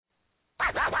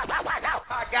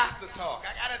talk.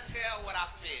 I gotta tell what I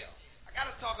feel. I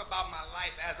gotta talk about my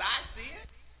life as I see it.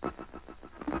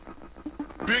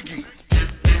 Biggie.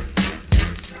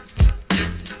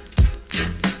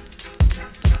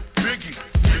 Biggie.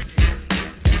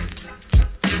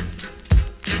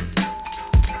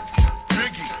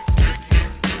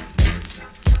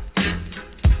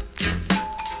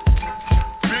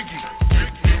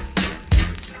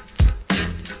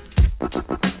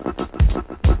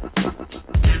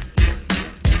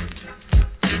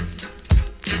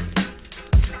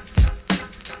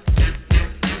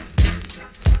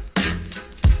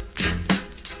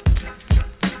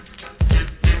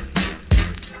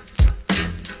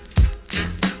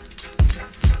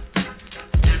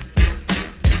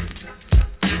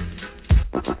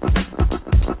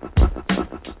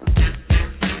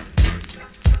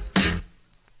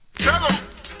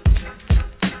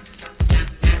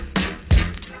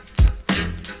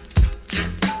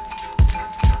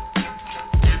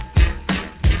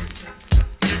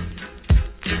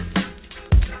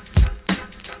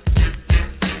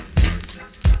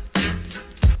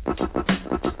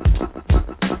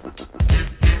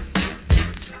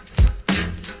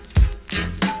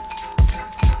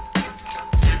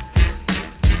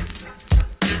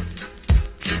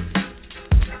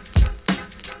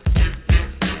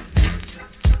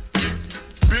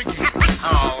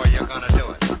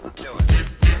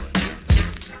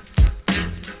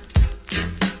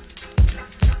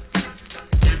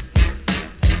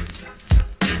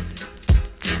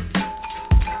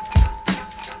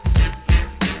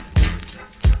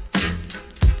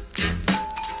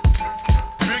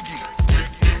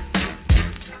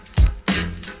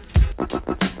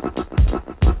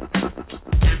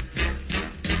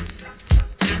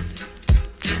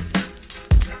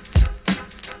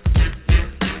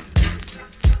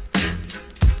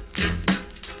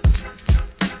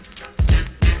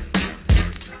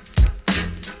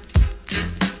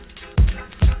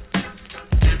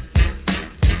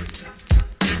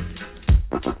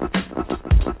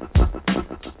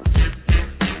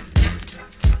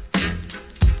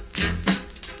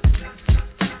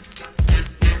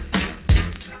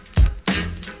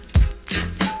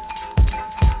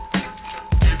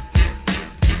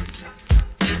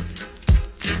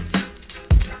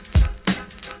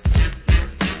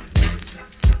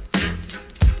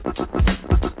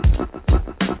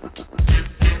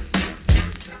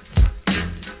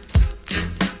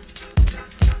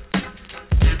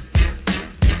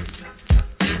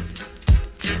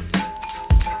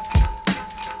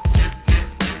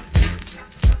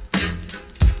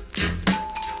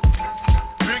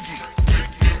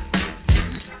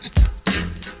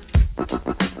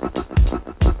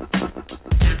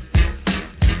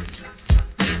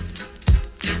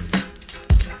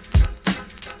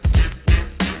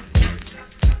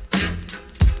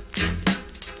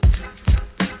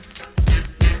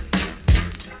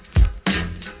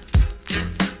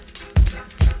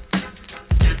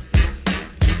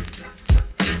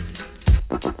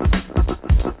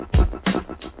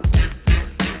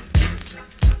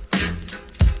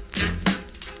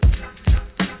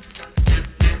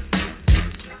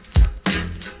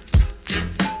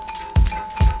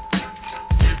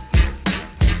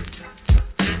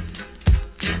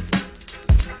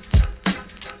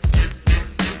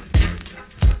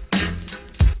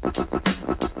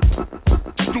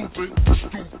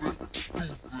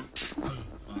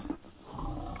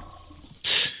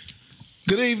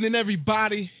 Good evening,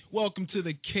 everybody. Welcome to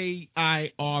the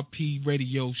KIRP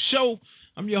Radio Show.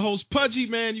 I'm your host, Pudgy,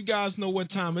 man. You guys know what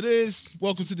time it is.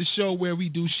 Welcome to the show where we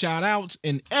do shout-outs,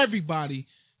 and everybody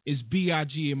is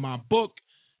B.I.G. in my book.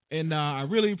 And I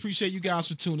really appreciate you guys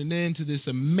for tuning in to this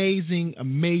amazing,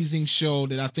 amazing show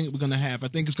that I think we're going to have. I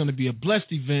think it's going to be a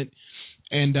blessed event.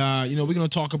 And, we're going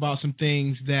to talk about some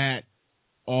things that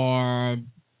are,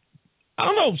 I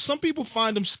don't know, some people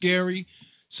find them scary.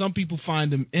 Some people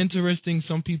find them interesting.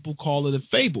 Some people call it a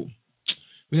fable.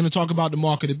 We're going to talk about the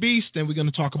mark of the beast, and we're going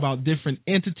to talk about different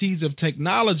entities of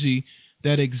technology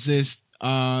that exist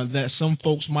that some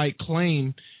folks might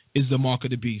claim is the mark of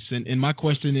the beast. And my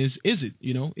question is it?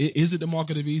 Is it the mark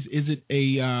of the beast? Is it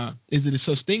a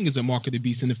such thing as a mark of the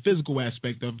beast in the physical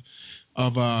aspect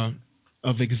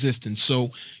of existence? So,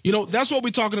 that's what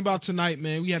we're talking about tonight,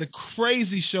 man. We had a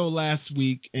crazy show last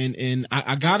week, and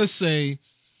I got to say,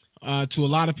 to a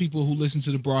lot of people who listened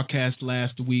to the broadcast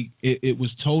last week, it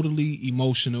was totally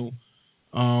emotional.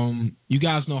 You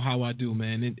guys know how I do,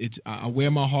 man. I wear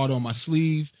my heart on my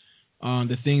sleeve.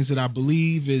 The things that I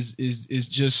believe is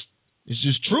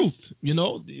just truth.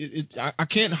 I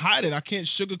can't hide it. I can't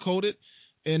sugarcoat it.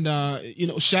 And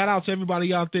shout out to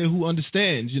everybody out there who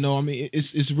understands. I mean,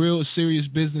 it's real serious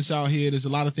business out here. There's a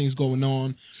lot of things going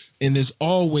on, and there's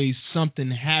always something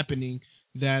happening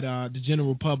that the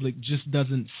general public just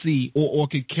doesn't see or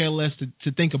could care less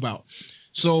to think about.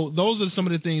 So those are some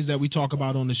of the things that we talk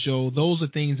about on the show. Those are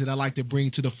things that I like to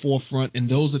bring to the forefront, and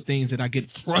those are things that I get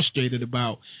frustrated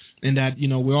about and that,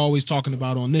 we're always talking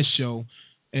about on this show.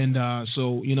 And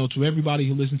so, to everybody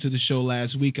who listened to the show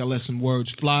last week, I let some words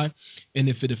fly. And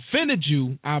if it offended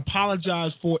you, I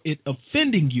apologize for it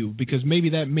offending you, because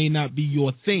maybe that may not be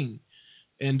your thing.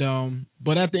 And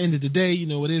but at the end of the day,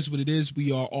 it is what it is.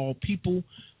 We are all people.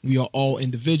 We are all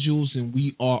individuals, and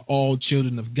we are all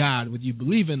children of God, whether you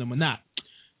believe in them or not.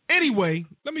 Anyway,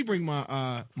 let me bring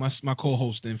my my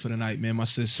co-host in for the night, man. My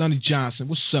sis, Sonny Johnson.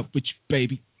 What's up with you,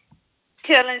 baby?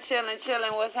 Chilling.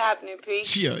 What's happening, P?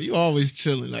 Yeah, you always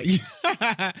chilling. Like you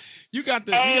got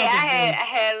the. Hey, I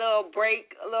had a little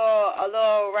break, a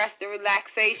little rest and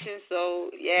relaxation. So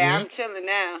yeah, I'm chilling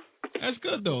now. That's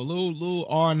good though. A little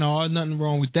R&R, nothing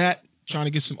wrong with that. Trying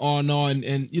to get some R&R,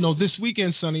 and this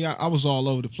weekend, Sonny, I was all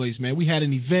over the place, man. We had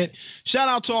an event. Shout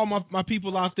out to all my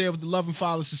people out there with the Love and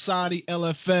Father Society,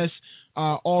 LFS,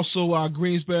 also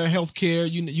Greensboro Healthcare.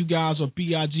 You guys are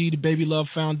BIG, the Baby Love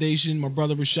Foundation. My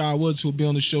brother Rashad Woods, who will be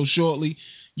on the show shortly.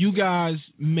 You guys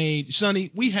made,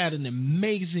 Sonny, we had an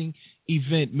amazing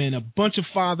event, man. A bunch of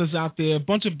fathers out there, a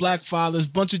bunch of black fathers,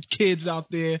 a bunch of kids out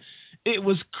there. It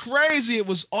was crazy. It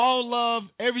was all love.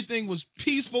 Everything was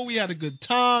peaceful. We had a good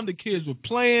time. The kids were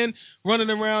playing,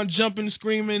 running around, jumping,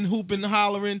 screaming, hooping,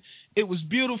 hollering. It was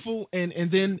beautiful. And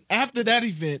then after that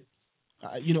event,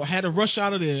 I had to rush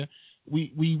out of there.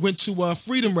 We went to a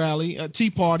Freedom Rally, a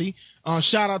Tea Party.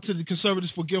 Shout out to the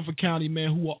Conservatives for Guilford County,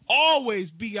 man, who are always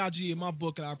BIG in my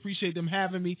book, and I appreciate them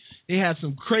having me. They had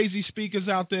some crazy speakers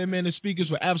out there, man. The speakers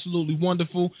were absolutely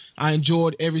wonderful. I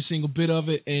enjoyed every single bit of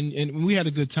it, and we had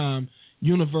a good time.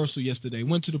 Universal yesterday.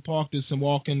 Went to the park, did some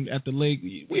walking at the lake.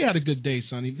 We had a good day,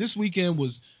 Sonny. This weekend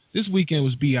was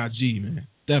BIG, man.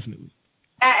 Definitely.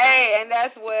 Hey, and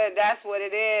that's what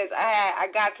it is. I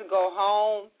got to go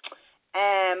home.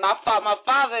 And my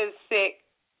father is sick,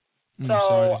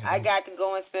 so I got to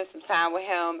go and spend some time with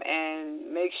him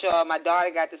and make sure my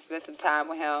daughter got to spend some time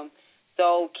with him.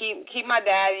 So keep my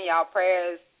dad in y'all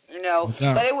prayers,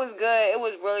 But it was good. It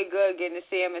was really good getting to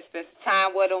see him and spend some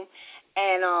time with him.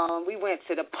 And we went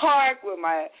to the park with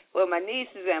my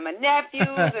nieces and my nephews,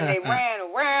 and they ran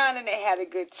around and they had a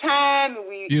good time.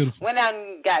 And we went out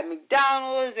and got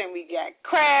McDonald's, and we got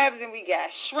crabs, and we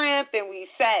got shrimp, and we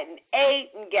sat and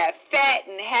ate and got fat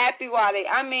and happy while they.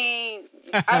 I mean,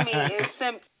 in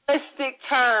simplistic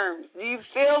terms. Do you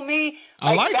feel me?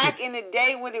 Like back in the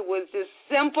day when it was just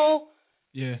simple.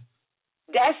 Yeah.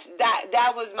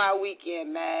 That was my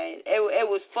weekend, man. It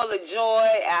was full of joy.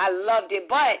 I loved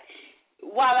it, but.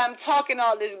 While I'm talking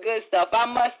all this good stuff, I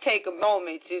must take a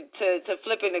moment to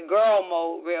flip into girl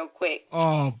mode real quick.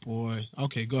 Oh, boy.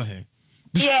 Okay, go ahead.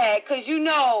 Yeah, because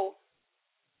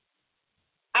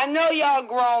I know y'all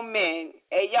grown men,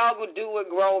 and y'all will do what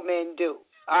grown men do,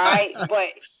 all right?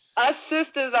 But us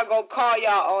sisters are going to call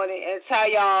y'all on it and tell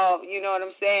y'all, you know what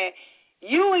I'm saying,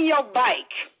 you and your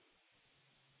bike,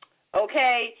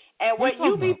 okay? And what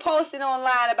you be posting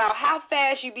online about how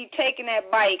fast you be taking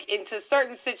that bike into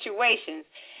certain situations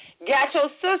got your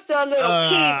sister a little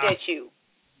peeved at you.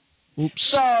 Oops.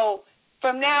 So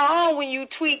from now on, when you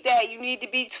tweet that, you need to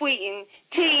be tweeting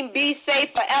Team Be Safe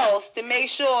or Else to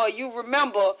make sure you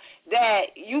remember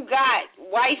that you got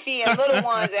wifey and little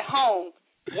ones at home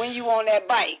when you on that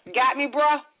bike. Got me,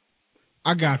 bro?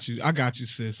 I got you,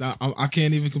 sis. I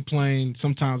can't even complain.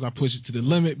 Sometimes I push it to the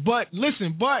limit. But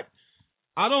listen,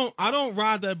 I don't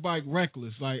ride that bike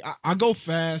reckless. Like I go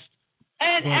fast.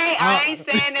 And hey, I ain't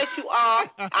saying that you are.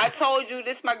 I told you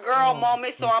this is my girl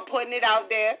moment, so I'm putting it out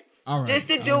there. All right. Just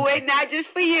to do it, not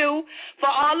just for you, for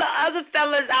all the other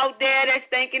fellas out there that's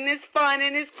thinking it's fun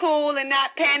and it's cool and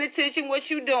not paying attention what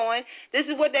you doing. This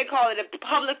is what they call it, a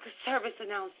public service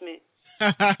announcement.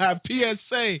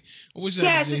 PSA.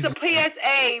 Yes, it's a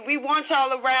PSA. We want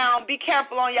y'all around. Be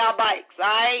careful on y'all bikes, all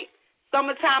right?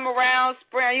 Summertime around,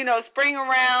 spring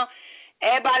around.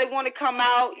 Everybody want to come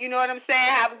out, you know what I'm saying,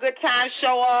 have a good time,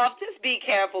 show off. Just be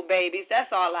careful, babies.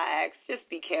 That's all I ask. Just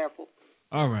be careful.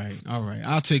 All right.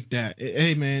 I'll take that.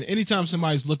 Hey, man, anytime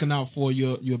somebody's looking out for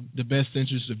the best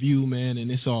interest of you, man,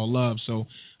 and it's all love. So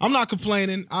I'm not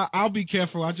complaining. I'll be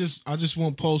careful. I just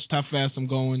won't post how fast I'm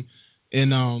going.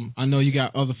 And I know you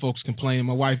got other folks complaining.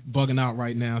 My wife bugging out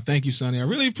right now. Thank you, Sonny. I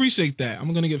really appreciate that.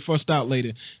 I'm going to get fussed out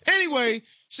later. Anyway,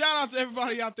 shout out to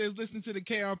everybody out there who's listening to the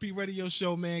KIRP Radio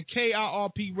Show, man.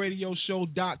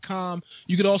 KIRPRadioshow.com.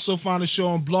 You can also find the show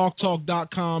on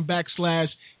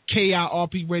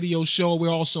blogtalk.com/KIRP Radio Show. We're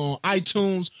also on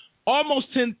iTunes.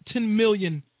 Almost 10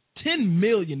 million. 10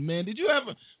 million, man.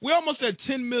 We're almost at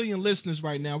 10 million listeners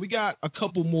right now. We got a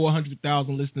couple more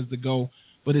 100,000 listeners to go,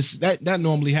 but that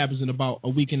normally happens in about a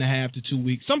week and a half to 2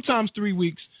 weeks, sometimes 3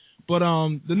 weeks. But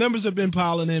the numbers have been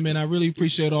piling in, man. I really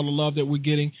appreciate all the love that we're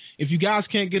getting. If you guys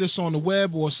can't get us on the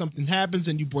web or something happens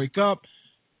and you break up,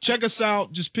 check us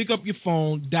out. Just pick up your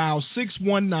phone, dial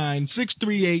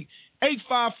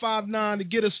 619-638-8559 to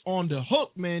get us on the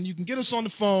hook, man. You can get us on the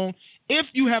phone. If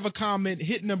you have a comment,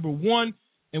 hit number 1.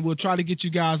 And we'll try to get you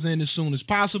guys in as soon as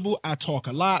possible. I talk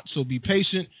a lot, so be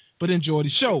patient, but enjoy the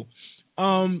show.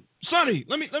 Sonny,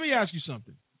 let me ask you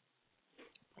something.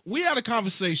 We had a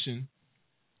conversation,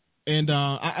 and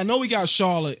I know we got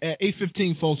Charlotte at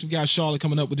 8:15, folks. We got Charlotte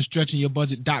coming up with the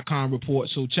StretchingYourBudget.com report,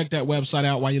 so check that website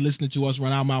out while you're listening to us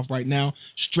run our mouth right now.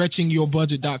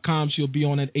 StretchingYourBudget.com. She'll be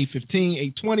on at 8:15,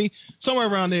 8:20, somewhere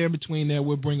around there between there.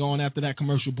 We'll bring on after that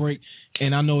commercial break.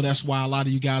 And I know that's why a lot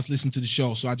of you guys listen to the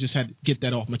show, so I just had to get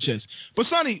that off my chest. But,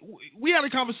 Sonny, we had a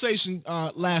conversation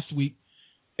last week,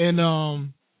 and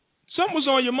something was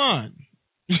on your mind.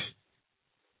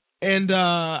 And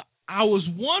I was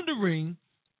wondering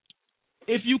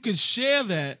if you could share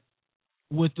that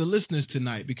with the listeners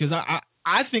tonight, because I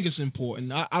think it's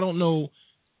important. I don't know,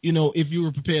 if you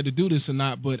were prepared to do this or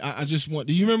not, but I just want –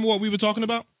 do you remember what we were talking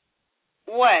about?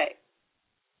 What?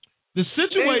 The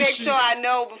situation. Let me make sure I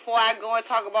know before I go and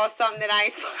talk about something that I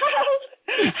ain't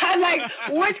I'm like,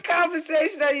 which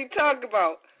conversation are you talking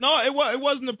about? No, it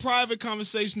wasn't a private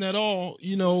conversation at all.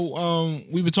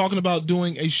 We were talking about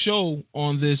doing a show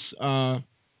on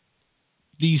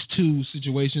these two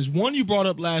situations. One you brought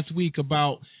up last week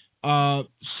about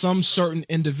some certain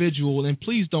individual, and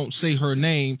please don't say her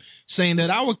name, saying that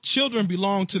our children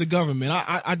belong to the government.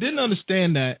 I didn't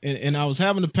understand that, and I was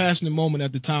having a passionate moment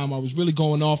at the time. I was really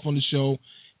going off on the show,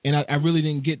 and I really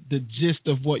didn't get the gist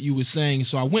of what you were saying.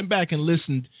 So I went back and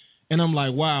listened, and I'm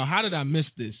like, wow, how did I miss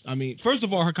this? I mean, first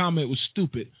of all, her comment was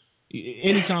stupid.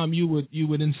 Anytime you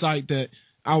would incite that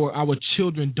our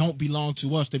children don't belong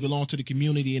to us, they belong to the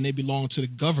community, and they belong to the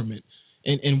government,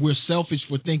 and we're selfish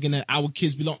for thinking that our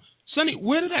kids belong. Sonny,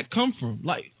 where did that come from?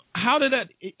 Like, how did that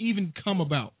even come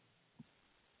about?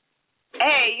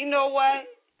 Hey, you know what?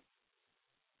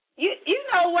 You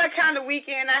know what kind of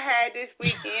weekend I had this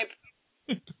weekend?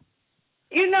 I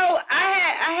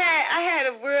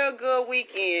had a real good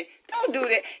weekend. Don't do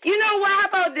that. You know what? How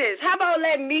about this? How about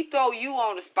letting me throw you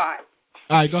on the spot?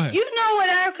 All right, go ahead. You know what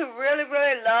I could really,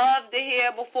 really love to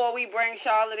hear before we bring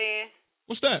Charlotte in?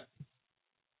 What's that?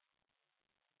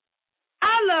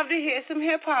 I love to hear some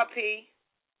hip-hop, P.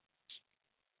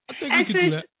 I think we can do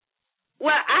that.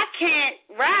 Well, I can't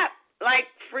rap like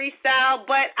freestyle,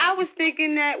 but I was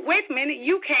thinking that, wait a minute,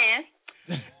 you can.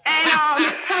 And,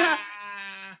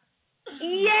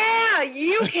 yeah,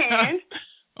 you can.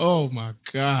 Oh, my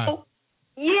God.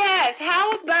 Yes,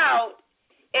 how about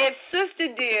if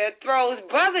Sister Dear throws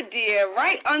Brother Dear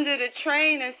right under the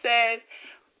train and says,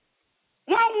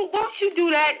 won't you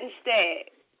do that instead?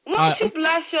 Why don't you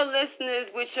bless your listeners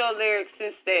with your lyrics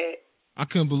instead? I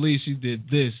couldn't believe she did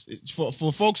this. For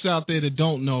folks out there that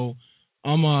don't know,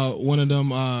 I'm one of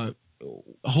them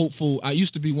hopeful. I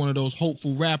used to be one of those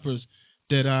hopeful rappers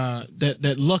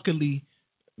that luckily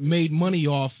made money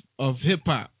off of hip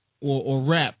hop or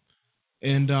rap,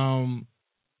 and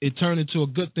it turned into a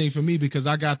good thing for me because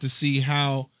I got to see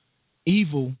how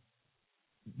evil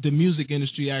the music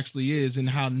industry actually is, and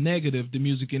how negative the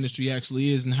music industry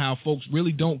actually is, and how folks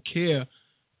really don't care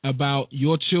about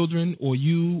your children or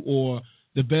you or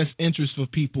the best interest for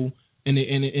people, and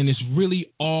it's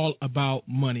really all about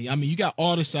money. I mean, you got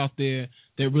artists out there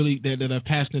that are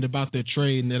passionate about their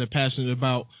trade and that are passionate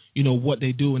about what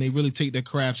they do, and they really take their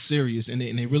craft serious, and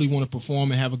they really want to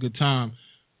perform and have a good time.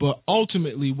 But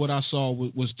ultimately, what I saw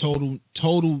was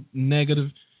total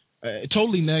negative.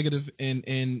 Totally negative, and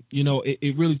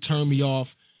it really turned me off,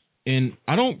 and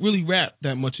I don't really rap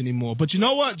that much anymore. But you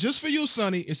know what? Just for you,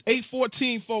 Sonny, it's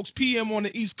 8:14, folks, p.m. on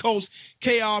the East Coast,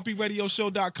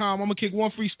 KIRPRadioshow.com. I'm going to kick one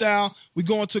freestyle. We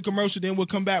go into commercial, then we'll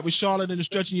come back with Charlotte and the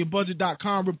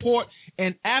StretchingYourBudget.com report,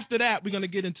 and after that, we're going to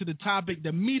get into the topic,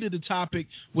 the meat of the topic,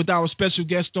 with our special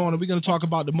guest on, and we're going to talk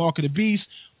about the mark of the beast,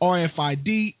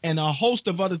 RFID, and a host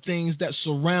of other things that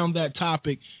surround that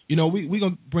topic. We're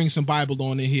going to bring some Bible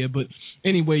on in here. But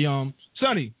anyway,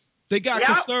 Sonny, they got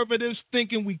conservatives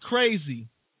thinking we crazy.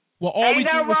 Well, ain't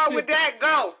nothing wrong with that.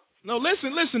 Go. No,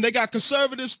 listen. They got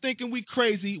conservatives thinking we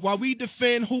crazy while we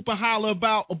defend, hoop, and holler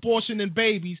about abortion and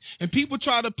babies. And people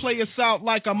try to play us out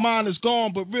like our mind is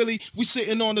gone, but really we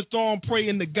sitting on the throne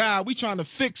praying to God. We trying to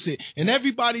fix it. And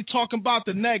everybody talking about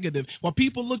the negative. While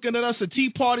people looking at us at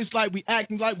tea parties like we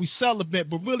acting like we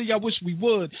celibate, but really I wish we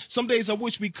would. Some days I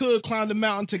wish we could climb the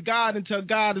mountain to God and tell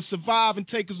God to survive and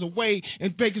take us away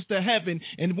and take us to heaven.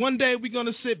 And one day we're going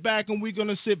to sit back and look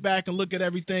at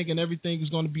everything and everything is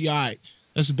going to be all right.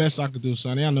 That's the best I could do,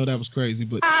 Sonny. I know that was crazy,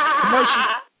 but commercial.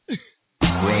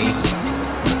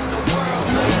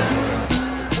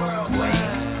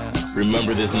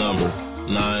 Remember this number,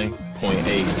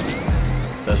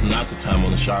 9.8. That's not the time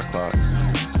on the shot clock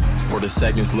or the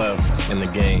seconds left in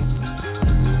the game.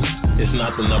 It's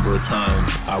not the number of times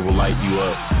I will light you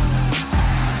up.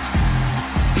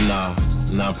 Nah,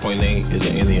 9.8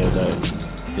 isn't any of that.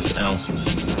 It's ounces.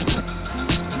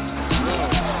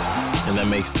 And that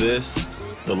makes this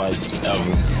the lightest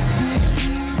album.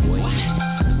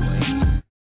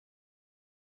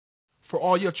 For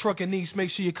all your trucking needs, make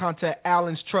sure you contact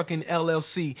Allen's Trucking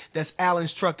LLC. That's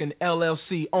Allen's Trucking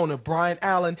LLC, owner Brian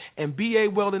Allen and BA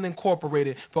Welding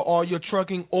Incorporated. For all your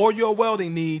trucking or your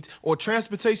welding needs or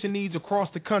transportation needs across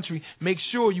the country, make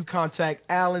sure you contact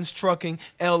Allen's Trucking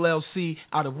LLC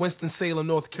out of Winston-Salem,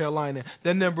 North Carolina.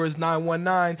 Their number is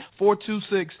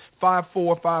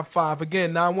 919-426-5455.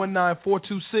 Again,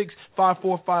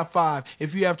 919-426-5455.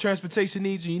 If you have transportation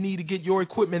needs and you need to get your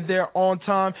equipment there on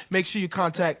time, make sure you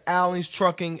contact Allen's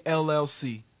Trucking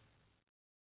LLC.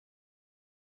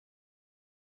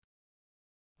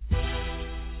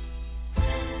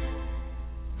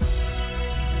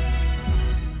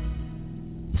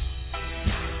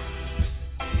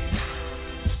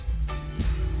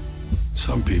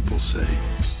 Some people say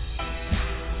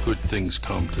good things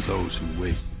come to those who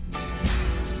wait.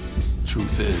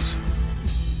 Truth is,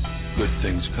 good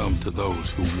things come to those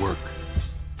who work.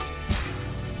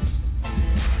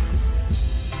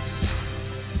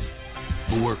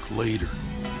 Who work later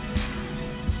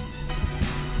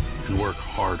and work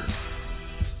harder.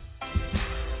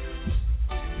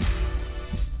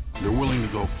 They're willing to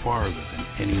go farther than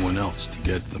anyone else to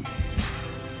get them.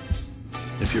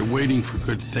 If you're waiting for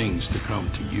good things to come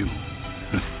to you,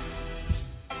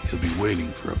 you'll be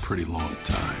waiting for a pretty long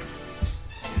time.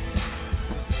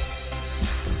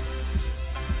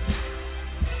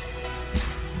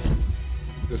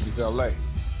 This is LA.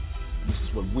 This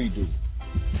is what we do.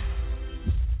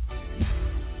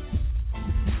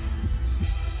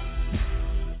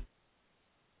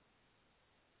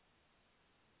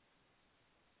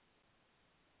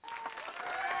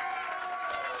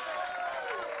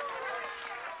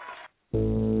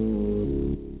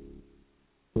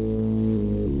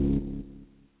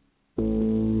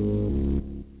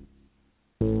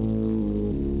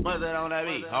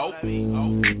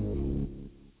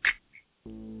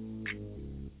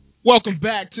 Welcome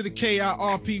back to the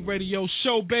KIRP Radio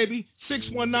Show, baby.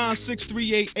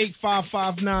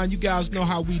 619-638-8559. You guys know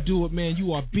how we do it, man.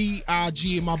 You are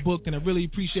B.I.G. in my book, and I really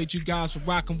appreciate you guys for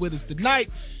rocking with us tonight.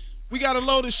 We got a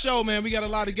loaded show, man. We got a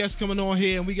lot of guests coming on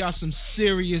here, and we got some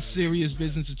serious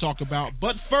business to talk about.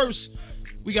 But first,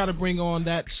 we got to bring on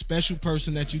that special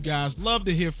person that you guys love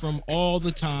to hear from all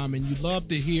the time, and you love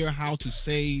to hear how to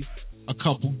save a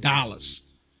couple dollars.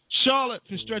 Charlotte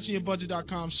from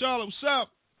StretchingYourBudget.com. Charlotte, what's up?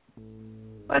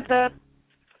 What's up?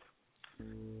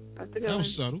 How's it going? That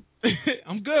was subtle.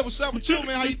 I'm good. What's up with you,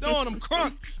 man? How you doing? I'm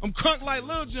crunk. I'm crunk like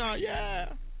Lil Jon.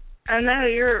 Yeah. I know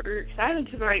you're excited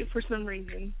tonight for some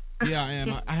reason. Yeah, I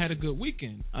am. I had a good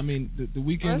weekend. I mean, the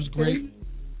weekend was great,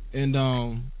 and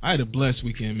I had a blessed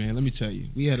weekend, man. Let me tell you,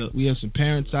 we had some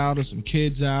parents out or some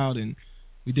kids out, and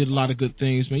we did a lot of good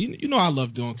things, man. You know I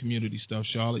love doing community stuff,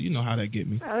 Charlotte. You know how that get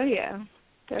me. Oh yeah,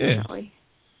 definitely. Yeah.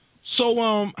 So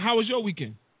how was your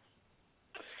weekend?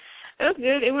 It was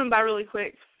good. It went by really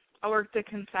quick. I worked a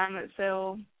consignment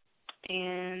sale,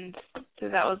 and so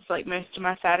that was like most of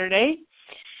my Saturday.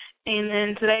 And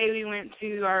then today we went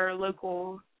to our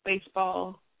local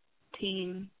baseball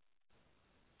team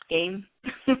game.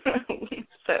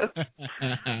 So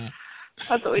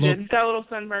that's what we did. Got a little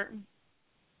sunburn.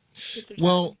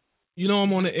 Well, you know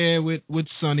I'm on the air with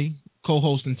Sonny,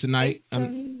 co-hosting tonight.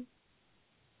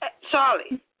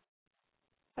 Charlie,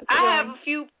 I have a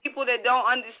few people that don't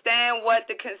understand what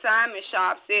the consignment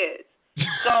shops is.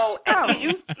 So can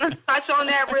you touch on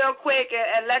that real quick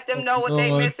and let them know what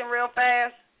they're missing real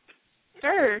fast?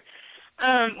 Sure.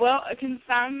 Well, a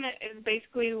consignment is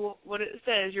basically what it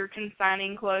says. You're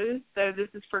consigning clothes. So this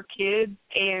is for kids,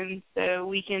 and so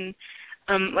we can,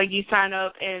 like, you sign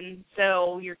up and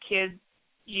sell your kids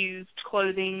used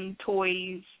clothing,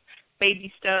 toys,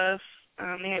 baby stuff,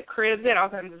 They have cribs. They had all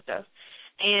kinds of stuff.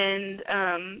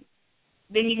 And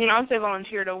then you can also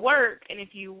volunteer to work. And if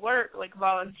you work, like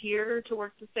volunteer to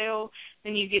work the sale,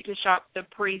 then you get to shop the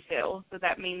pre-sale. So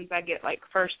that means I get like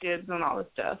first dibs on all the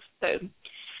stuff. So,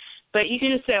 but you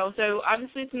can just sell. So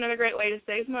obviously it's another great way to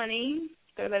save money.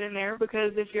 Throw that in there,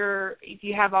 because if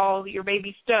you have all your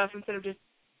baby stuff, instead of just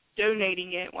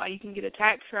donating it, while you can get a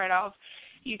tax write-off,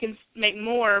 you can make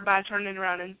more by turning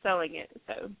around and selling it.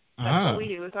 So that's what we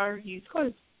do with our used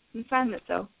clothes consignment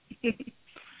sale.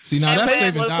 See, now that's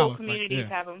saving local dollars.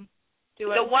 communities have them. The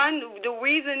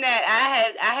reason that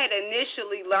I had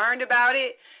initially learned about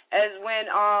it is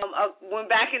when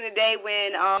back in the day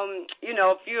when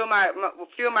a few of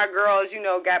my girls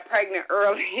got pregnant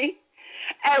early.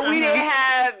 And we didn't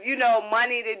have,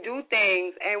 money to do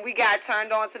things, and we got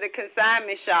turned on to the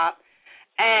consignment shop,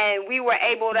 and we were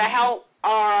able to help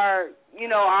our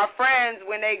friends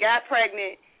when they got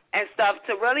pregnant and stuff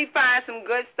to really find some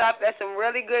good stuff at some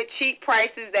really good cheap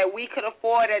prices that we could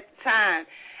afford at the time.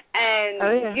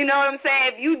 And you know what I'm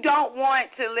saying? If you don't want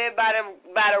to live by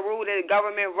the rule that the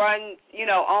government runs,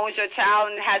 owns your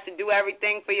child and has to do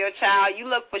everything for your child, you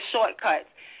look for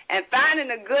shortcuts. And finding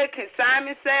a good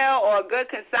consignment sale or a good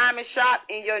consignment shop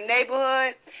in your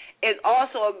neighborhood is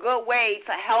also a good way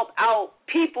to help out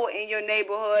people in your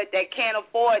neighborhood that can't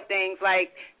afford things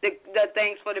like the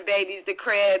things for the babies, the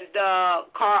cribs,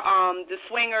 the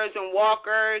swingers and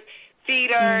walkers,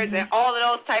 feeders, and all of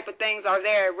those type of things are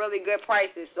there at really good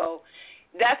prices. So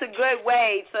that's a good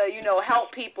way to,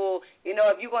 help people. If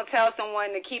you're going to tell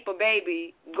someone to keep a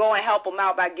baby, go and help them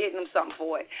out by getting them something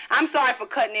for it. I'm sorry for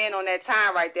cutting in on that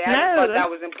time right there. I just thought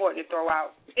that was important to throw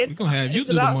out. It's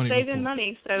about saving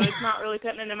money, so it's not really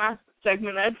cutting into my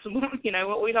segment. That's,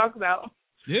 what we talk about.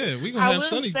 Yeah, we're going to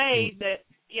have Sunny.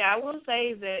 I will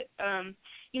say that,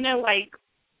 like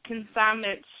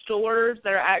consignment stores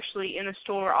that are actually in a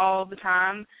store all the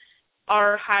time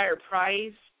are higher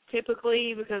priced,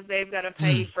 typically, because they've got to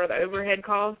pay for the overhead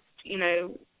costs,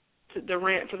 the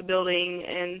rent for the building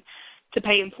and to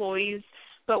pay employees.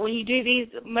 But when you do these,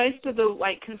 most of the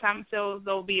consignment sales,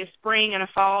 there'll be a spring and a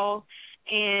fall,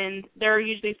 and they're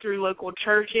usually through local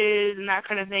churches and that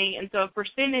kind of thing. And so a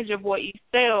percentage of what you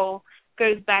sell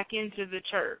goes back into the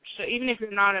church. So even if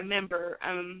you're not a member,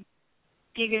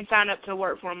 you can sign up to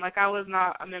work for them. Like, I was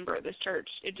not a member of this church.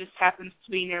 It just happens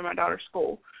to be near my daughter's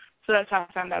school. So that's how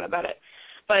I found out about it.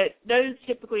 But those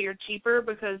typically are cheaper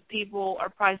because people are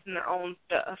pricing their own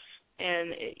stuff,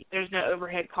 and there's no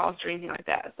overhead cost or anything like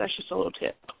that. So that's just a little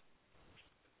tip.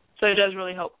 So it does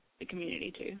really help the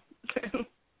community too.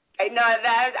 No,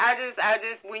 I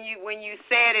just when you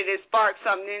said it, it sparked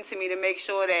something into me to make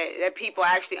sure that people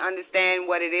actually understand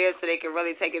what it is, so they can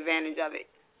really take advantage of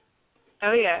it.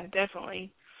 Oh yeah,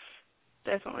 definitely.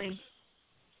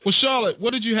 Well, Charlotte,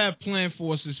 what did you have planned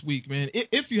for us this week, man?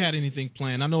 If you had anything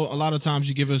planned. I know a lot of times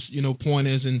you give us,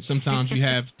 pointers, and sometimes you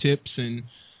have tips, and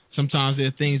sometimes there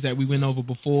are things that we went over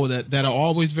before that are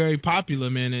always very popular,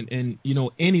 man. And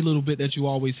any little bit that you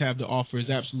always have to offer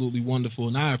is absolutely wonderful,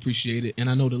 and I appreciate it, and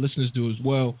I know the listeners do as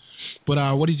well. But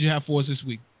what did you have for us this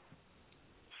week?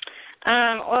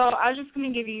 Well, I was just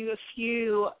going to give you a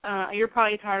few. You're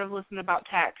probably tired of listening about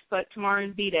tax, but tomorrow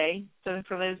is B-Day. So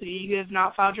for those of you who have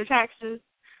not filed your taxes,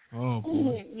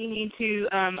 you need to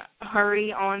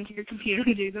hurry on to your computer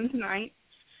and do them tonight,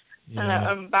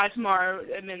 by tomorrow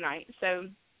at midnight. So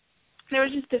there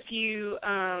was just a few.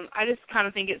 I just kind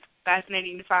of think it's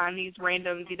fascinating to find these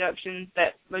random deductions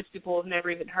that most people have never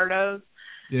even heard of.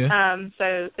 Yeah.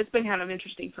 So it's been kind of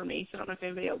interesting for me. So I don't know if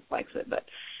anybody else likes it, but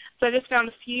so I just found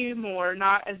a few more,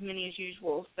 not as many as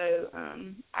usual. So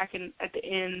I can, at the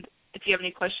end, if you have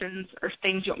any questions or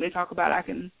things you want me to talk about, I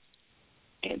can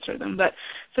answer them. But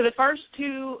so the first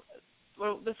two,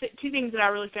 the two things that I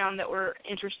really found that were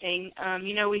interesting,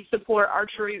 we support our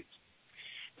troops.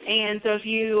 And so if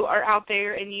you are out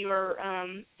there and you are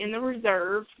in the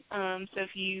reserve, so if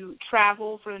you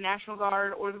travel for the National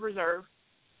Guard or the reserve,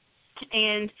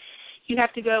 and you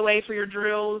have to go away for your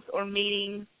drills or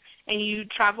meetings, and you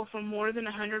travel for more than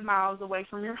 100 miles away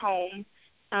from your home,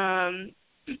 then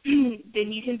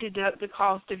you can deduct the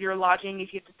cost of your lodging if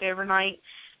you have to stay overnight,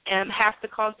 half the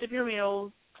cost of your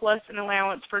meals, plus an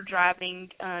allowance for driving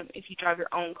if you drive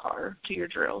your own car to your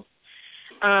drills.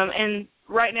 And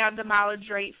right now the mileage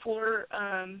rate for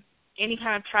any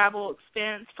kind of travel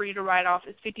expense for you to write off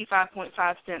is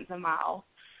 55.5 cents a mile.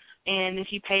 And if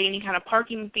you pay any kind of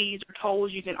parking fees or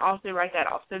tolls, you can also write that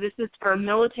off. So this is for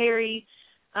military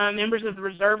members of the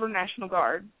Reserve or National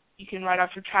Guard. You can write off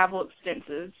your travel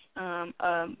expenses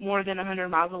more than 100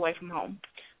 miles away from home.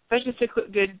 So that's just a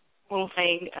good little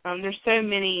thing. There's so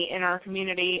many in our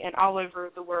community and all over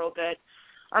the world that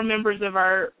are members of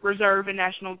our Reserve and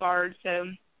National Guard. So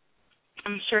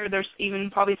I'm sure there's even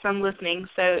probably some listening.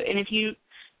 So, and if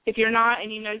you're not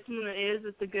and you know someone that is,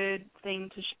 it's a good thing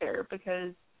to share,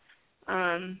 because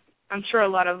I'm sure a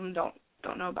lot of them don't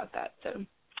know about that. So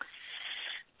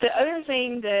the other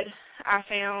thing that I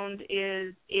found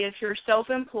is if you're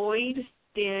self-employed,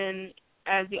 then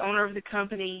as the owner of the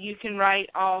company, you can write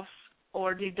off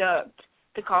or deduct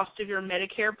the cost of your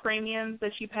Medicare premiums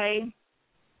that you pay.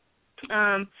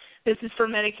 This is for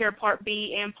Medicare Part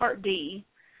B and Part D.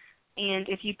 And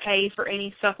if you pay for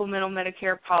any supplemental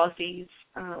Medicare policies,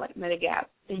 like Medigap,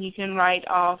 then you can write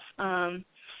off an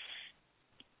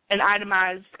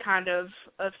itemized kind of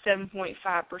 7.5%.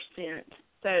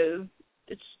 So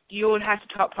you would have to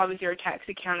talk probably with your tax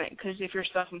accountant, because if you're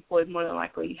self-employed, more than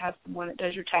likely you have someone that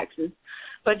does your taxes.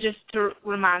 But just to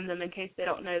remind them, in case they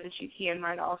don't know, that you can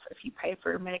write off if you pay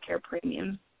for Medicare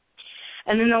premiums.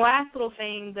 And then the last little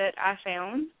thing that I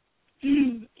found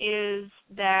is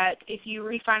that if you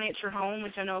refinance your home,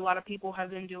 which I know a lot of people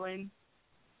have been doing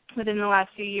within the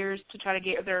last few years to try to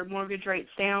get their mortgage rates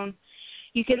down,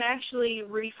 you can actually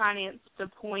refinance the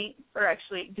point, or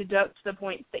actually deduct the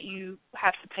points that you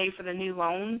have to pay for the new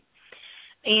loan.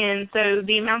 And so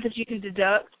the amount that you can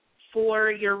deduct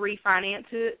for your refinance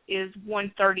is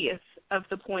 1/30 of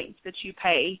the points that you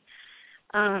pay.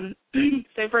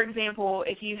 So, for example,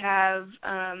 if you have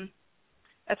a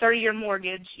 30-year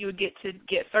mortgage, you would get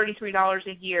 $33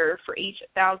 a year for each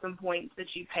 1,000 points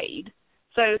that you paid.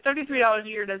 So $33 a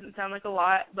year doesn't sound like a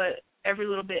lot, but every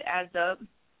little bit adds up.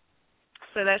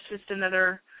 So that's just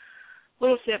another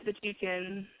little tip that you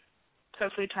can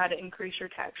hopefully try to increase your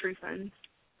tax refunds,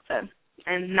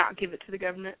 and not give it to the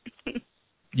government.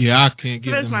 Yeah, I can't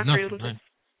give so them nothing.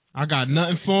 I got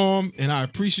nothing for them, and I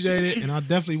appreciate it, and I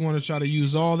definitely want to try to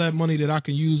use all that money that I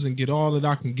can use and get all that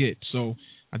I can get. So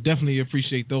I definitely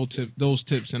appreciate those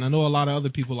tips, and I know a lot of other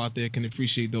people out there can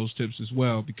appreciate those tips as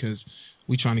well, because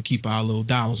we're trying to keep our little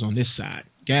dollars on this side.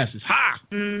 Gas is high.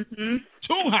 Mm-hmm.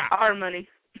 Too high. Our money.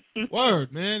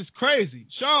 Word, man. It's crazy.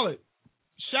 Charlotte,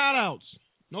 shout-outs.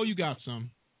 Know you got some.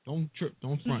 Don't trip.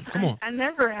 Don't front. Come on. I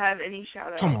never have any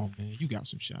shout-outs. Come on, man. You got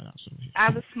some shout-outs over here. I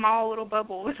have a small little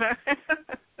bubble.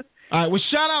 All right, well,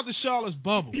 shout-out to Charlotte's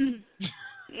bubble.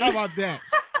 How about that?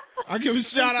 I give a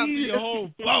shout-out to your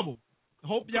whole bubble.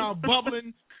 Hope y'all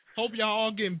bubbling. Hope y'all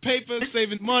all getting paper,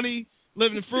 saving money,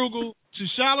 living frugal. To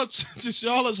Charlotte's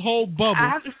whole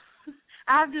bubble.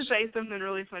 I have to say something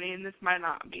really funny, and this might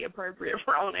not be appropriate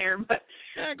for on air, but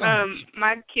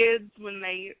my kids, when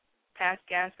they pass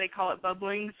gas, they call it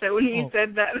bubbling. So when you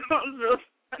said that, it was really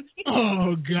funny.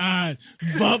 Oh, God.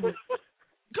 Bubble.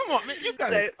 Come on, man. You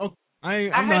got it. Okay.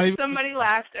 I'm not even... Somebody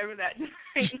laughed over that.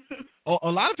 A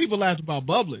lot of people laughed about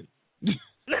bubbling.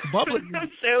 Bubbling.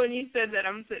 So when you said that,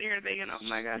 I'm sitting here thinking, oh,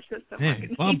 my gosh, that's so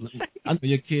fucking bubbling. I know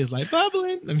your kids like,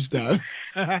 bubbling. Let me stop.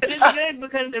 But it's good,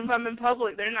 because if I'm in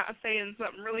public, they're not saying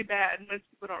something really bad. Most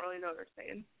people don't really know what they're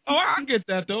saying. Oh, I get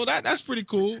that, though. That's pretty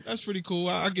cool. That's pretty cool.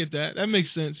 I get that. That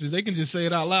makes sense. They can just say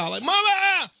it out loud, like,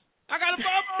 Mama, I got a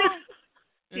bubble.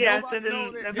 Yeah, so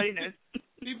then nobody knows.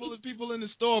 People in the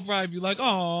store probably be like,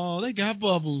 oh, they got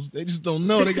bubbles. They just don't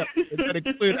know. They got to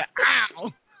clear the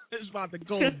ow. It's about to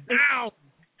go down.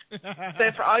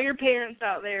 So for all your parents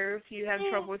out there, if you have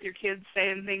trouble with your kids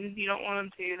saying things you don't want them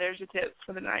to, there's your tips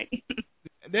for the night.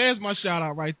 There's my shout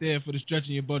out right there for the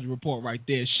Stretching Your Budget report right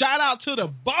there. Shout out to the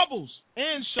Bubbles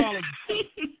and Charlotte.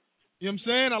 You know what I'm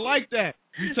saying? I like that.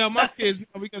 You tell my kids,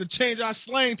 we got to change our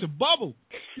slang to bubble.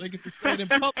 They can say it in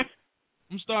public.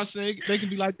 I'm start saying, they can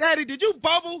be like, Daddy, did you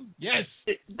bubble? Yes.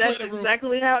 That's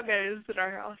exactly how it goes at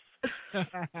our house.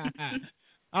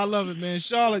 I love it, man.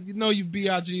 Charlotte, you know you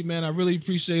BIG, man. I really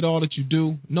appreciate all that you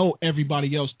do. Know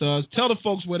everybody else does. Tell the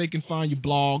folks where they can find your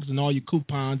blogs and all your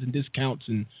coupons and discounts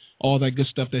and all that good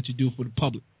stuff that you do for the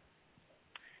public.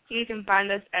 You can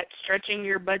find us at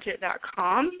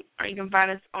stretchingyourbudget.com, or you can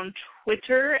find us on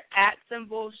Twitter at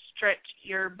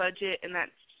 @stretchyourbudget, and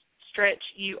that's stretch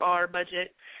your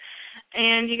budget.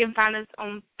 And you can find us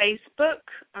on Facebook.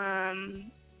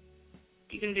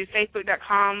 You can do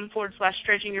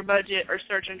facebook.com/stretchingyourbudget or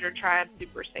search under Triad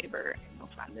Super Saver, and you'll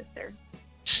find us there.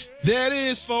 There it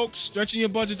is, folks.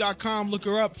 Stretchingyourbudget.com. Look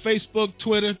her up. Facebook,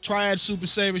 Twitter, Triad Super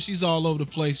Saver. She's all over the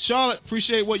place. Charlotte,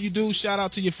 appreciate what you do. Shout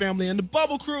out to your family and the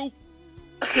Bubble Crew.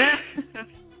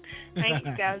 Thanks,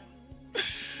 guys.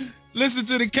 Listen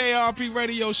to the KRP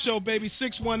Radio Show, baby.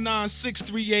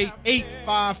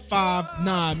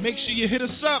 619-638-8559. Make sure you hit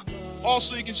us up.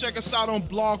 Also, you can check us out on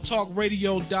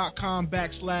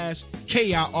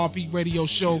blogtalkradio.com/KIRP Radio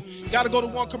Show. Got to go to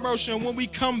one commercial, and when we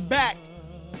come back,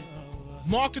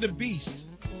 Mark of the beast.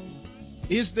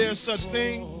 Is there such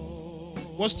thing?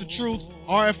 What's the truth?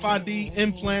 RFID,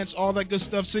 implants, all that good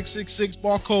stuff, 666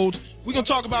 barcodes. We're going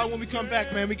to talk about it when we come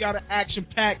back, man. We got an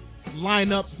action-packed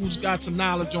lineup who's got some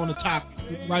knowledge on the topic.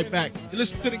 We'll be right back. You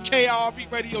listen to the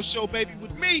KIRP radio show, baby,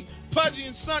 with me, Pudgy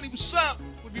and Sonny. What's up?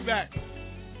 We'll be back.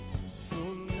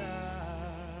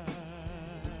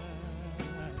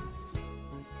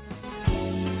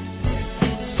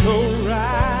 So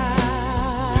right.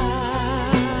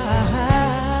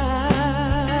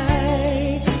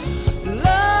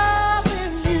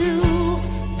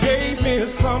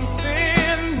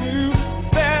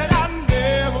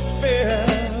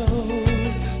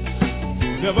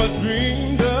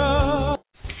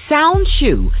 Sound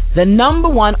Chew, the #1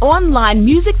 online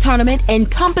music tournament,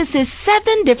 encompasses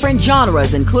 7 different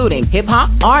genres, including hip-hop,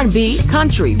 R&B,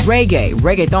 country, reggae,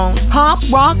 reggaeton, pop,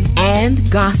 rock, and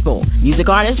gospel. Music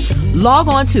artists, log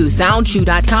on to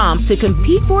soundchew.com to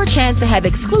compete for a chance to have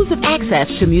exclusive access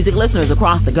to music listeners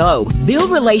across the globe. Build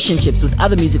relationships with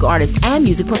other music artists and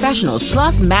music professionals,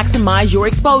 plus maximize your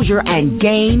exposure and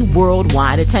gain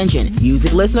worldwide attention.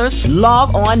 Music listeners,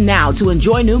 log on now to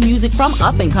enjoy new music from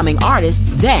up-and-coming artists.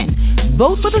 Then,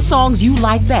 vote for the songs you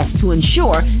like best to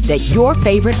ensure that your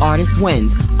favorite artist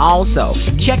wins. Also,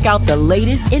 check out the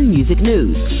latest in music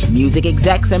news. Music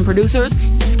execs and producers,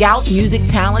 scout music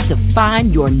talent to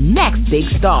find your next big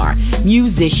star.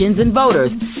 Musicians and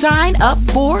voters, sign up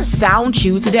for Sound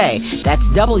Chew today. That's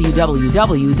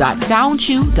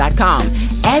www.soundchew.com.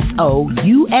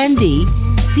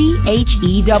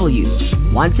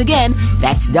 SOUNDCHEW. Once again,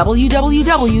 that's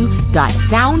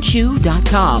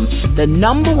www.soundchew.com. The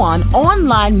 #1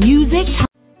 online music.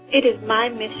 It is my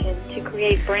mission to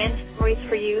create brand stories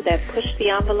for you that push the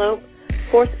envelope,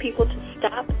 force people to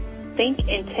stop, think,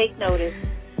 and take notice.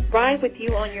 Ride with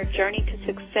you on your journey to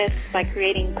success by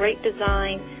creating great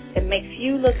design that makes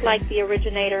you look like the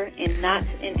originator and not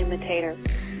an imitator.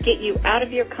 Get you out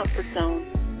of your comfort zone.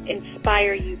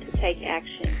 Inspire you to take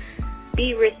action.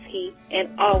 Be risky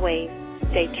and always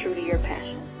stay true to your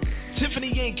passion.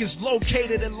 Tiffany Inc. is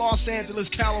located in Los Angeles,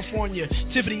 California.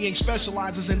 Tiffany Inc.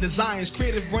 specializes in designs,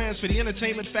 creative brands for the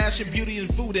entertainment, fashion, beauty, and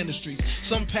food industries.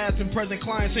 Some past and present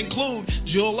clients include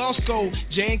Jill Lusco,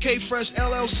 J&K Fresh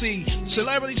LLC,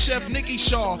 celebrity chef Nikki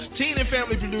Shaw, teen and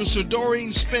family producer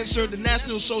Doreen Spencer, the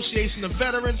National Association of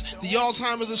Veterans, the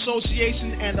Alzheimer's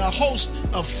Association, and a host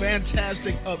of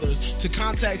fantastic others. To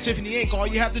contact Tiffany Inc., all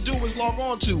you have to do is log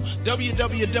on to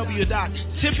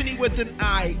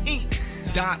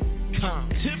www.tiffanyWithAnI.com.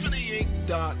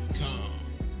 TiffanyInc.com.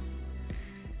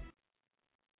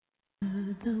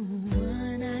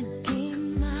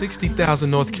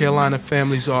 60,000 North Carolina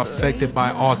families are affected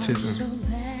by autism.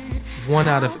 1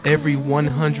 out of every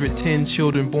 110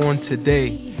 children born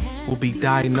today will be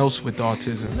diagnosed with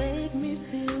autism.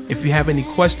 If you have any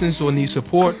questions or need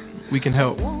support, we can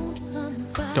help.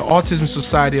 The Autism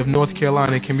Society of North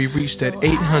Carolina can be reached at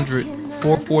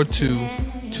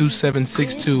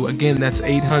 800-442-2762. Again, that's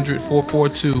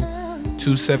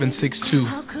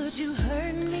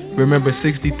 800-442-2762. Remember,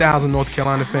 60,000 North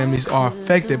Carolina families are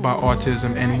affected by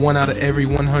autism, and 1 out of every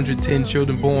 110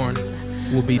 children born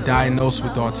will be diagnosed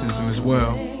with autism as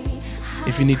well.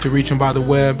 If you need to reach them by the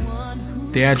web,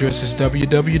 the address is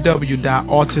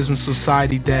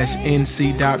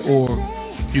www.autismsociety-nc.org.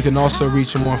 You can also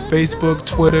reach them on Facebook,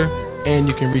 Twitter, and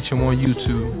you can reach them on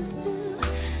YouTube.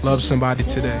 Love somebody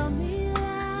today.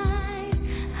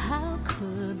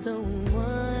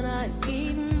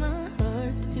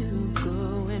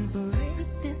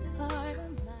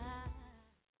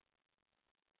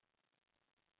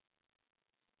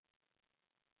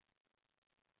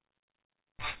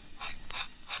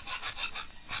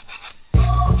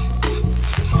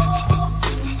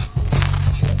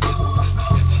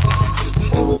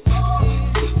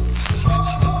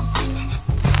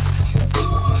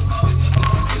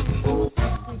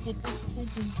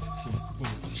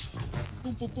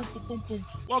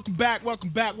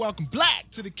 welcome back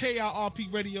to the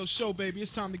KIRP radio show, baby.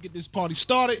 It's time to get this party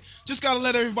started. Just got to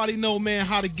let everybody know, man,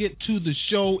 how to get to the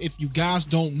show if you guys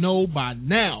don't know by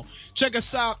now. Check us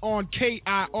out on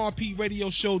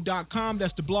KIRPradioshow.com.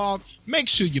 That's the blog. Make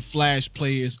sure your flash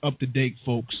player is up to date,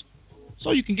 folks,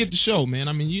 so you can get the show, man.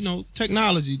 I mean, you know,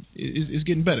 technology is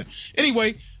getting better.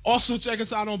 Anyway, Also, check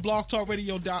us out on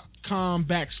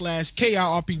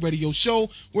blogtalkradio.com/KIRP Radio Show.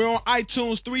 We're on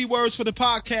iTunes, 3 words for the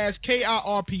podcast,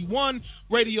 KIRP1.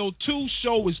 Radio 2,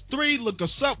 show is 3. Look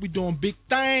us up. We're doing big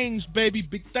things, baby,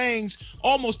 big things.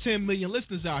 Almost 10 million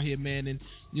listeners out here, man, and,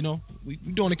 you know, we're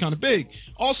doing it kind of big.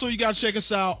 Also, you got to check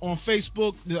us out on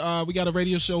Facebook. We got a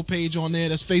radio show page on there.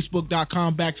 That's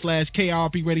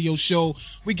facebook.com/KIRP Radio Show.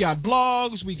 We got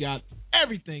blogs. We got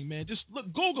everything, man. Just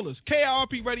look, Google us,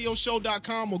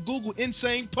 KIRPRadioshow.com, or Google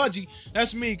Insane Pudgy.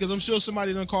 That's me, because I'm sure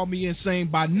somebody done call me insane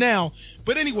by now.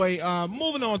 But anyway,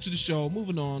 moving on to the show.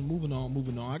 Moving on.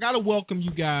 I got to welcome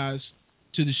you guys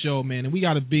to the show, man. And we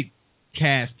got a big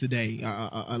cast today,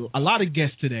 a lot of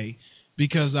guests today,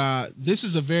 because this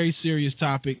is a very serious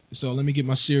topic. So let me get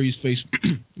my serious face,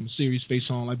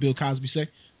 on, like Bill Cosby say.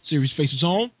 Serious face is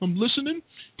on. I'm listening.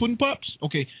 Putting pups.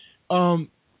 Okay.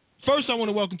 First, I want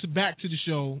to welcome back to the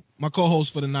show my co-host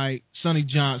for the night, Sonny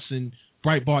Johnson,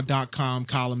 Breitbart.com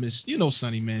columnist. You know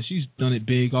Sonny, man. She's done it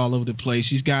big all over the place.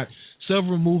 She's got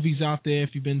several movies out there.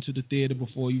 If you've been to the theater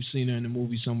before, you've seen her in a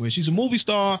movie somewhere. She's a movie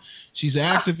star. She's an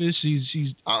activist.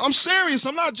 She's. I'm serious.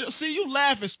 I'm not just. See, you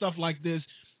laugh at stuff like this,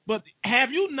 but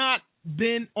have you not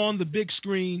been on the big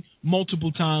screen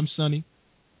multiple times, Sonny?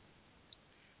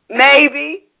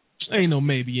 Maybe. Ain't no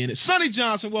maybe in it. Sonny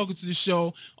Johnson, welcome to the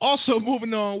show. Also,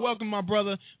 moving on, welcome my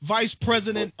brother, Vice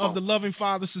President of the Loving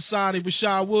Father Society,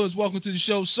 Rashad Woods. Welcome to the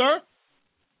show, sir.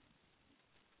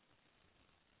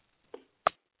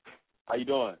 How you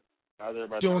doing? How's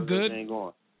everybody? Doing good.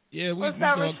 Going? Yeah. What's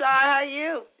up, Rashad? How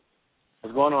you?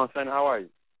 What's going on, Sonny? How are you?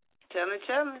 Chilling.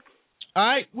 All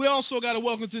right. We also got a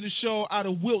welcome to the show out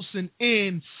of Wilson,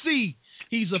 NC.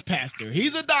 He's a pastor.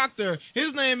 He's a doctor.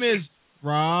 His name is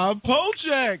Rob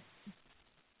Paycheck.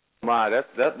 My,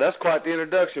 that's quite the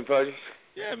introduction, Pudgy.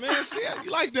 Yeah, man. See,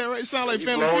 you like that, right? It sounds like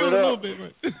Family Feud a little bit,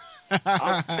 right?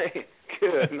 I'm saying,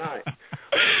 good night.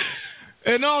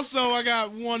 And also, I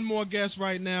got one more guest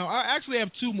right now. I actually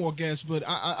have 2 more guests, but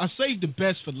I saved the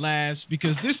best for last,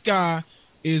 because this guy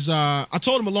is, I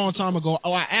told him a long time ago,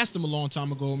 I asked him a long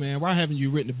time ago, man, why haven't you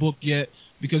written a book yet?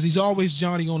 Because he's always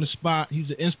Johnny on the spot.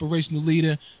 He's an inspirational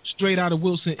leader, straight out of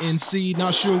Wilson, NC.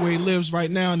 Not sure where he lives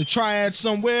right now, in the Triad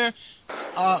somewhere.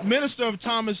 Minister of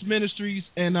Thomas Ministries,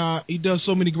 and he does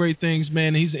so many great things,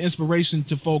 man. He's an inspiration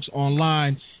to folks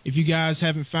online. If you guys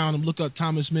haven't found him, look up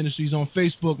Thomas Ministries on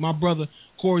Facebook. My brother,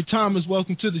 Corey Thomas,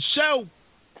 welcome to the show.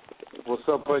 What's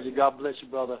up, Pudgy? God bless you,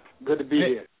 brother. Good to be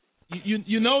here.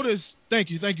 You notice, thank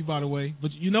you, by the way,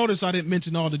 but you notice I didn't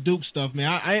mention all the Duke stuff, man.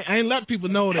 I ain't let people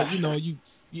know that,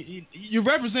 you're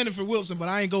represented for Wilson, but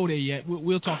I ain't go there yet.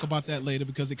 We'll talk about that later,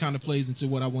 because it kind of plays into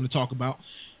what I want to talk about.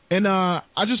 And I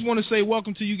just want to say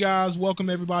welcome to you guys. Welcome,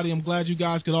 everybody. I'm glad you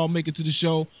guys could all make it to the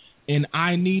show. And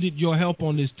I needed your help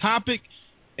on this topic.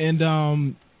 And,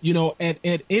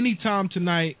 at any time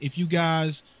tonight, if you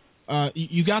guys,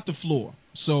 you got the floor.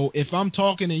 So if I'm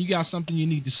talking and you got something you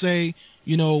need to say,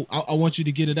 I want you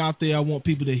to get it out there. I want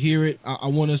people to hear it. I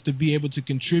want us to be able to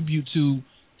contribute to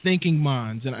thinking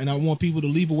minds. And I want people to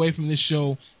leave away from this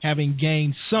show having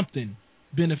gained something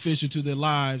beneficial to their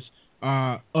lives.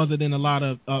 Other than a lot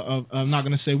of I'm not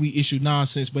going to say we issue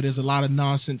nonsense, but there's a lot of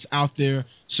nonsense out there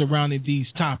surrounding these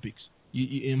topics.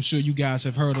 I'm sure you guys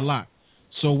have heard a lot.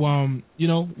 So, we're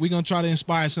going to try to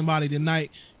inspire somebody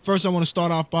tonight. First, I want to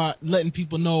start off by letting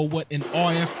people know what an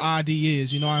RFID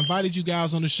is. I invited you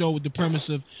guys on the show with the premise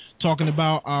of talking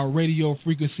about our radio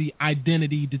frequency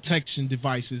identity detection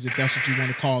devices, if that's what you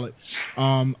want to call it.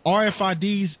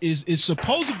 RFIDs is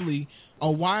supposedly a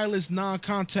wireless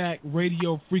non-contact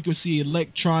radio frequency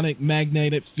electronic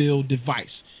magnetic field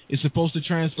device. It's supposed to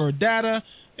transfer data.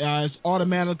 It's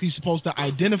automatically supposed to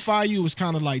identify you. It's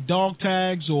kind of like dog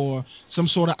tags or some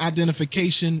sort of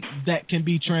identification that can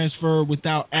be transferred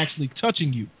without actually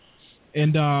touching you.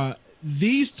 And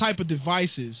these type of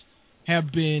devices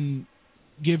have been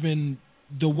given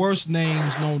the worst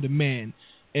names known to man.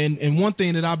 And one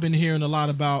thing that I've been hearing a lot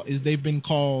about is they've been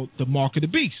called the mark of the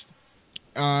beast.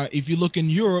 If you look in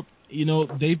Europe,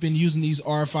 they've been using these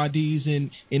RFIDs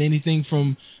in anything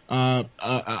from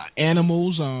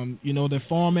animals, their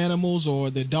farm animals or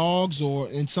their dogs,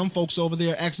 and some folks over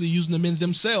there actually using them in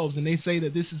themselves, and they say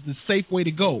that this is the safe way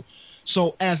to go.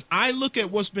 So as I look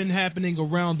at what's been happening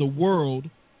around the world,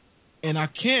 and I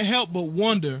can't help but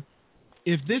wonder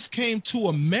if this came to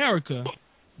America,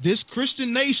 this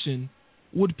Christian nation,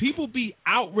 would people be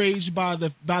outraged by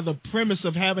the premise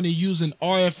of having to use an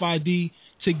RFID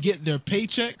to get their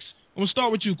paychecks? I'm going to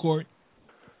start with you, Corey.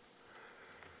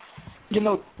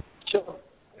 Chuck,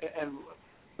 and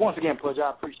once again, Pudge, I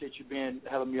appreciate you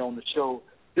having me on the show.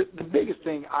 The biggest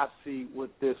thing I see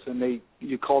with this, and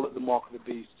you call it the mark of the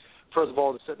beast, first of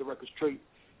all, to set the record straight,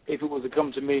 if it was to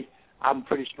come to me, I'm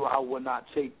pretty sure I would not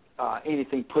take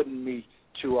anything putting me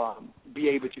to be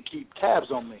able to keep tabs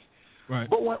on me. Right.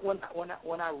 But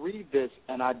when I read this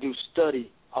and I do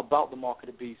study about the mark of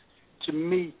the beast, to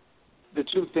me, the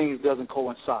two things doesn't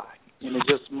coincide, and it's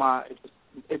just my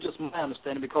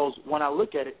understanding, because when I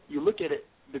look at it, you look at it,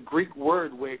 the Greek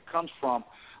word where it comes from.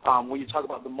 When you talk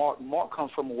about the mark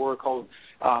comes from a word called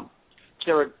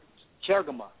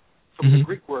cherigma, from the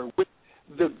Greek word. Which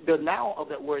the noun of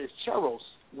that word is cheros,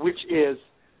 which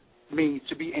means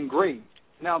to be engraved.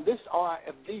 Now, this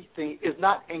RFID thing is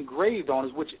not engraved on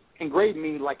us, which engraved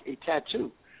means like a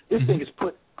tattoo. This thing is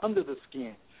put under the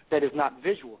skin that is not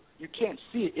visual. You can't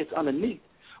see it. It's underneath.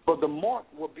 But the mark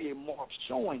will be a mark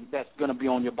showing that's going to be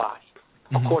on your body,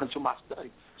 according to my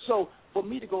study. So for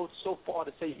me to go so far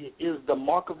to say it is the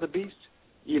mark of the beast,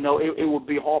 it would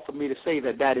be hard for me to say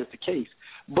that is the case.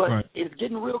 But it's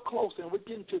getting real close, and we're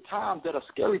getting to times that are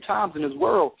scary times in this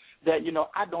world that,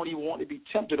 I don't even want to be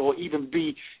tempted or even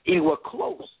be anywhere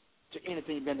close to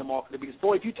anything than the mark of the beast.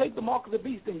 Boy, if you take the mark of the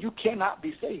beast, then you cannot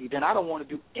be saved, and I don't want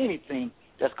to do anything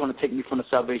that's going to take me from the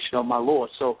salvation of my Lord.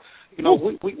 So,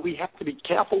 we have to be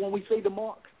careful when we say the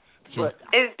mark. Sure.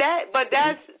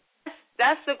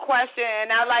 That's the question,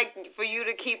 and I'd like for you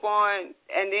to keep on,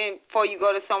 and then before you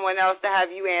go to someone else to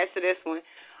have you answer this one.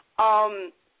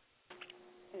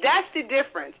 That's the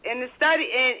difference. In the study,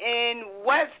 in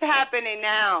what's happening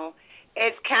now,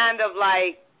 it's kind of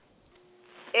like,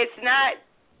 it's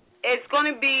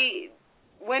going to be,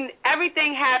 when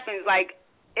everything happens, like,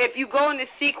 if you go in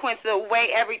the sequence the way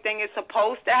everything is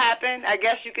supposed to happen, I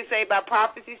guess you could say by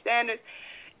prophecy standards,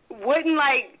 isn't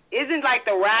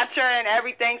the rapture and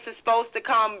everything supposed to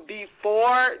come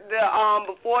before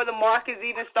the mark is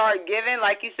even start given?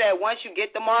 Like you said, once you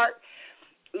get the mark,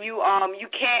 you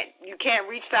can't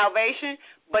reach salvation.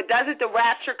 But doesn't the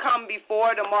rapture come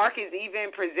before the mark is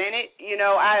even presented?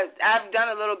 I've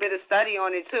done a little bit of study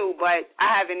on it too, but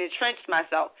I haven't entrenched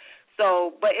myself.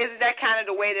 So, but isn't that kind of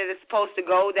the way that it's supposed to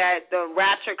go, that the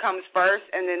rapture comes first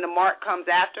and then the mark comes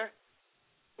after?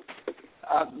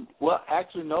 Well,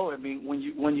 actually, no. I mean, when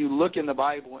you look in the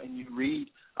Bible and you read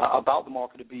about the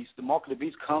mark of the beast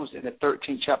comes in the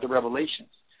 13th chapter of Revelations.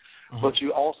 But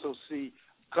you also see,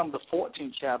 come the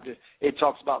 14th chapter, it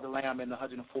talks about the Lamb and the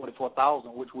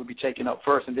 144,000, which will be taken up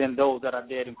first, and then those that are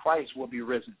dead in Christ will be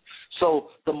risen. So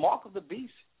the mark of the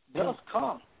beast does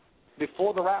come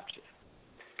before the rapture.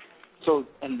 So,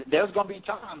 and there's going to be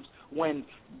times when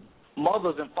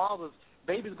mothers and fathers,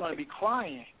 babies are going to be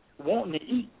crying, wanting to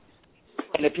eat.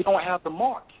 And if you don't have the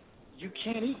mark, you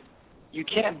can't eat. You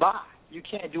can't buy. You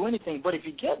can't do anything. But if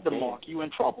you get the mark, you're in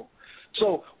trouble.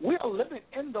 So we're living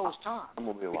in those times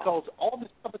because all this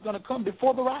stuff is going to come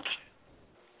before the rapture.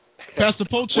 Pastor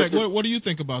Pocheck, what do you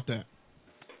think about that?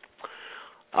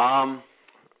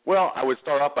 Well, I would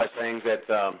start off by saying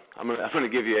that I'm going to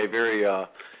give you a very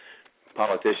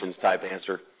politician's type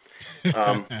answer.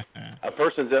 A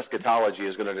person's eschatology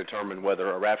is going to determine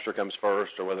whether a rapture comes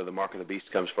first or whether the mark of the beast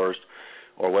comes first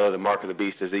or whether the mark of the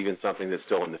beast is even something that's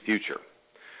still in the future.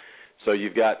 So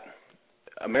you've got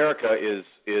America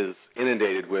is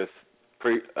inundated with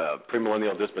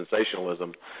premillennial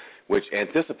dispensationalism, which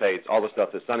anticipates all the stuff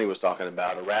that Sonny was talking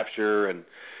about, a rapture and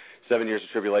 7 years of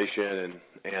tribulation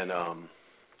and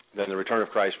then the return of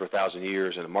Christ for 1,000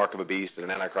 years and a mark of a beast and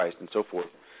an antichrist and so forth.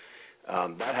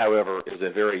 That, however, is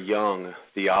a very young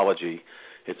theology.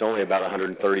 It's only about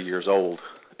 130 years old,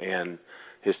 and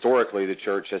historically the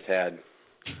church has had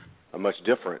a much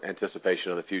different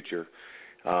anticipation of the future.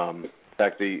 In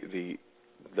fact, the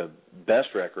best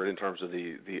record in terms of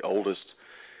the oldest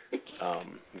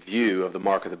view of the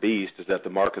mark of the beast is that the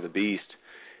mark of the beast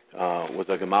was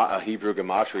a Hebrew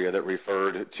gematria that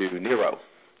referred to Nero,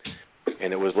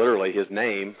 and it was literally his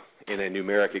name in a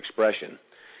numeric expression.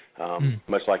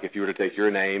 Much like if you were to take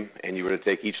your name and you were to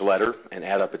take each letter and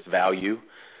add up its value,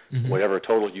 whatever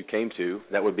total you came to,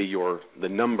 that would be the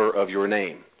number of your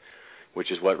name,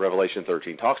 which is what Revelation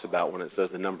 13 talks about when it says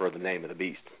the number of the name of the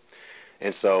beast.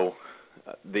 And so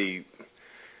the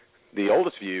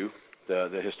oldest view,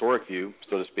 the historic view,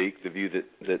 so to speak, the view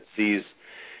that sees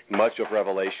much of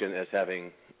Revelation as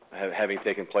having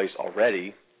taken place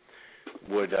already,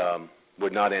 would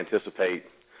not anticipate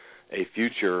a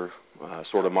future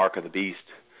sort of mark of the beast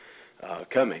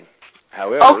coming.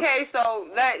 However, okay,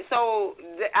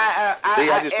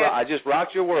 I just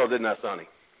rocked your world, didn't I, Sonny?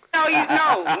 No, you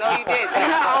didn't.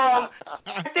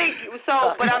 I think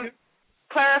so, but I'm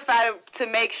clarifying to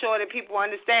make sure that people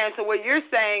understand. So what you're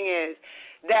saying is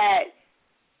that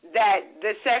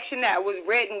the section that was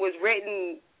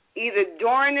written either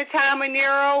during the time of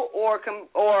Nero or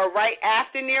right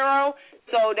after Nero,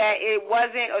 so that it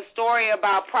wasn't a story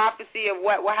about prophecy of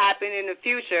what will happen in the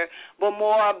future, but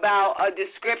more about a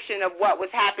description of what was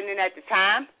happening at the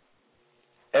time?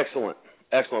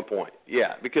 Excellent point.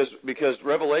 Yeah, because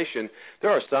Revelation,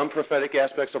 there are some prophetic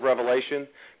aspects of Revelation,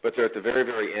 but they're at the very,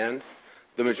 very end.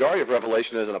 The majority of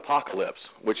Revelation is an apocalypse,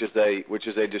 which is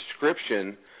a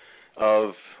description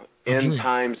of end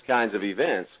times kinds of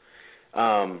events.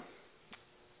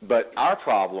 But our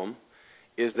problem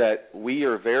is that we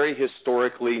are very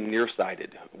historically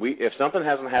nearsighted. If something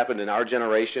hasn't happened in our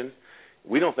generation,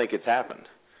 we don't think it's happened,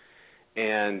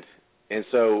 and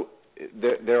so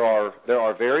there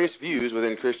are various views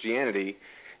within Christianity,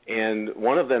 and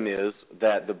one of them is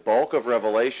that the bulk of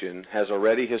Revelation has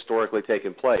already historically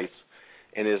taken place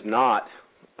and is not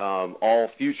all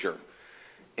future.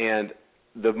 And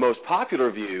the most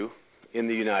popular view in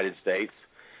the United States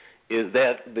is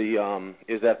that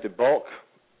the bulk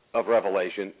of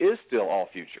Revelation is still all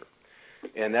future,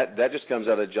 and that just comes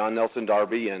out of John Nelson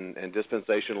Darby and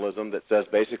dispensationalism that says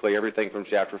basically everything from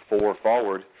chapter 4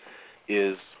 forward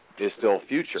is still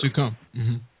future to come.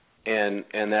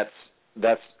 And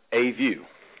that's a view.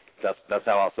 That's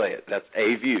how I'll say it. That's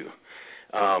a view.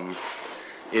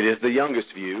 It is the youngest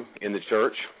view in the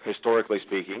church, historically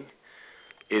speaking.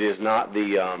 It is not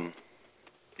the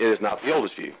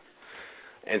oldest view.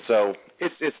 And so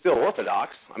it's still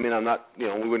orthodox. I mean, I'm not,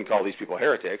 we wouldn't call these people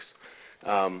heretics.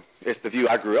 It's the view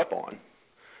I grew up on,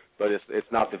 but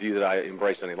it's not the view that I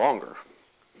embrace any longer.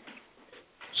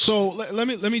 So let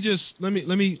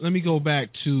me go back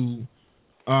to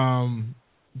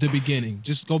the beginning.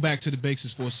 Just go back to the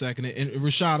basics for a second. And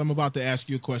Rashad, I'm about to ask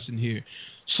you a question here.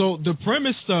 So the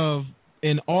premise of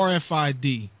an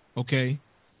RFID, okay,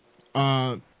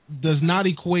 does not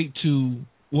equate to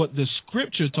what the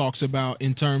scripture talks about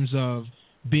in terms of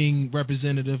being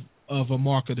representative of a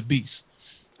mark of the beast.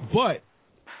 But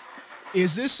is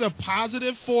this a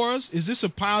positive for us? Is this a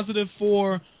positive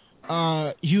for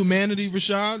humanity,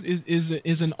 Rashad?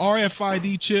 Is an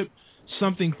RFID chip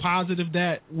something positive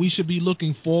that we should be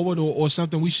looking forward or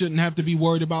something we shouldn't have to be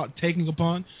worried about taking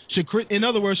upon? In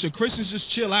other words, should Christians just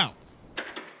chill out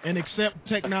and accept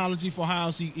technology for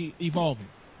how it's evolving?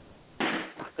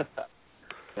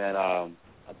 And I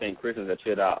think Christians have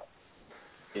chilled out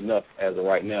enough as of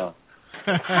right now.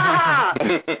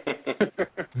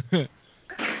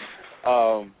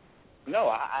 No,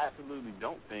 I absolutely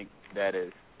don't think that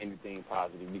is anything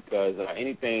positive, because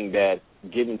anything that's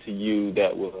given to you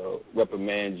that will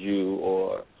reprimand you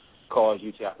or cause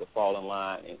you to have to fall in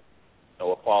line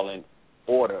or fall in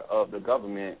order of the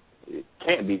government, it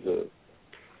can't be good.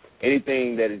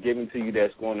 Anything that is given to you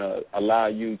that's going to allow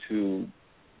you to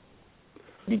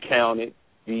be counted,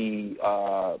 be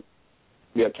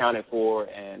accounted for,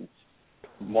 and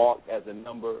marked as a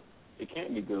number, it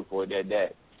can't be good for it.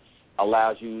 That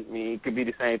allows you. I mean, it could be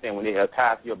the same thing when it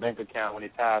ties to your bank account, when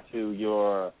it ties to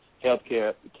your health care.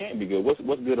 It can't be good.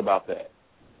 What's good about that?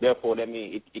 Therefore, that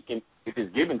means it can. If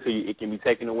it's given to you, it can be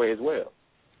taken away as well.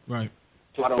 Right.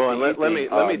 So let me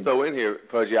throw in here,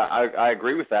 Pudgy. I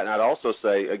agree with that, and I'd also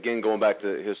say, again, going back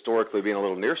to historically being a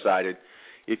little nearsighted,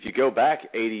 if you go back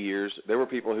 80 years, there were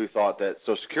people who thought that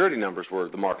Social Security numbers were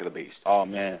the mark of the beast. Oh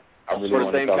man, I really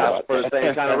want to talk about for the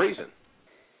same kind of reason.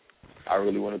 I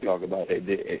really want to talk about it.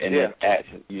 And that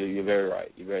action, you're very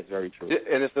right. It's very true.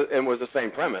 And it was the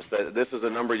same premise, that this is a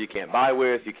number you can't buy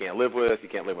with, you can't live with, you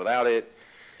can't live without it.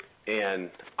 And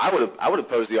I would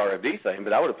oppose the RFD thing,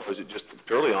 but I would oppose it just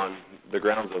purely on the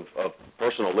grounds of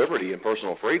personal liberty and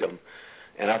personal freedom.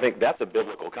 And I think that's a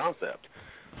biblical concept.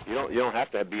 You don't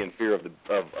have to be in fear of the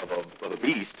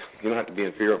beast. You don't have to be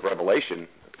in fear of revelation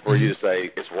for you to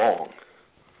say it's wrong.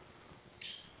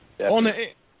 On the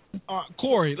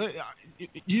Corey,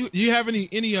 you have any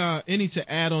to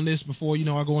add on this before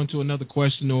I go into another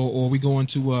question, or we go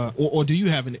into or do you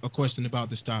have a question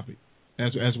about this topic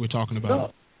as we're talking about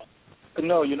it?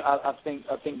 No, I think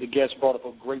the guest brought up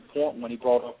a great point when he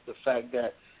brought up the fact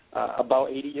that about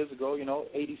 80 years ago,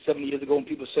 80, 70 years ago, when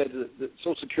people said that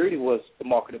Social Security was the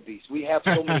mark of the beast. We have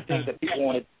so many things that people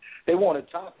wanted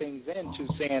to tie things into,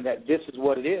 saying that this is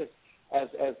what it is. As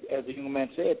the young man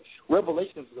said,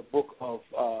 Revelation is a book of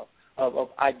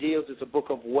ideas. It's a book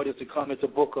of what is to come. It's a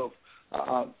book of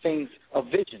things, of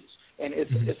visions. And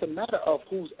it's a matter of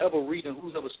who's ever reading,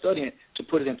 who's ever studying to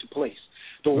put it into place.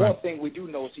 The one thing we do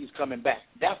know is he's coming back.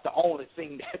 That's the only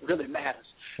thing that really matters.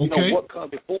 Okay. What comes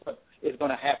before is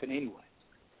going to happen anyway.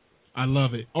 I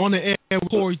love it. On the air with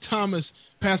Corey Thomas,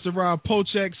 Pastor Rob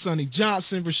Pochek, Sonny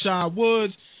Johnson, Rashad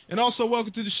Woods, and also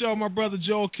welcome to the show my brother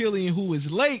Joel Killian, who is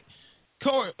late.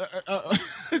 Corey,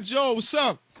 Joel, what's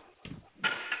up?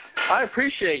 I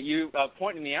appreciate you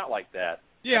pointing me out like that.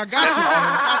 Yeah, I got you,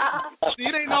 man. See,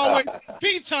 it ain't always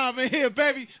pee time in here,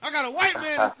 baby. I got a white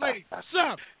man in place. What's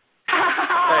up?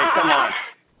 Hey, come on.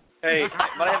 Hey,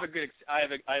 but I have a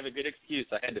good excuse.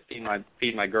 I had to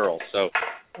feed my girls, so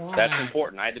that's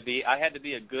important. I had to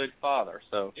be a good father,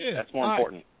 so that's more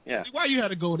important. Yeah. Why you had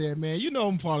to go there, man? You know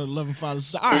I'm part of the loving father.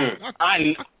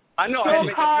 I know.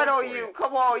 So hard on you.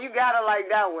 Come on, you got it like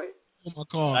that way. Oh my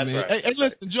God, that's man. Right. Hey,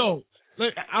 listen, Joe.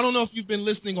 I don't know if you've been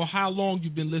listening or how long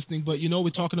you've been listening, but we're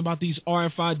talking about these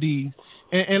RFIDs,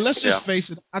 and let's just face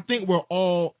it. I think we're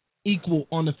all equal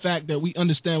on the fact that we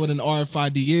understand what an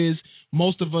RFID is.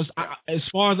 Most of us, as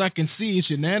far as I can see, it's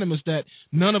unanimous that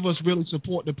none of us really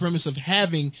support the premise of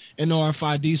having an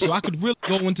RFID. So I could really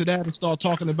go into that and start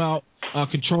talking about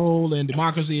control and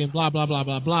democracy and blah, blah, blah,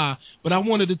 blah, blah. But I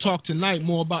wanted to talk tonight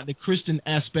more about the Christian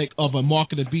aspect of a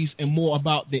mark of the beast and more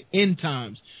about the end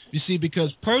times. You see,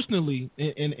 because personally,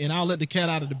 and I'll let the cat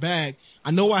out of the bag,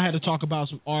 I know I had to talk about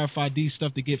some RFID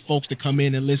stuff to get folks to come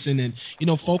in and listen. And,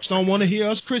 folks don't want to hear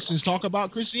us Christians talk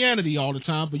about Christianity all the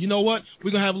time. But you know what?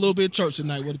 We're going to have a little bit of church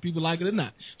tonight, whether people like it or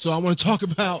not. So I want to talk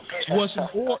about what's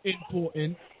more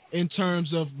important in terms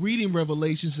of reading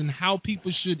Revelations and how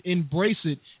people should embrace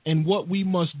it and what we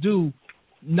must do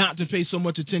not to pay so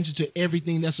much attention to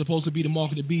everything that's supposed to be the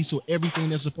mark of the beast or everything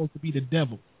that's supposed to be the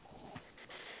devil.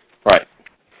 Right.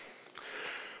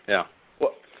 Yeah.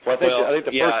 Well, I think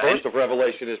the first verse of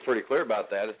Revelation is pretty clear about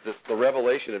that. It's the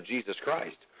revelation of Jesus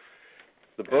Christ.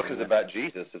 The book is about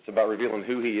Jesus. It's about revealing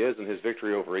who he is and his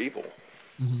victory over evil.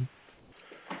 Mm-hmm.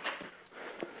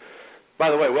 By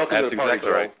the way, welcome to the party,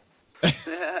 exactly right.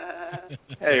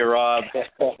 Hey, Rob.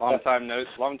 Long time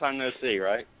no see,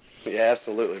 right? Yeah,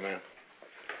 absolutely, man.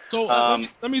 So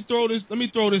let me throw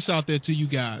this out there to you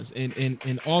guys,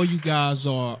 and all you guys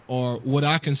are what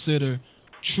I consider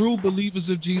true believers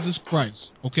of Jesus Christ,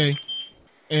 okay?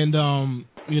 And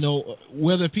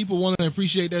whether people want to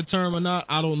appreciate that term or not,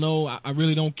 I don't know. I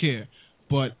really don't care.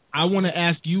 But I want to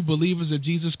ask you, believers of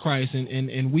Jesus Christ,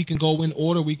 and we can go in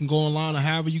order, we can go online, or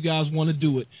however you guys want to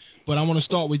do it. But I want to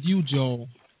start with you, Joel.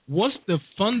 What's the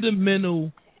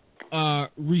fundamental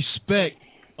respect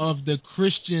of the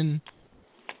Christian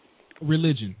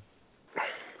religion?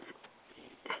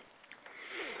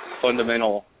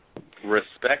 Fundamental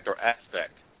respect or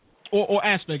aspect? Or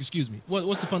aspect, excuse me.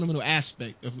 What's the fundamental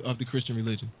aspect of the Christian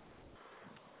religion?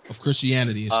 Of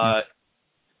Christianity?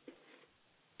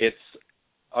 It's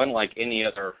unlike any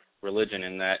other religion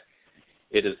in that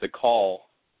it is the call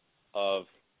of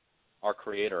our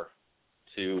Creator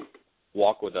to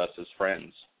walk with us as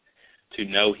friends, to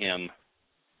know him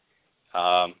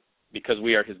because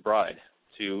we are his bride,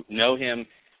 to know him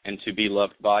and to be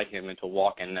loved by him and to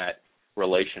walk in that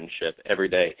relationship every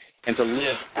day and to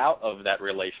live out of that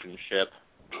relationship,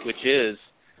 which is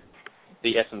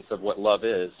the essence of what love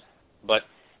is. But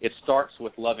it starts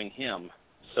with loving him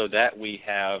so that we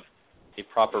have a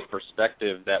proper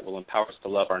perspective that will empower us to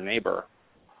love our neighbor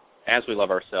as we love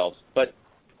ourselves, but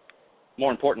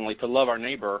more importantly, to love our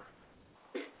neighbor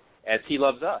as he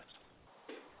loves us,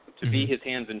 to be his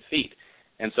hands and feet.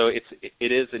 And so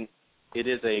it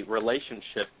is a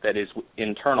relationship that is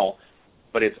internal,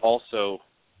 but it's also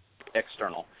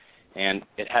external, and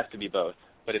it has to be both.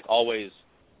 But it's always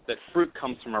that fruit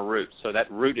comes from a root, so that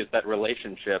root is that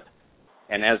relationship,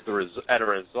 and as a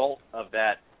result of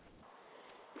that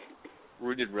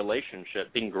rooted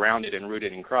relationship, being grounded and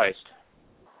rooted in Christ,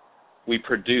 we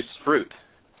produce fruit.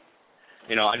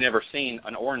 I've never seen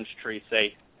an orange tree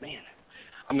say, man,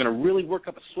 I'm going to really work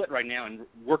up a sweat right now and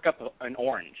work up an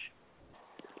orange.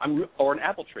 Or an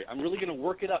apple tree. I'm really going to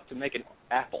work it up to make an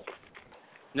apple.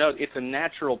 No, it's a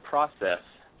natural process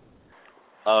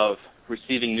of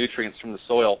receiving nutrients from the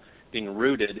soil, being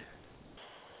rooted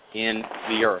in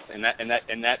the earth, and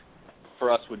that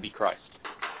for us would be Christ.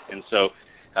 And so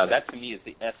that to me is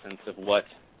the essence of what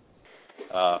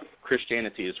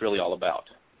Christianity is really all about.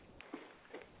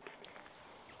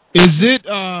 Is it,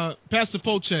 Pastor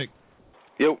Paycheck?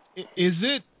 Yep. Is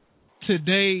it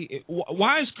today?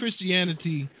 Why is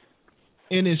Christianity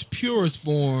in its purest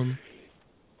form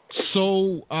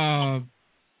so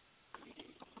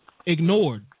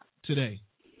ignored today?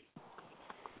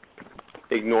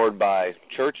 Ignored by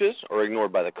churches or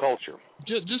ignored by the culture?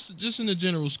 Just in the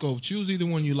general scope. Choose either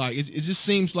one you like. It just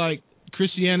seems like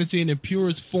Christianity in the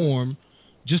purest form,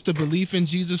 just a belief in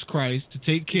Jesus Christ to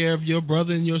take care of your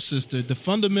brother and your sister, the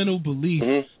fundamental belief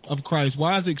of Christ.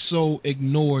 Why is it so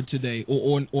ignored today,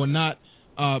 or not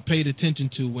paid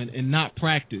attention to and not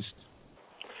practiced?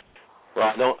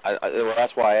 Well,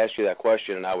 that's why I asked you that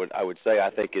question, and I would say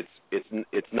I think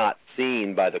it's not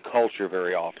seen by the culture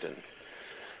very often.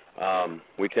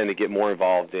 We tend to get more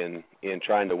involved in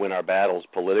trying to win our battles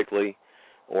politically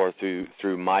or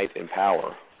through might and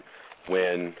power,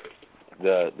 when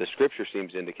the Scripture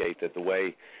seems to indicate that the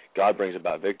way God brings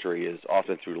about victory is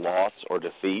often through loss or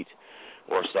defeat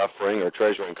or suffering, or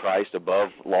treasuring Christ above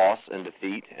loss and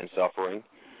defeat and suffering.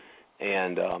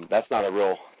 And that's not a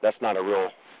real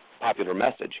popular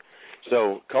message.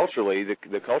 So culturally,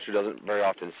 the culture doesn't very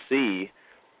often see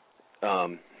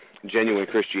genuine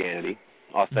Christianity,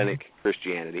 authentic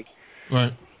Christianity.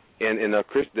 Right. And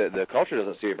the culture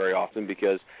doesn't see it very often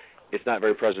because it's not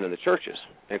very present in the churches.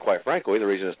 And quite frankly, the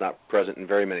reason it's not present in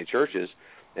very many churches,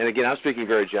 and again, I'm speaking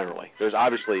very generally. There's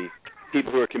obviously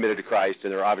people who are committed to Christ,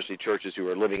 and there are obviously churches who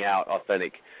are living out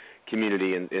authentic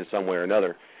community in some way or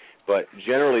another. But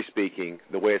generally speaking,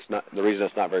 the reason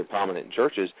it's not very prominent in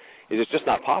churches is it's just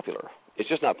not popular. It's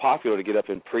just not popular to get up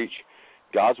and preach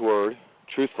God's word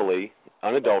truthfully,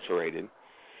 unadulterated,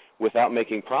 without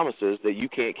making promises that you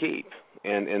can't keep.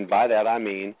 And by that I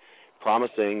mean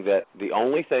promising that the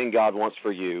only thing God wants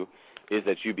for you is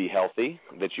that you be healthy,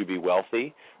 that you be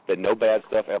wealthy, that no bad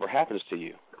stuff ever happens to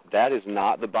you. That is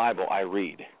not the Bible I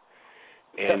read.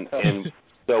 And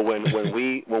so when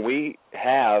we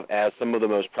have, as some of the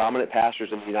most prominent pastors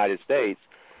in the United States,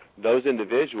 those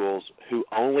individuals who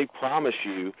only promise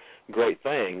you great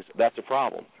things, that's a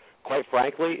problem. Quite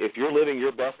frankly, if you're living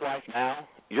your best life now,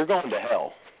 you're going to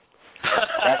hell.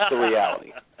 That's the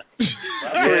reality.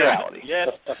 That's the reality. Yes.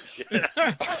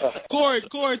 Corey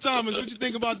Thomas, what you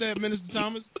think about that, Minister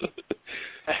Thomas?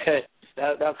 Hey,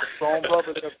 that's a strong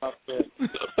brother there, my friend.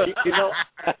 You know,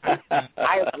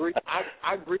 I agree.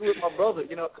 I agree with my brother.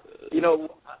 You know,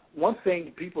 one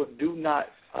thing people do not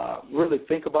really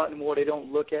think about anymore, they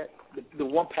don't look at the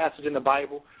one passage in the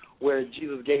Bible where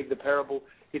Jesus gave the parable.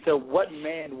 He said, "What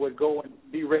man would go and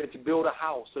be ready to build a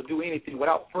house or do anything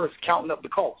without first counting up the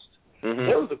cost?" Mm-hmm.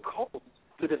 There was a cost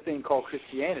to this thing called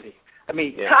Christianity. I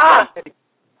mean,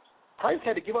 Christ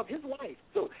had to give up his life.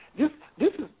 So this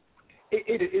is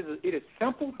it is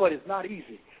simple, but it's not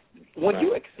easy. When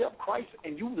you accept Christ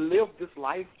and you live this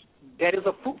life, that is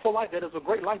a fruitful life, that is a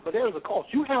great life, but there is a cost.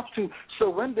 You have to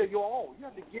surrender your all. You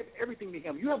have to give everything to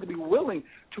him. You have to be willing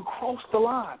to cross the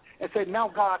line and say, "Now,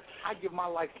 God, I give my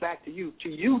life back to you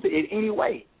use it in any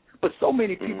way." But so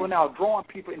many people now are drawing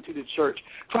people into the church,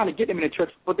 trying to get them in the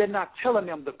church, but they're not telling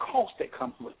them the cost that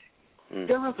comes with it.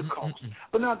 There is a cost.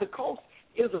 But now the cost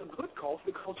is a good cost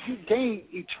because you gain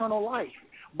eternal life.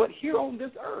 But here on this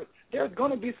earth, there's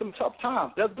going to be some tough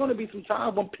times. There's going to be some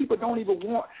times when people don't even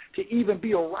want to even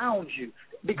be around you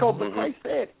because Christ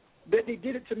said that they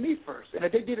did it to me first. And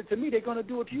if they did it to me, they're going to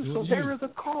do it to you. So there is a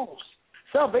cost.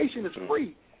 Salvation is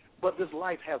free, but this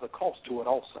life has a cost to it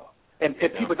also. And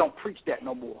people don't preach that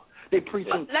no more. They preach.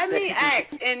 Let me ask,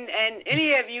 and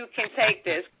any of you can take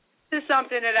this. This is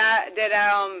something that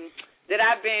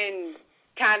I've been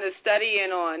kind of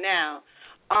studying on now.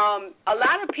 A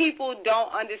lot of people don't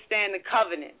understand the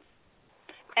covenants,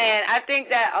 and I think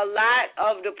that a lot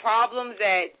of the problems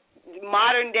that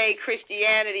modern day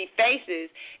Christianity faces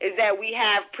is that we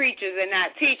have preachers and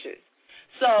not teachers.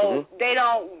 So they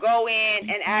don't go in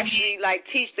and actually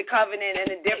teach the covenant and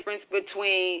the difference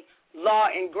between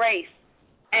law and grace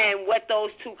and what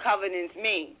those two covenants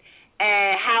mean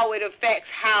and how it affects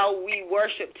how we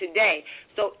worship today.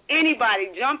 So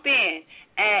anybody jump in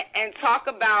and talk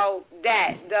about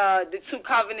that, the two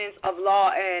covenants of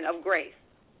law and of grace.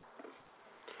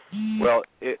 Well,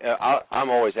 I'm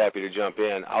always happy to jump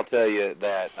in. I'll tell you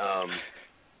that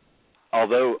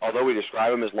although we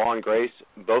describe them as law and grace,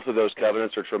 both of those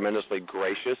covenants are tremendously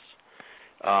gracious.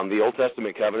 The Old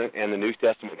Testament covenant and the New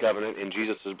Testament covenant in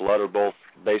Jesus' blood are both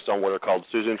based on what are called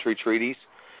suzerainty treaties,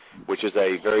 which is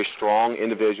a very strong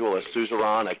individual, a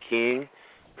suzerain, a king,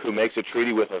 who makes a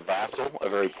treaty with a vassal, a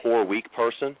very poor, weak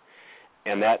person,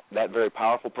 and that very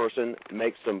powerful person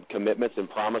makes some commitments and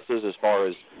promises as far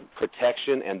as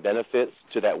protection and benefits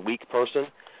to that weak person,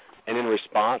 and in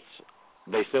response,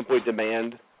 they simply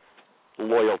demand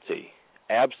loyalty,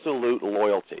 absolute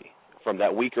loyalty from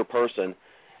that weaker person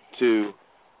to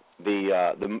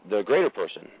the greater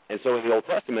person. And so in the Old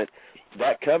Testament,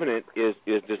 that covenant is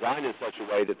designed in such a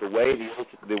way that the way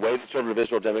the children of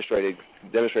Israel demonstrated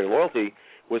loyalty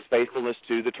was faithfulness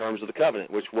to the terms of the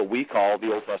covenant, which what we call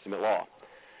the Old Testament law.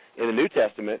 In the New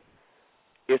Testament,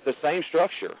 it's the same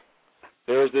structure.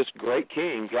 There is this great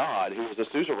king, God, who is a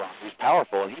suzerain, who's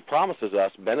powerful, and he promises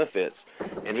us benefits,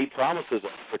 and he promises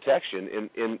us protection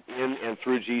in and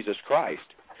through Jesus Christ.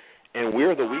 And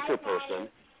we're the weaker person,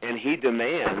 and he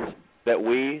demands that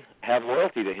we have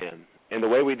loyalty to him. And the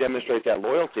way we demonstrate that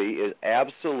loyalty is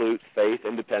absolute faith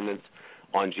and dependence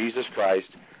on Jesus Christ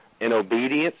and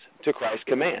obedience to Christ's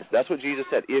commands. That's what Jesus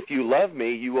said. If you love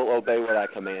me, you will obey what I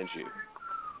command you.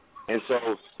 And so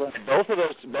both of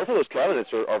those covenants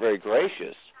are very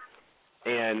gracious.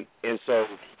 And so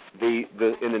the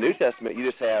in the New Testament, you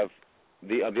just have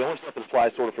the only stuff that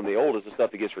applies sort of from the Old is the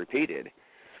stuff that gets repeated.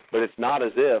 But it's not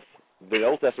as if the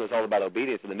Old Testament is all about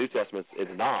obedience and the New Testament is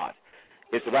not.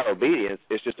 It's about obedience.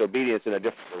 It's just obedience in a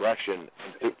different direction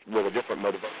with a different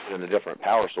motivation and a different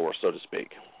power source, so to speak.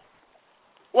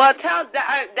 Well,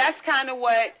 that's kind of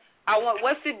what I want.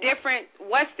 What's the difference?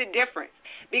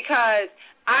 Because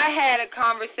I had a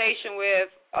conversation with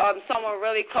someone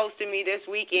really close to me this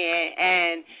weekend,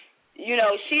 and, you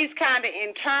know, she's kind of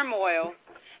in turmoil,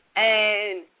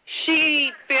 and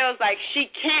she feels like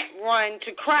she can't run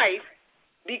to Christ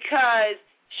because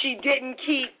she didn't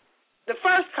keep the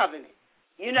first covenant.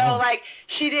 You know, like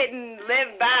she didn't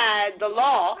live by the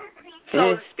law,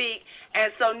 so to speak. And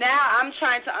so now I'm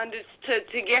trying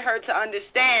to get her to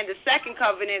understand the second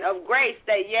covenant of grace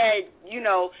that, yeah, you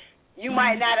know, you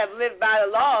might not have lived by the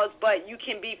laws, but you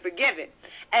can be forgiven.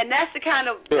 And that's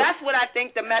that's what I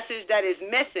think the message that is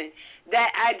missing, that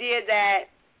idea that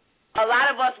a lot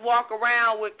of us walk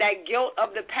around with that guilt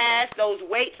of the past, those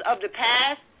weights of the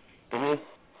past,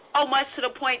 so much to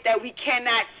the point that we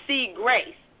cannot see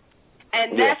grace.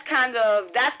 And that's kind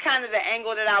of the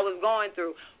angle that I was going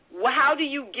through. How do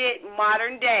you get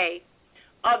modern day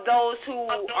of those who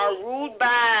are ruled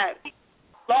by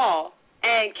law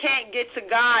and can't get to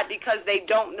God because they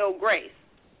don't know grace?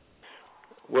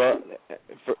 Well,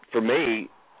 for me,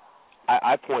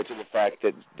 I point to the fact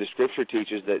that the Scripture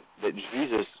teaches that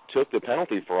Jesus took the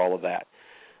penalty for all of that.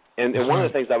 And one of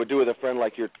the things I would do with a friend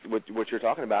like what you're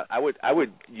talking about, I would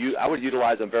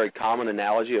utilize a very common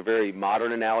analogy, a very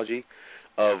modern analogy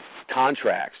of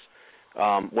contracts.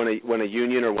 When a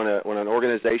union or when an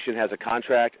organization has a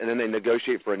contract and then they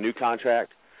negotiate for a new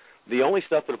contract, the only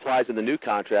stuff that applies in the new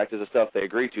contract is the stuff they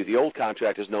agree to. The old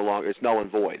contract is null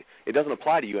and void. It doesn't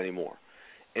apply to you anymore.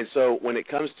 And so when it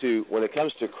comes to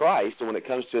Christ, and when it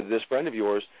comes to this friend of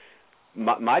yours,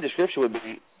 my description would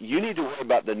be, you need to worry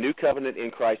about the new covenant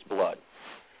in Christ's blood.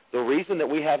 The reason that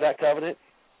we have that covenant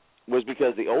was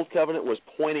because the old covenant was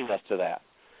pointing us to that.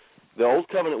 The old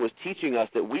covenant was teaching us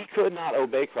that we could not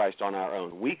obey Christ on our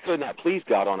own. We could not please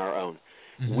God on our own.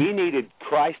 We needed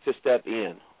Christ to step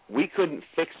in. We couldn't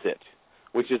fix it,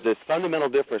 which is the fundamental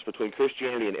difference between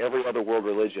Christianity and every other world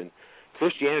religion.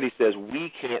 Christianity says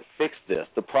we can't fix this.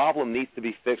 The problem needs to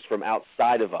be fixed from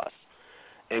outside of us.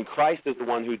 And Christ is the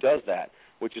one who does that,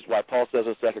 which is why Paul says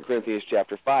in 2 Corinthians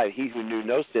chapter 5, he who knew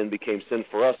no sin became sin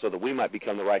for us so that we might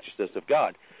become the righteousness of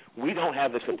God. We don't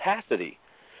have the capacity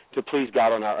to please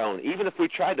God on our own. Even if we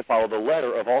tried to follow the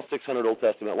letter of all 600 Old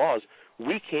Testament laws,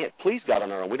 we can't please God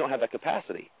on our own. We don't have that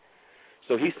capacity.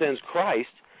 So he sends Christ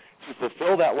to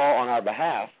fulfill that law on our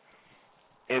behalf,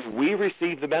 and we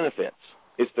receive the benefits.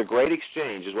 It's the great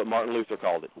exchange, is what Martin Luther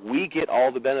called it. We get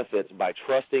all the benefits by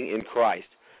trusting in Christ.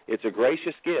 It's a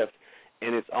gracious gift,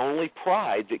 and it's only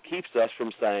pride that keeps us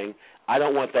from saying, I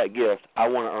don't want that gift. I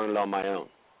want to earn it on my own.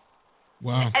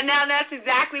 Wow. And now that's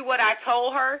exactly what I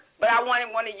told her, but I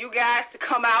wanted one of you guys to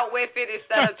come out with it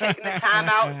instead of taking the time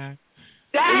out.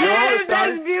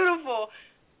 That's beautiful.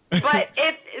 But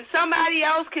if somebody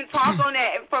else can talk on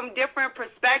that from different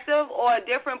perspective or a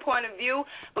different point of view,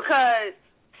 because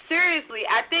seriously,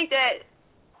 I think that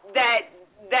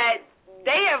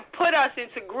they have put us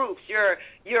into groups.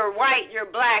 You're white,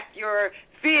 you're black, you're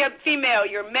female,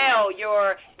 you're male,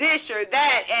 you're this, you're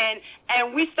that,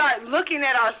 and we start looking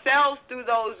at ourselves through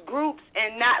those groups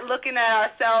and not looking at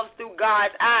ourselves through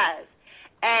God's eyes.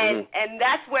 And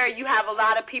that's where you have a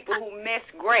lot of people who miss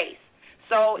grace.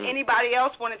 So anybody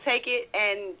else want to take it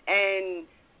and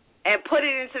put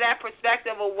it into that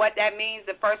perspective of what that means,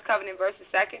 the first covenant versus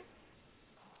second?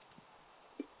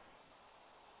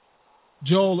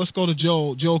 Joel, let's go to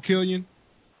Joel. Joel Killian.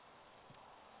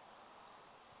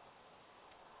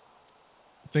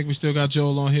 I think we still got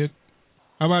Joel on here.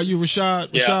 How about you, Rashad?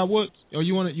 Yeah. Rashad, what? Oh,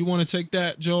 you want to take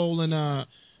that, Joel? And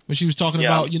when she was talking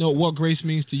about, what grace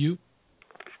means to you.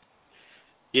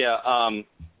 Yeah.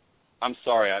 I'm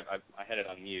sorry, I had it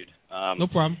on mute. No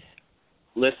problem.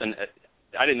 Listen,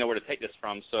 I didn't know where to take this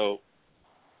from, so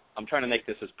I'm trying to make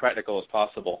this as practical as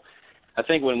possible. I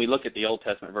think when we look at the Old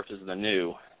Testament versus the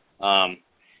New,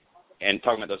 and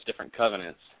talking about those different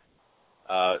covenants,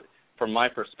 from my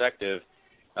perspective,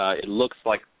 it looks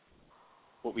like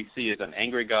what we see is an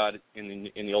angry God in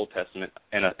the Old Testament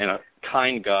and a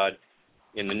kind God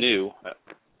in the New.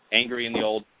 Angry in the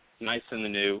Old, nice in the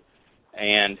New,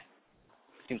 and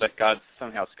it seems like God's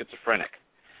somehow schizophrenic.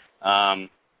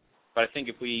 But I think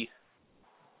if we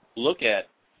look at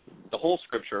the whole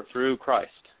Scripture through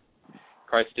Christ.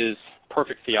 Christ is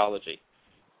perfect theology.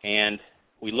 And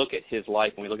we look at his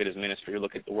life, and we look at his ministry, we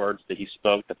look at the words that he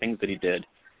spoke, the things that he did.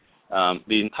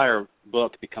 The entire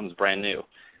book becomes brand new.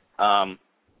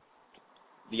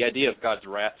 The idea of God's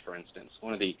wrath, for instance,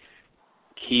 one of the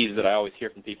keys that I always hear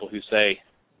from people who say,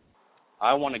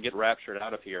 I want to get raptured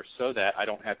out of here so that I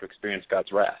don't have to experience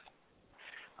God's wrath.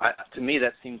 To me,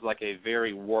 that seems like a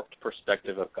very warped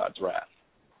perspective of God's wrath,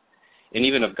 and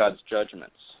even of God's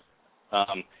judgments.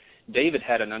 David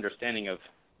had an understanding of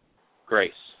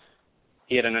grace.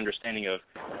 He had an understanding of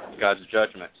God's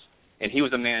judgments, and he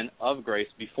was a man of grace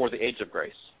before the age of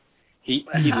grace. He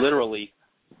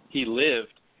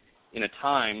lived in a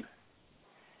time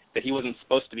that he wasn't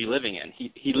supposed to be living in.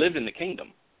 He lived in the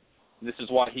kingdom. This is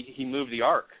why he moved the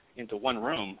ark into one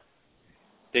room,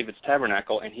 David's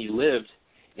tabernacle, and he lived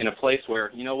in a place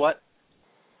where, you know what,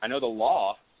 I know the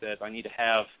law says I need to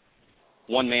have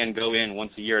one man go in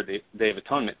once a year, the Day of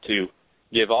Atonement, to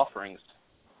give offerings,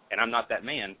 and I'm not that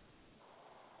man.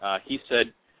 He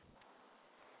said,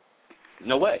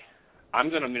 no way. I'm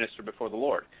going to minister before the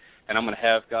Lord, and I'm going to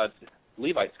have God's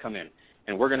Levites come in,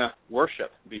 and we're going to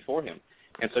worship before him.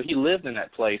 And so he lived in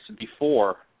that place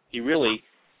before he really,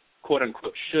 quote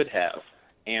unquote, should have.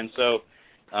 And so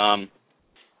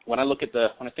when I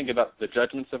think about the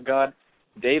judgments of God,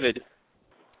 David,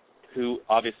 who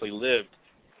obviously lived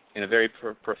in a very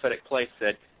prophetic place,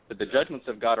 said that the judgments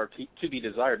of God are to be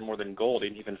desired more than gold,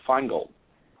 and even fine gold.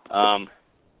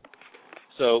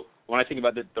 So when I think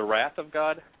about the wrath of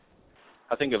God,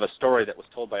 I think of a story that was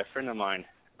told by a friend of mine.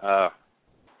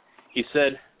 He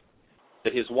said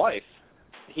that he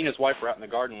and his wife were out in the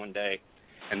garden one day,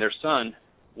 and their son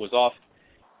was off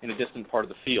in a distant part of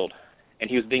the field, and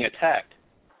he was being attacked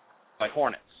by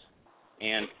hornets.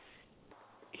 And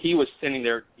he was sitting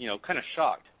there, kind of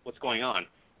shocked. What's going on?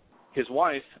 His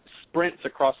wife sprints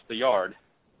across the yard,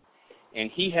 and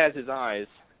he has his eyes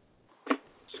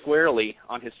squarely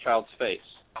on his child's face.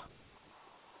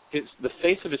 The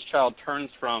face of his child turns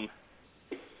from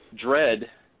dread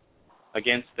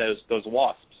against those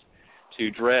wasps to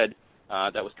dread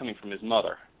that was coming from his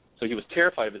mother. So he was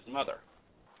terrified of his mother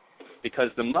because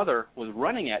the mother was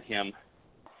running at him,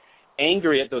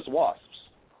 angry at those wasps,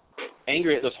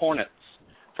 angry at those hornets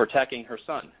for attacking her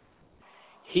son.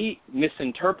 He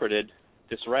misinterpreted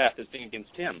this wrath as being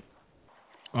against him.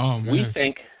 Oh, man.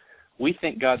 We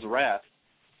think God's wrath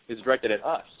is directed at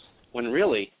us, when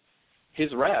really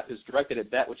his wrath is directed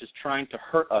at that which is trying to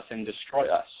hurt us and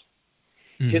destroy us.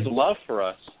 Mm-hmm. His love for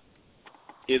us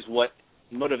is what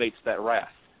motivates that wrath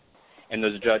and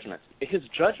those judgments. His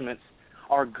judgments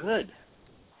are good.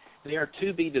 They are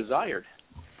to be desired.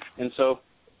 And so,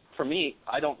 for me,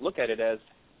 I don't look at it as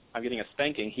I'm getting a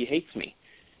spanking. He hates me.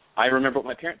 I remember what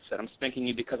my parents said. I'm spanking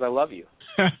you because I love you.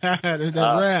 There's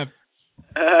that rap.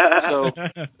 So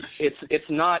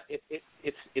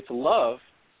it's love,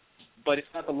 but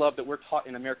it's not the love that we're taught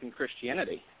in American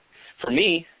Christianity. For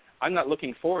me, I'm not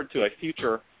looking forward to a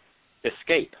future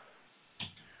escape.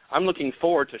 I'm looking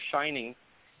forward to shining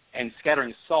and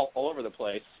scattering salt all over the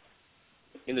place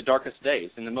in the darkest days,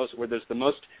 where there's the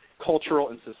most cultural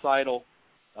and societal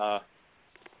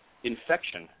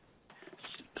infection.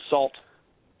 Salt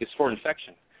is for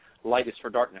infection. Light is for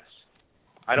darkness.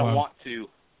 I don't want to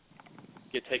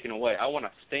get taken away. I want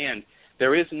to stand.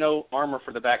 There is no armor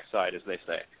for the backside, as they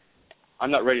say. I'm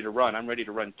not ready to run. I'm ready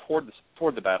to run toward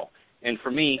the battle. And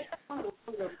for me,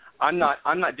 I'm not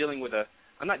dealing with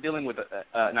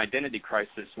an identity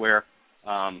crisis where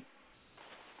if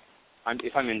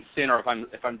I'm in sin or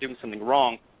if I'm doing something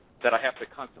wrong, that I have to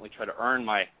constantly try to earn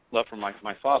my love from my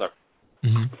Father.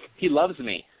 Mm-hmm. He loves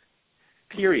me.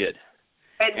 Period.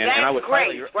 And that's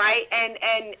great, right? And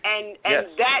yes.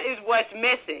 That is what's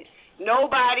missing.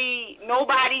 Nobody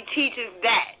teaches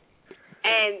that,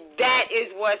 and that is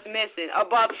what's missing.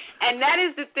 And that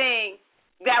is the thing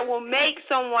that will make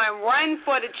someone run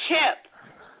for the chip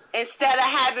instead of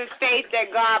having faith that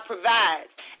God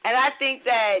provides. And I think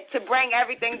that to bring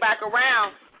everything back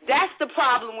around, that's the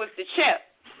problem with the chip.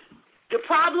 The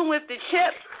problem with the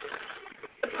chip,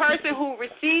 the person who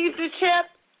receives the chip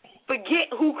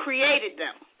forget who created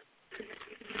them.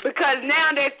 Because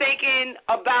now they're thinking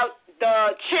about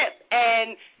the chip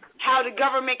and how the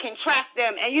government can track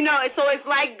them. And, so it's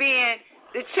like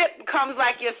the chip becomes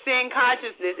like your sin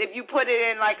consciousness. If you put it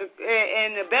in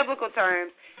in the biblical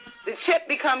terms, the chip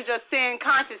becomes your sin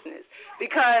consciousness.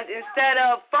 Because instead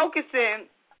of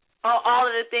focusing on all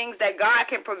of the things that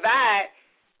God can provide,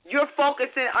 you're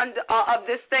focusing of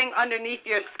this thing underneath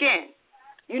your skin.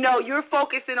 You're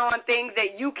focusing on things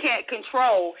that you can't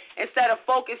control instead of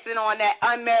focusing on that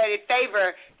unmerited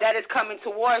favor that is coming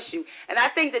towards you. And I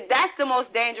think that that's the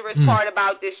most dangerous part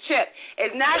about this chip.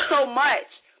 It's not so much,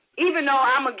 even though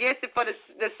I'm against it for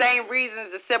the same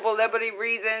reasons, the civil liberty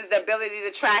reasons, the ability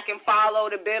to track and follow,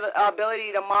 the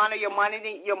ability to monitor your money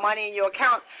in your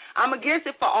accounts, I'm against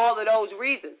it for all of those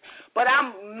reasons. But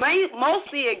I'm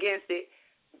mostly against it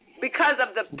because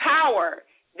of the power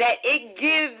that it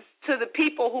gives to the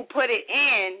people who put it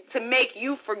in to make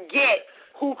you forget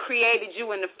who created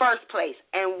you in the first place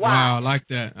and why. Wow, I like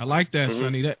that,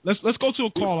 Sonny. Let's go to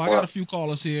a caller. I got a few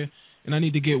callers here, and I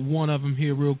need to get one of them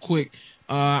here real quick.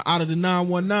 Out of the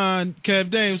 919,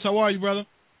 Kev Dames, how are you, brother?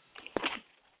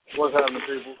 What's happening,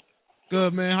 people?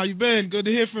 Good, man. How you been? Good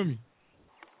to hear from you.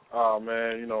 Oh,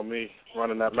 man, you know me,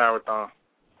 running that marathon.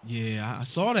 Yeah, I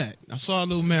saw that. I saw a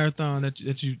little marathon that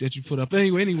you put up.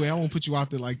 Anyway, I won't put you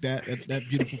out there like that. That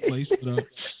beautiful place. But,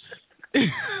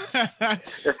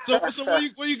 so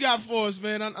what you got for us,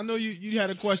 man? I know you had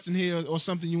a question here or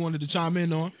something you wanted to chime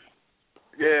in on.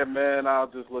 Yeah, man, I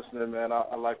was just listening, man.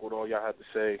 I like what all y'all had to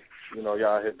say. Y'all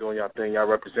out here doing y'all thing, y'all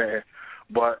representing.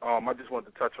 But I just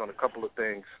wanted to touch on a couple of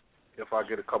things, if I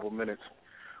get a couple minutes.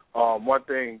 One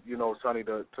thing, Sonny,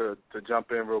 to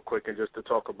jump in real quick and just to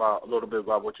talk about a little bit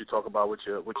about what you talk about with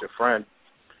your friend,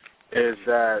 is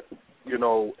that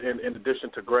in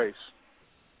addition to grace,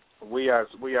 we as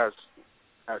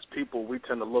people, we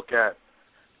tend to look at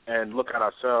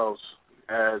ourselves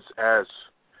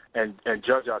and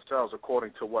judge ourselves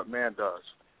according to what man does,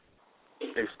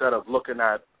 instead of looking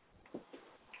at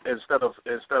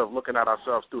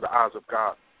ourselves through the eyes of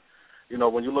God.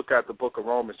 When you look at the book of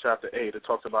Romans chapter 8, it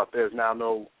talks about there's now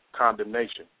no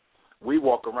condemnation. We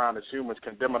walk around as humans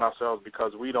condemning ourselves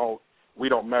because we don't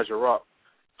measure up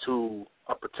to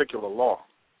a particular law.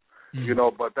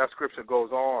 But that scripture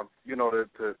goes on,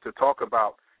 to talk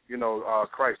about,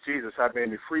 Christ Jesus had made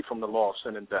me free from the law of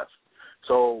sin and death.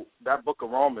 So that book of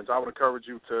Romans, I would encourage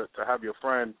you to have your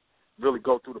friend really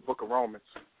go through the book of Romans,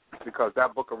 because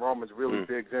that book of Romans really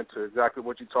digs into exactly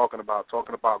what you're talking about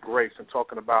grace and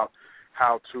talking about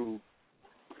how to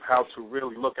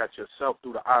really look at yourself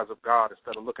through the eyes of God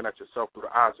instead of looking at yourself through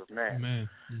the eyes of man.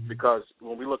 Mm-hmm. Because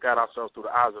when we look at ourselves through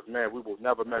the eyes of man, we will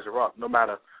never measure up. No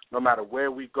matter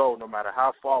where we go, no matter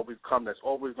how far we've come, there's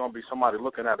always going to be somebody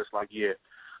looking at us like, yeah,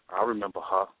 I remember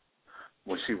her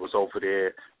when she was over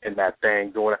there in that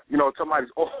thing doing that.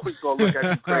 Somebody's always going to look at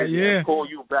you crazy and pull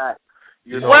you back.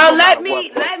 Well, let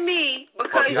me,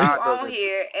 because you're on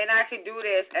here and I can do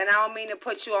this, and I don't mean to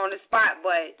put you on the spot,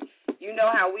 but you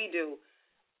know how we do.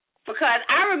 Because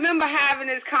I remember having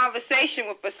this conversation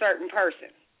with a certain person.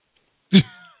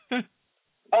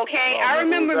 Okay? I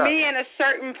remember me and a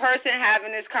certain person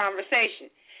having this conversation.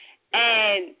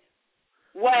 And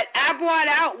what I brought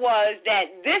out was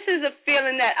that this is a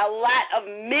feeling that a lot of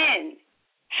men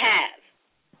have.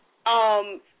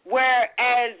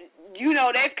 Whereas,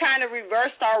 they've kind of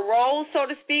reversed our roles, so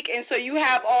to speak, and so you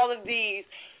have all of these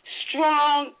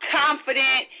strong,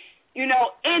 confident,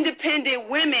 independent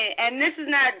women, and this is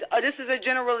a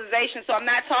generalization, so I'm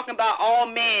not talking about all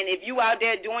men. If you out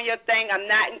there doing your thing, I'm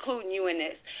not including you in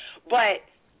this. But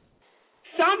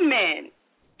some men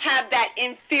have that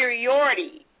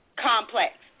inferiority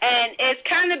complex, and it's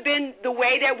kind of been the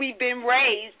way that we've been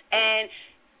raised, and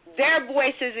their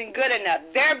voice isn't good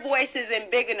enough. Their voice isn't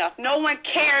big enough. No one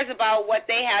cares about what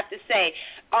they have to say.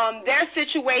 Their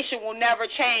situation will never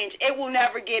change. It will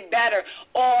never get better.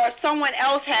 Or someone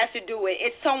else has to do it.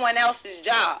 It's someone else's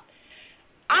job.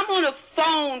 I'm on a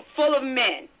phone full of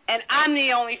men, and I'm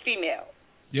the only female.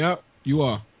 Yep, you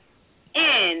are.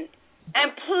 And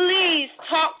please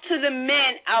talk to the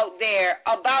men out there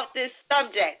about this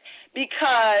subject,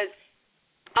 because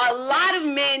a lot of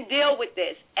men deal with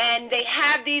this, and they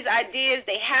have these ideas,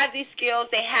 they have these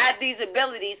skills, they have these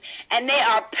abilities, and they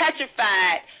are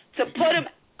petrified to put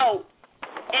them out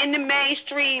in the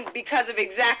mainstream because of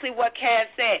exactly what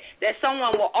Kev said, that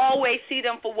someone will always see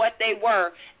them for what they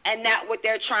were and not what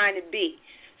they're trying to be.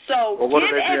 So, what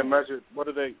are they being measured? What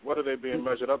are they being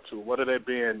measured up to? What are they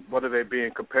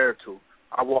being compared to?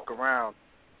 I walk around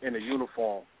in a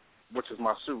uniform, which is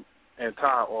my suit and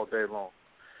tie, all day long.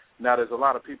 Now, there's a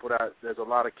lot of kids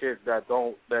that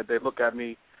they look at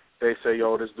me, they say,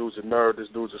 yo, this dude's a nerd, this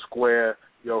dude's a square,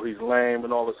 yo, he's lame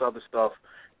and all this other stuff,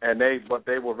 but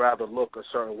they would rather look a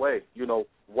certain way.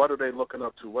 What are they looking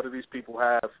up to? What do these people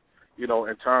have,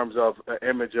 in terms of an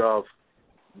image of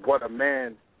what a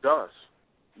man does?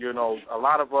 A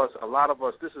lot of us,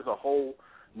 this is a whole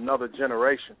another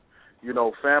generation.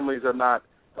 Families are not,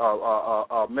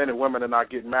 men and women are not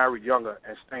getting married younger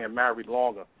and staying married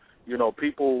longer. You know,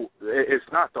 people, it's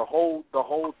not the whole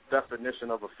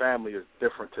definition of a family is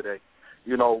different today.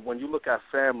 You know, when you look at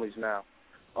families now,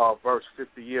 versus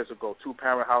 50 years ago,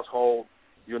 2-parent household,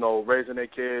 you know, raising their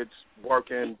kids,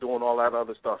 working, doing all that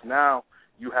other stuff. Now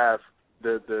you have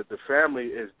the family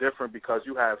is different because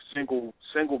you have single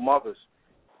mothers.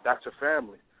 That's a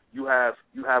family. You have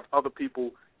other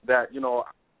people that, you know,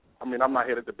 I mean, I'm not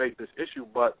here to debate this issue,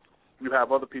 but you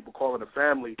have other people calling a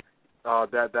family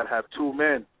that have 2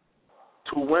 men,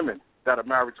 2 women that are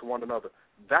married to one another.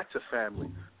 That's a family.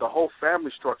 The whole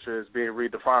family structure is being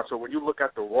redefined. So when you look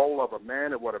at the role of a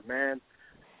man and what a man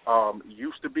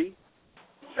used to be,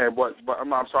 and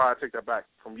I'm sorry, I take that back.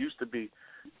 From used to be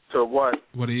to what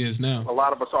he is now. A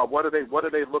lot of us are. What are they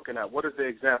looking at? What is the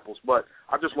examples? But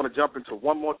I just want to jump into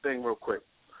one more thing real quick.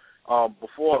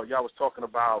 Before y'all was talking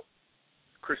about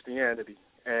Christianity,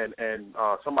 and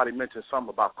somebody mentioned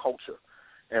something about culture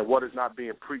and what is not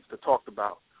being preached or talked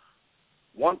about.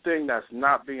 One thing that's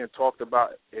not being talked about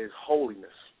is holiness.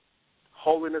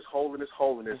 Holiness.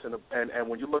 And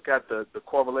when you look at the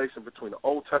correlation between the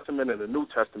Old Testament and the New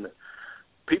Testament,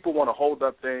 people want to hold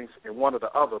up things in one or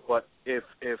the other. But if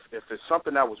it's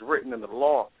something that was written in the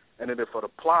law, and then if it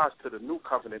applies to the New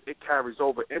Covenant, it carries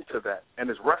over into that and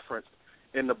is referenced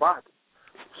in the Bible.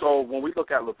 So when we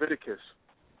look at Leviticus,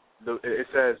 it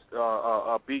says,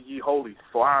 "Be ye holy,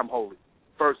 for I am holy."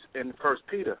 In First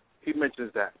Peter, he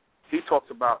mentions that. He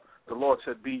talks about the Lord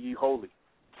said, "Be ye holy."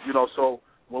 You know, so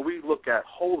when we look at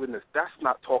holiness, that's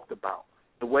not talked about.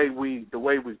 The way we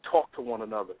talk to one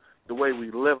another, the way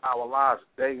we live our lives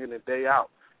day in and day out.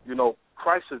 You know,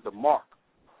 Christ is the mark.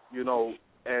 You know,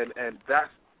 and that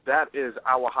is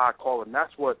our high calling.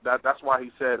 That's why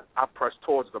he said, "I press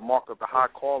towards the mark of the high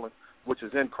calling, which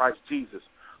is in Christ Jesus."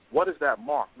 What is that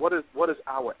mark? What is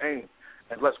our aim?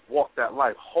 And let's walk that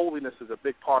life. Holiness is a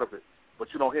big part of it.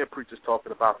 But you don't hear preachers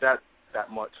talking about that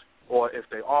much. Or if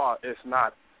they are, it's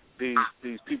not these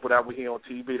people that we hear on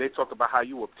TV. They talk about how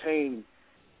you obtain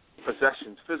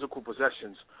possessions, physical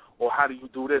possessions, or how do you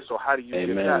do this, or how do you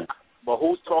get that. But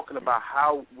who's talking about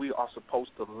how we are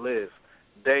supposed to live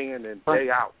day in and day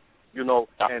out? You know,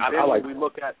 and then when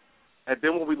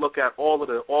we look at all of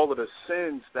the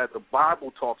sins that the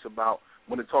Bible talks about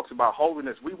when it talks about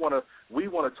holiness, we want to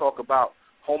talk about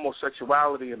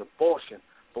homosexuality and abortion.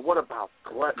 But what about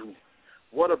gluttony?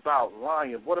 What about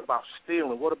lying? What about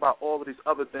stealing? What about all of these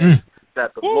other things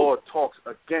that the Lord talks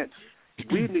against?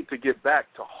 We need to get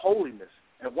back to holiness.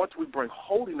 And once we bring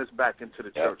holiness back into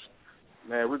the church,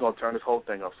 man, we're going to turn this whole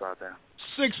thing upside down.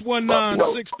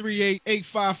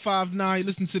 619-638-8559.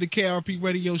 Listen to the KRP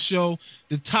Radio Show.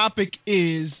 The topic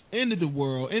is end of the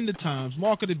world, end of times,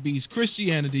 mark of the beast,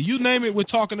 Christianity. You name it, we're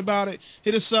talking about it.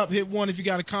 Hit us up. Hit one if you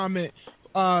got a comment.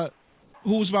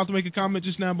 Who was about to make a comment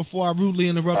just now before I rudely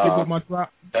interrupted with my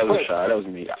drop? That was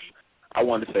me. I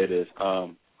wanted to say this.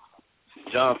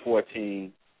 John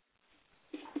 14,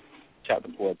 chapter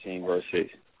 14, verse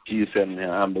 6. Jesus said to him,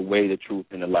 "I'm the way, the truth,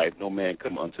 and the life. No man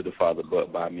come unto the Father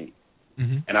but by me."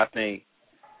 Mm-hmm. And I think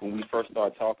when we first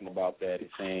start talking about that,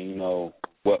 it's saying, you know,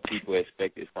 what people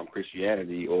expected from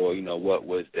Christianity, or, you know, what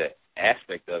was the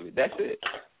aspect of it. That's it.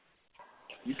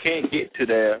 You can't get to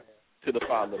the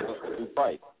Father but through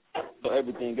Christ. So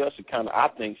everything else I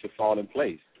think should fall in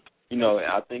place. You know,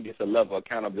 I think it's a level of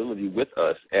accountability with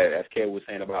us, as Kay was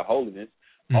saying about holiness.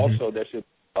 Mm-hmm. Also, there should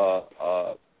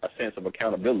a sense of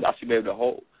accountability. I should be able to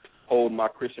hold my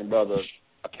Christian brother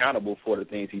accountable for the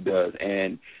things he does,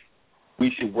 and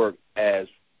we should work as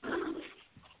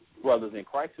brothers in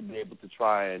Christ to be able to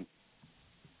try and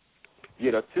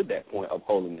get us to that point of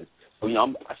holiness. So, you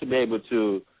know, I should be able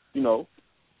to, you know,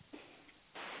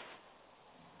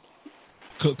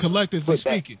 collectively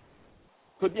speaking.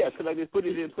 Put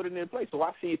it in place. So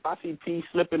if I see P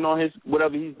slipping on his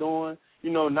whatever he's doing, you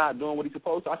know, not doing what he's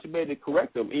supposed to, I should be able to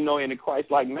correct him, you know, in a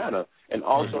Christ-like manner. And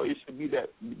also it should be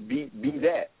that,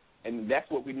 and that's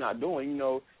what we're not doing, you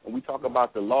know. And we talk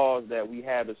about the laws that we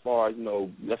have as far as, you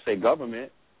know, let's say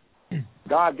government.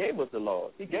 God gave us the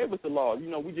laws. He gave us the laws. You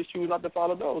know, we just choose not to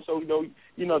follow those. So,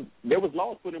 you know, there was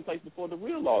laws put in place before the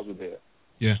real laws were there.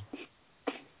 Yeah.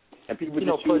 And people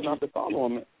just choose not to follow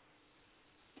them.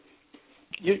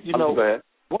 You know,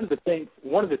 one of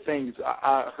the things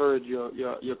I heard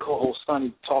your co-host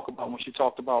Sonny talk about when she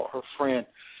talked about her friend,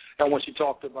 and when she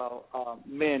talked about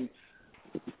men,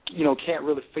 you know, can't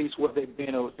really face where they've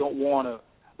been or don't want to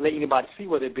let anybody see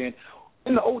where they've been.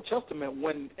 In the Old Testament,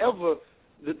 whenever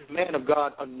the man of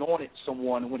God anointed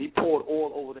someone, when he poured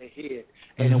oil over their head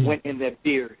and it went in their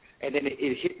beard, and then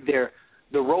it hit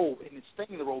the robe, and it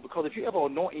stained the robe, because if you ever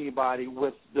anoint anybody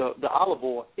with the olive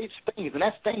oil, it stains, and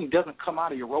that stain doesn't come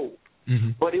out of your robe.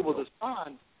 Mm-hmm. But it was a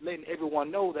sign letting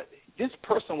everyone know that this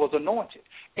person was anointed.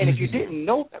 And if you didn't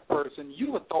know that person,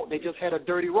 you would have thought they just had a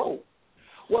dirty robe.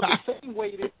 Well, the same way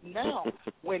it is now,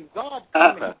 when God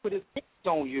comes and put his hands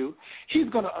on you, he's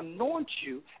going to anoint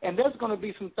you, and there's going to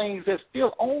be some things that's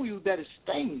still on you that is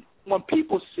stained. When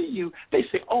people see you, they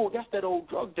say, oh, that's that old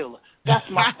drug dealer. That's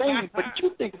my stain. But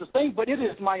you think it's a stain, but it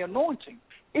is my anointing.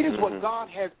 It is what God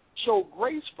has showed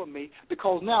grace for me,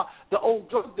 because now the old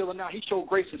drug dealer, now he showed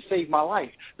grace and saved my life.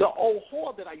 The old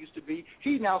whore that I used to be,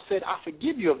 he now said, I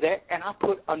forgive you of that, and I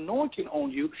put anointing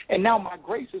on you, and now my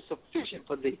grace is sufficient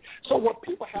for thee. So what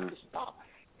people have to stop,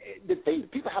 the thing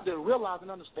people have to realize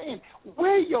and understand,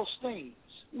 wear your stains,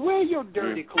 wear your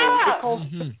dirty clothes,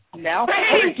 because now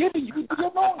I'm giving you the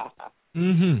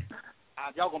anointing.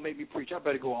 Y'all going to make me preach. I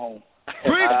better go home.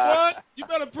 Preach, boy. You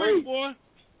better preach, boy.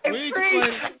 We ain't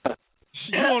complaining.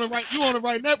 You on the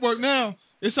right network now.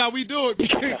 It's how we do it.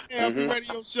 KRP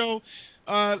Radio Show.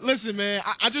 Listen, man.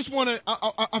 I just want to.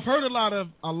 I've heard a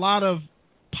lot of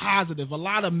positive, a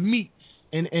lot of meat,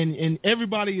 and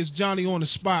everybody is Johnny on the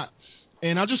spot.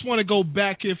 And I just want to go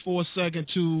back here for a second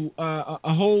to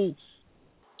a whole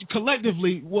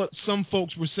collectively what some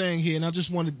folks were saying here, and I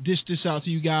just want to dish this out to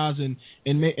you guys, and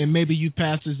maybe you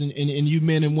pastors and you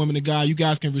men and women of God, you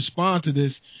guys can respond to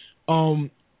this.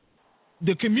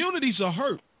 The communities are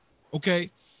hurt, okay?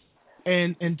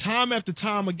 And time after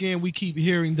time again, we keep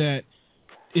hearing that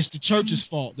it's the church's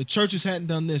fault. The churches hadn't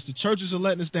done this. The churches are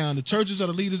letting us down. The churches are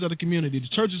the leaders of the community.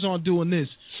 The churches aren't doing this.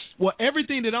 Well,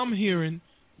 everything that I'm hearing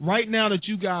right now that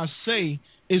you guys say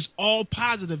is all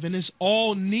positive, and it's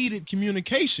all needed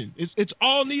communication. It's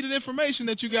all needed information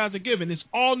that you guys are giving. It's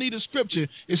all needed scripture.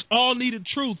 It's all needed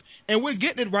truth, and we're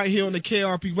getting it right here on the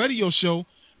KRP Radio Show.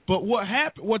 But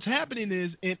what's happening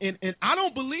is, and I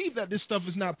don't believe that this stuff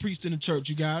is not preached in the church,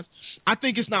 you guys. I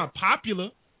think it's not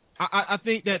popular. I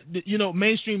think that,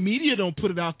 mainstream media don't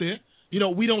put it out there.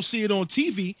 We don't see it on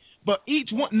TV. But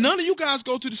none of you guys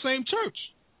go to the same church.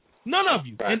 None of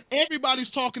you. Right. And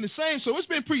everybody's talking the same. So it's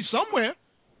been preached somewhere.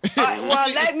 Well,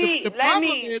 let me.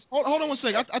 Hold on one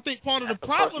second. I think part of the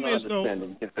problem is, though,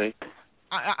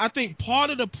 I think part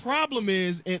of the problem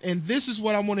is, and this is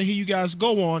what I want to hear you guys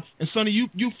go on, and Sonny,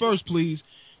 you first, please,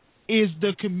 is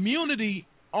the community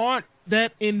aren't that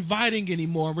inviting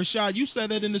anymore. Rashad, you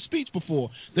said that in the speech before.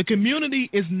 The community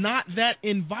is not that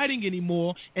inviting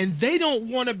anymore, and they don't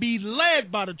want to be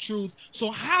led by the truth.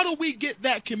 So how do we get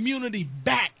that community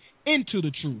back into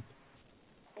the truth?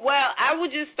 Well, I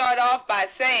would just start off by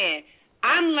saying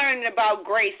I'm learning about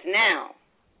grace now.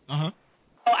 Uh-huh.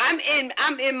 So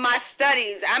I'm in my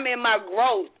studies. I'm in my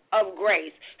growth of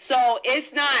grace. So it's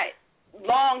not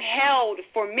long held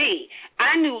for me.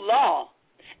 I knew law.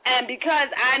 And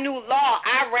because I knew law,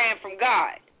 I ran from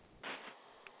God.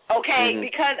 Okay?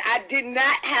 Because I did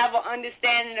not have an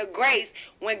understanding of grace.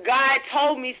 When God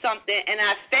told me something and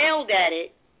I failed at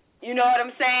it, you know what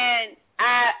I'm saying,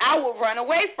 I would run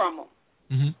away from him.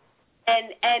 Mm-hmm.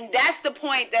 And that's the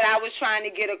point that I was trying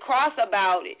to get across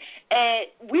about it.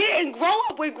 And we didn't grow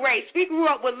up with grace. We grew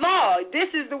up with law.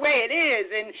 This is the way it is.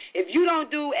 And if you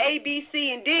don't do A, B,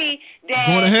 C, and D,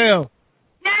 then... Going to hell.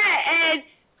 Yeah, and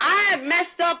I have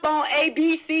messed up on A,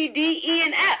 B, C, D, E,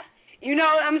 and F. You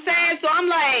know what I'm saying? So I'm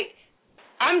like,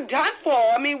 I'm done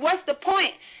for. I mean, what's the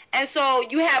point? And so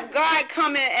you have God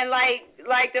coming and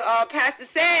like the pastor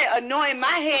said, anointing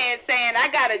my head saying,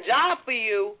 I got a job for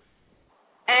you.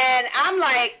 And I'm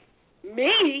like,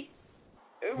 me?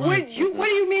 What do you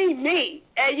mean, me?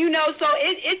 And, so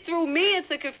it threw me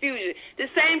into confusion. The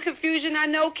same confusion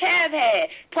I know Kev had.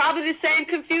 Probably the same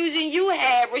confusion you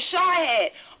had, Rashad had.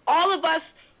 All of us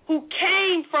who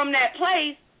came from that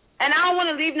place, and I don't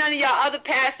want to leave none of y'all other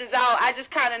pastors out. I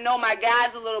just kind of know my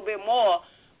guys a little bit more.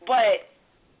 But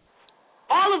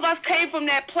all of us came from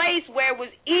that place where it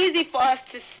was easy for us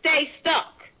to stay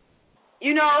stuck.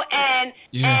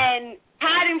 And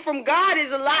hiding from God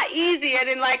is a lot easier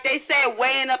than, like they said,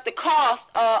 weighing up the cost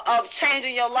of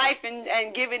changing your life and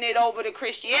giving it over to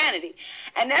Christianity.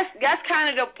 And that's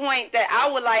kind of the point that I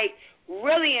would like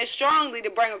really and strongly to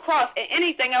bring across. And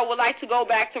anything, I would like to go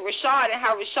back to Rashad and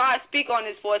how Rashad speak on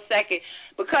this for a second,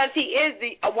 because he is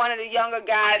one of the younger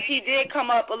guys. He did come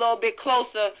up a little bit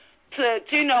closer to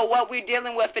what we're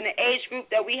dealing with in the age group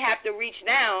that we have to reach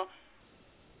now.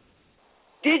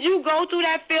 Did you go through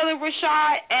that feeling,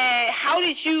 Rashad, and how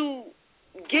did you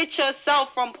get yourself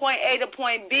from point A to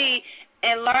point B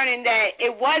and learning that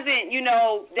it wasn't,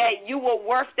 that you were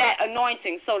worth that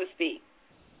anointing, so to speak?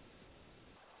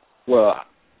 Well,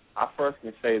 I first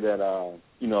can say that,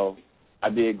 I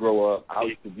did grow up. I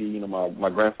used to be, my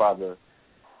grandfather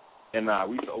and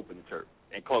we used to open the church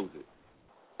and close it.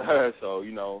 So,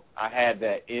 you know, I had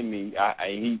that in me.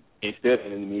 He instilled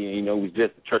it in me, and, you know, it was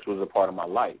just the church was a part of my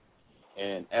life.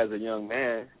 And as a young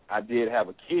man, I did have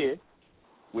a kid,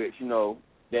 which, you know,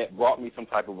 that brought me some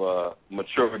type of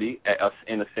maturity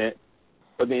in a sense.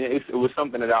 But then it was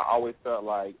something that I always felt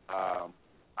like I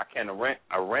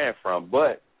ran from.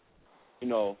 But, you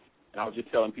know, and I was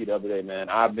just telling Pete the other day, man,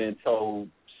 I've been told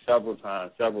several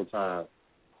times.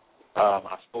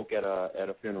 I spoke at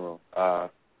a funeral.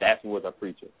 Asked me was a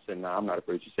preacher. I said, no, I'm not a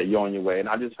preacher. He said, you're on your way. And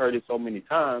I just heard it so many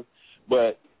times.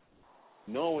 But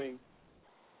knowing,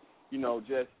 you know,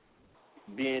 just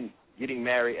getting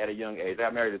married at a young age. I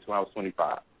got married when I was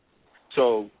 25.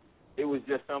 So it was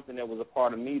just something that was a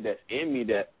part of me that's in me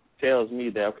that tells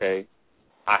me that, okay,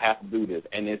 I have to do this.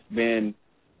 And it's been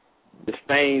the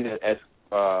things as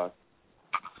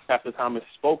Pastor Thomas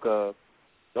spoke of,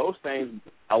 those things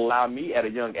allow me at a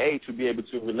young age to be able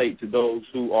to relate to those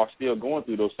who are still going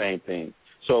through those same things.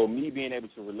 So me being able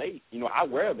to relate, you know, I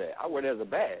wear that. I wear it as a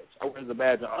badge. I wear it as a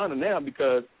badge of honor now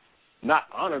because, not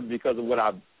honored because of what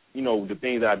you know, the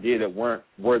things that I did that weren't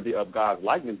worthy of God's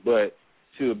likeness, but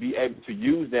to be able to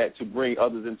use that to bring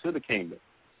others into the kingdom.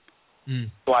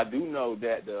 So I do know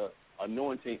that the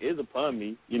anointing is upon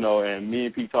me, you know, and me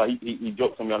and Pete talk, he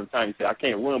jokes on me all the time. He said, I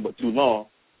can't run but too long.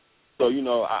 So, you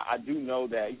know, I do know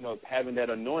that, you know, having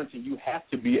that anointing, you have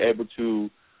to be able to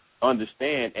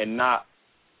understand and not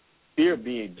fear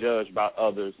being judged by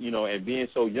others, you know, and being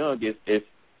so young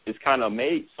it's kind of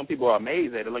amazed. Some people are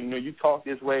amazed at it. Like, you know, you talk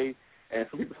this way, and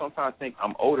some people sometimes think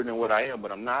I'm older than what I am,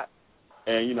 but I'm not.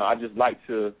 And, you know, I just like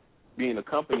to be in the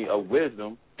company of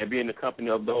wisdom and be in the company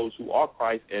of those who are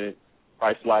Christ and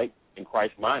Christ-like and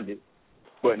Christ-minded,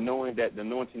 but knowing that the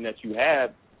anointing that you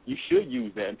have, you should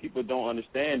use that. And people don't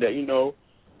understand that, you know,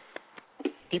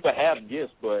 people have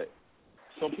gifts, but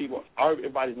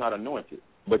everybody's not anointed.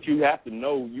 But you have to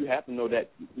know that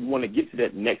you want to get to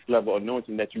that next level of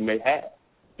anointing that you may have.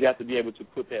 You have to be able to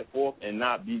put that forth and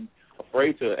not be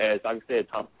afraid to, as I said,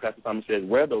 Pastor Thomas says,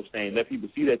 wear those things. Let people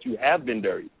see that you have been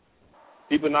dirty.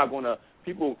 People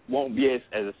won't be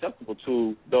as acceptable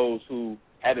to those who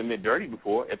haven't been dirty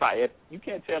before. If you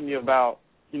can't tell me about,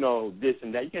 you know, this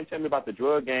and that. You can't tell me about the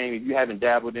drug game if you haven't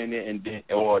dabbled in it,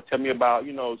 or tell me about,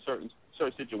 you know, certain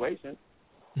situations.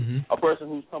 Mm-hmm. A person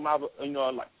who's come out, you know,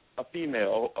 like a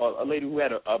female or a lady who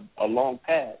had a long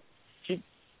past,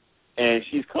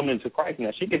 she's coming to Christ now.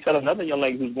 She can tell another young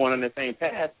lady who's going on that same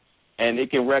path, and it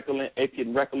can recollect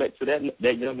to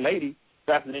that young lady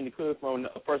faster than it could from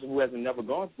a person who has ever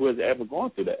gone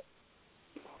through that.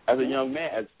 As a young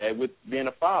man, with being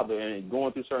a father and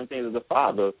going through certain things as a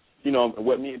father, you know,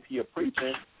 what me and P are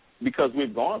preaching, because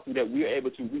we've gone through that, we're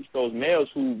able to reach those males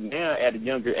who now at a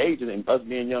younger ages, and us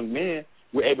being young men,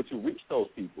 we're able to reach those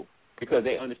people because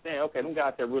they understand, okay, them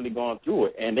guys have really gone through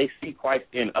it, and they see Christ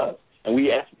in us, and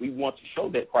we want to show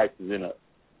that Christ is in us.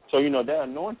 So, you know, that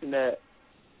anointing, that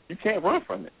you can't run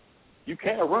from it. You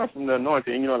can't run from the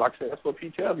anointing. And, you know, like I said, that's what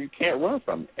P tells you. You can't run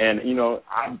from it. And, you know,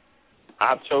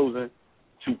 I've chosen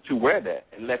to wear that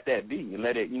and let that be and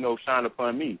let it, you know, shine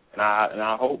upon me. And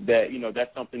I hope that, you know, that's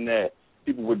something that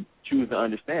people would choose to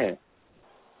understand.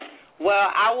 Well,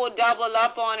 I will double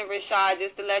up on it, Rashad,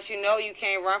 just to let you know you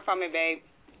can't run from it, babe.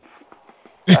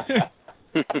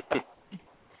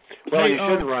 Well, you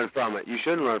shouldn't run from it. You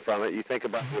shouldn't run from it. You think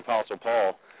about the Apostle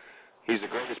Paul. He's the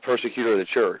greatest persecutor of the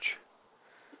church.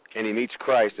 And he meets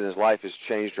Christ, and his life has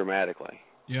changed dramatically.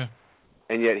 Yeah.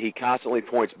 And yet he constantly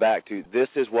points back to, this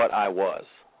is what I was.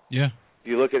 Yeah. If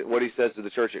you look at what he says to the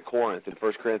church at Corinth in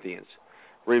 1 Corinthians,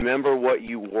 remember what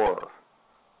you were.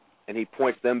 And he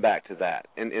points them back to that.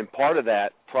 And part of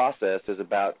that process is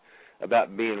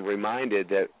about being reminded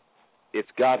that it's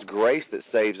God's grace that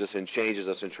saves us and changes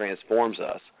us and transforms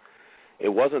us. It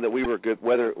wasn't that we were good,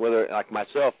 whether like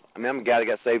myself, I mean, I'm a guy that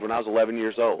got saved when I was 11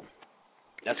 years old.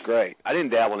 That's great. I didn't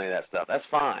dabble in any of that stuff. That's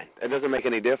fine. It doesn't make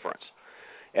any difference.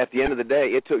 At the end of the day,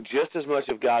 it took just as much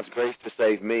of God's grace to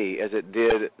save me as it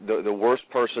did the worst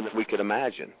person that we could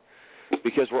imagine,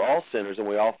 because we're all sinners and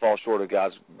we all fall short of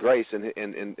God's grace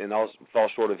and all fall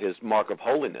short of his mark of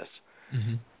holiness.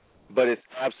 Mm-hmm. But it's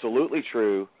absolutely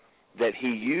true that he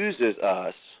uses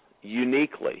us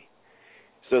uniquely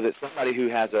so that somebody who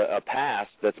has a past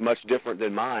that's much different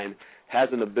than mine has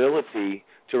an ability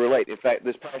to relate. In fact,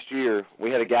 this past year,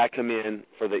 we had a guy come in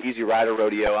for the Easy Rider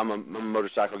Rodeo. I'm a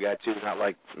motorcycle guy, too, not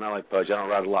like Pudge. I don't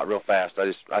ride a lot real fast.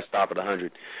 I stop at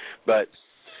 100. But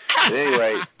at any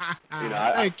rate, you know,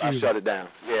 I shut it down.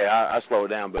 Yeah, I slow it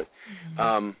down. But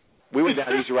we went down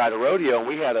to Easy Rider Rodeo, and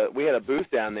we had a booth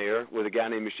down there with a guy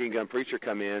named Machine Gun Preacher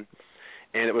come in.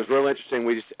 And it was real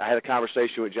interesting. I had a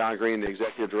conversation with John Green, the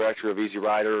executive director of Easy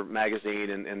Rider magazine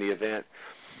and the event.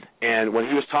 And when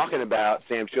he was talking about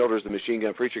Sam Childers, the machine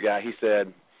gun preacher guy, he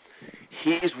said,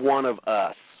 he's one of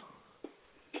us.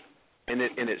 And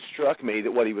it struck me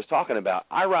that what he was talking about.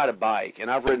 I ride a bike,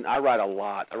 and I ride a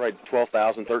lot. I ride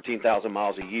 12,000, 13,000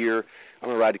 miles a year. I'm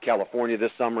going to ride to California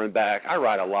this summer and back. I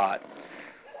ride a lot.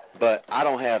 But I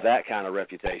don't have that kind of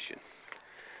reputation.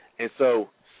 And so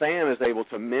Sam is able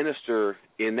to minister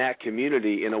in that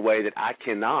community in a way that I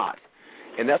cannot.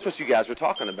 And that's what you guys are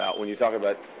talking about when you talk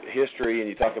about history and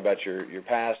you talk about your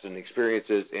past and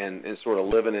experiences and sort of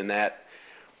living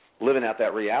out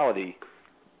that reality.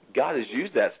 God has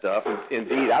used that stuff. And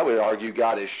indeed, I would argue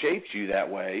God has shaped you that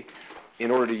way in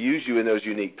order to use you in those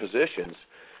unique positions.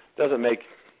 Doesn't make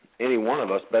any one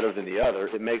of us better than the other.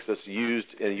 It makes us used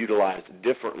and utilized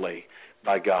differently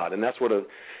by God. And that's what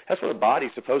a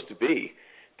body's supposed to be.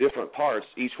 Different parts,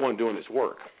 each one doing its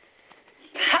work.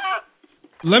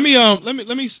 Let me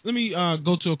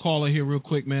go to a caller here real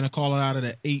quick, man. A caller out of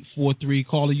the 843.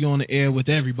 Caller, you on the air with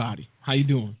everybody. How you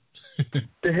doing?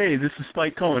 Hey, this is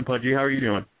Spike Cohen, Pudgy. How are you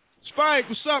doing? Spike,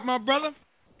 what's up, my brother?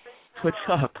 What's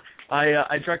up?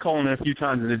 I tried calling in a few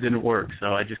times and it didn't work,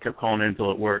 so I just kept calling in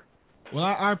until it worked. Well,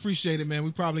 I appreciate it, man.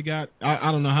 We probably got,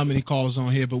 I don't know how many callers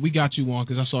on here, but we got you on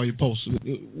because I saw your post.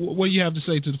 What do you have to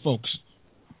say to the folks?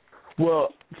 Well,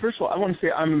 first of all, I want to say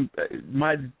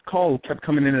my call kept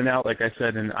coming in and out, like I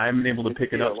said, and I haven't been able to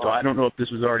pick it up, so I don't know if this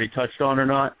was already touched on or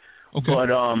not. Okay. But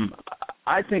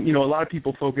I think, a lot of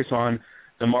people focus on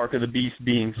the mark of the beast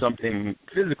being something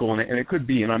physical, and it could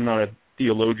be, and I'm not a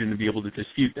theologian to be able to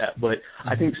dispute that, but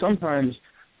I think sometimes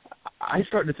I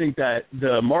start to think that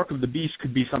the mark of the beast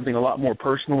could be something a lot more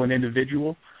personal and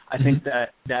individual. I think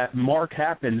that mark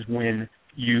happens when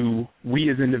we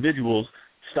as individuals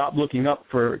stop looking up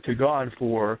to God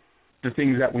for the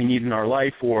things that we need in our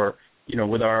life or,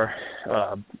 with our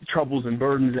troubles and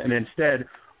burdens, and instead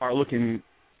are looking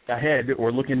ahead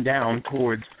or looking down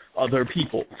towards other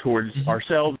people, towards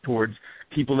ourselves, towards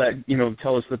people that,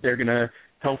 tell us that they're going to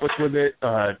help us with it,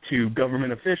 to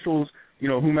government officials,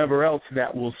 whomever else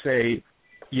that will say,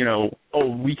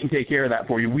 oh, we can take care of that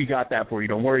for you. We got that for you.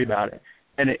 Don't worry about it.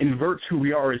 And it inverts who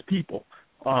we are as people.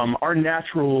 Our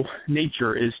natural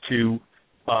nature is to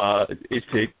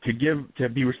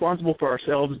be responsible for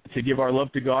ourselves, to give our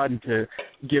love to God, and to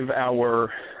give our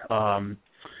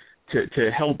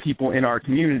to help people in our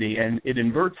community. And it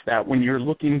inverts that when you're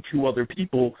looking to other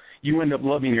people, you end up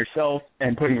loving yourself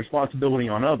and putting responsibility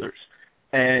on others.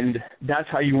 And that's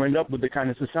how you end up with the kind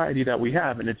of society that we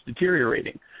have, and it's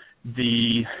deteriorating.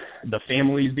 The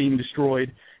families being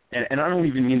destroyed, and I don't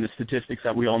even mean the statistics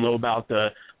that we all know about, the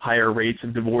higher rates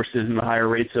of divorces and the higher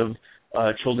rates of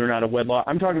children out of wedlock.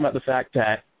 I'm talking about the fact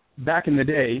that back in the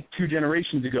day, 2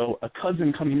 generations ago, a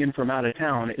cousin coming in from out of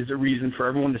town is a reason for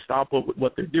everyone to stop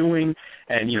what they're doing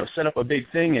and, set up a big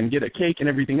thing and get a cake and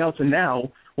everything else. And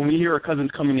now, when we hear a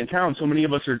cousin's coming in town, so many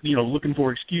of us are, looking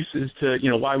for excuses to,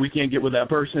 why we can't get with that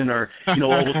person, or,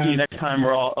 we'll see you next time,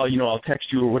 or I'll text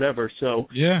you or whatever. So,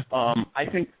 yeah, I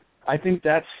think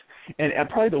that's, and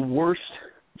probably the worst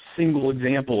single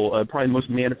example, probably the most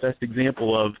manifest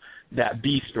example of that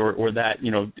beast or that,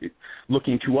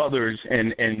 looking to others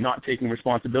and not taking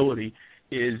responsibility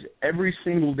is every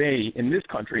single day in this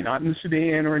country, not in the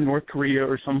Sudan or in North Korea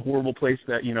or some horrible place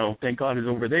that, thank God is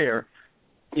over there.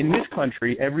 In this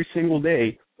country, every single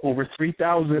day, over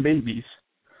 3,000 babies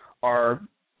are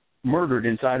murdered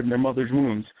inside of their mother's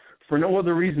wombs for no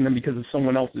other reason than because of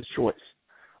someone else's choice.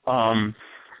 Wow.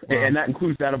 And that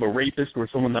includes that of a rapist or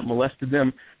someone that molested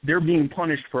them. They're being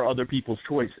punished for other people's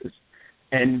choices.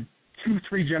 And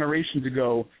 2-3 generations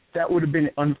ago, that would have been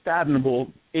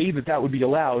unfathomable, A, that would be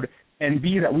allowed, and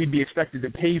B, that we'd be expected to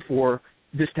pay for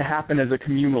this to happen as a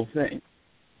communal thing.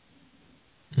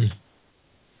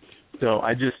 So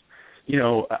I just,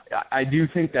 I do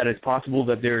think that it's possible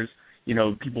that there's,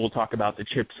 people will talk about the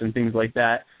chips and things like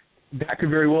that. That could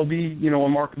very well be, a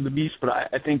mark of the beast, but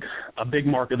I think a big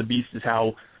mark of the beast is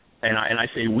how, and I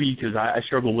say we because I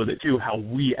struggle with it too, how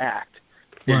we act.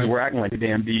 Right. We're acting like a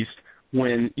damn beast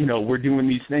when, we're doing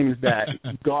these things that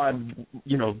God,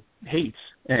 hates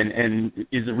and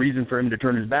is a reason for him to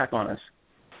turn his back on us.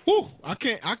 Whew, I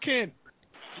can't,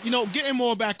 getting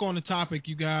more back on the topic,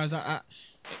 you guys, I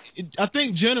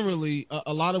think generally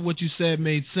a lot of what you said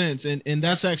made sense, and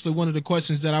that's actually one of the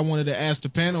questions that I wanted to ask the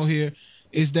panel here,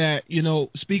 is that,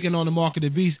 speaking on the mark of the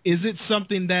beast, is it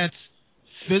something that's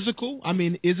physical? I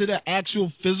mean, is it an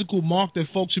actual physical mark that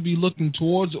folks should be looking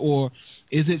towards, or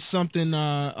is it something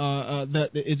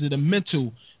is it a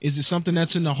mental? Is it something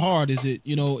that's in the heart? Is it,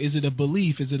 is it a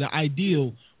belief? Is it an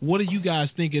ideal? What do you guys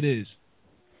think it is?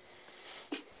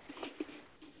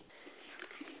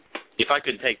 If I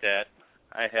could take that,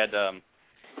 I had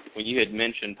when you had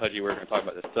mentioned, Pudgy, we were going to talk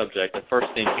about this subject, the first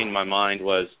thing that came to my mind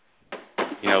was,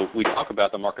 we talk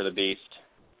about the mark of the beast,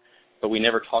 but we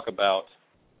never talk about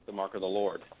the mark of the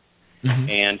Lord. Mm-hmm.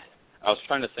 And I was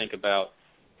trying to think about,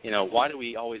 why do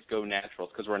we always go natural?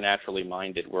 It's because we're naturally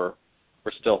minded. We're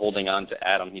still holding on to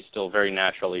Adam. He's still very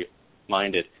naturally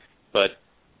minded. But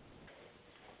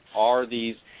does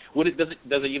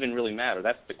it even really matter?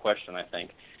 That's the question, I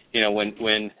think.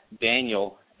 When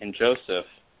Daniel and Joseph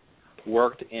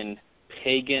worked in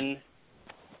pagan,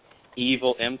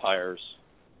 evil empires,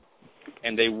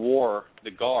 and they wore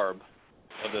the garb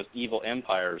of those evil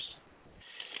empires,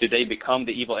 did they become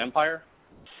the evil empire?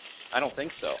 I don't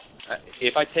think so.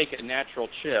 If I take a natural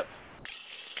chip,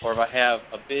 or if I have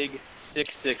a big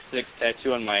 666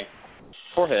 tattoo on my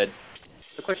forehead,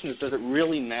 the question is, does it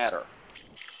really matter?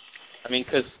 I mean,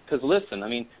 because listen, I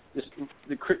mean,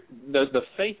 the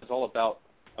faith is all about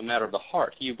a matter of the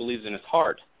heart. He who believes in his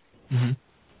heart mm-hmm.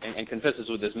 and confesses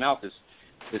with his mouth is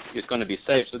going to be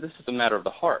saved. So this is a matter of the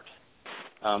heart.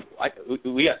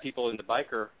 We got people in the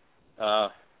biker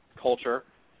culture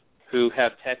who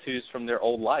have tattoos from their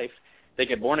old life. They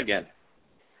get born again.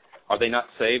 Are they not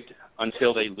saved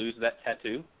until they lose that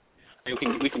tattoo? I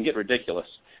mean, we can get ridiculous.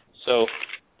 So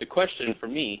the question for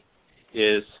me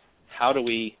is, how do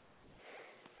we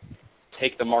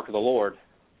take the mark of the Lord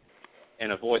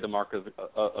and avoid the mark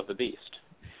of the beast?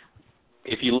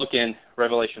 If you look in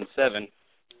Revelation 7,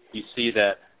 you see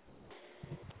that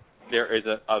there is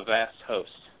a vast host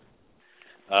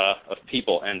of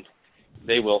people, and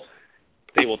they will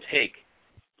take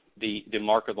the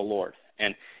mark of the Lord.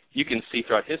 And you can see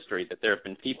throughout history that there have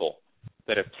been people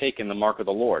that have taken the mark of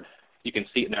the Lord. You can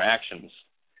see it in their actions.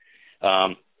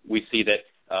 We see that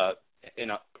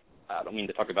I don't mean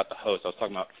to talk about the host. I was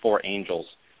talking about 4 angels.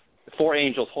 The 4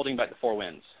 angels holding back the 4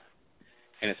 winds.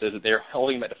 And it says that they're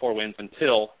holding back the 4 winds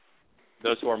until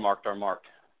those who are marked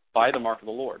by the mark of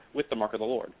the Lord, with the mark of the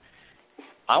Lord.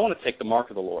 I want to take the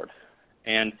mark of the Lord.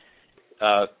 And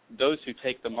those who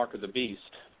take the mark of the beast,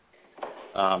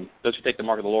 those who take the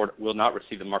mark of the Lord will not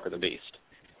receive the mark of the beast.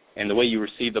 And the way you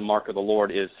receive the mark of the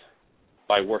Lord is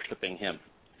by worshiping him.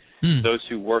 Those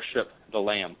who worship the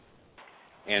Lamb.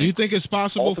 And do you think it's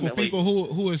possible for people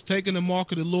who has taken the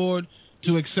mark of the Lord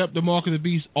to accept the mark of the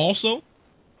beast also?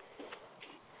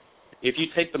 If you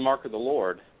take the mark of the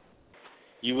Lord,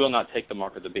 you will not take the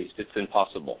mark of the beast. It's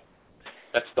impossible.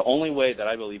 That's the only way that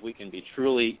I believe we can be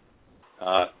truly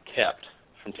kept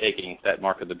from taking that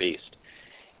mark of the beast.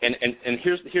 And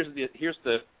here's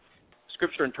the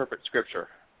Scripture interprets Scripture.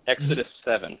 Exodus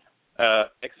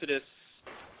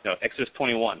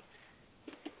 21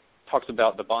 talks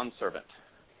about the bondservant.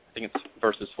 I think it's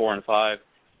verses 4 and 5,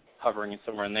 hovering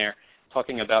somewhere in there,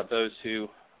 talking about those who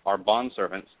are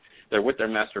bondservants. They're with their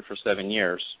master for 7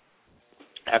 years.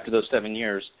 After those 7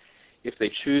 years, if they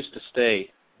choose to stay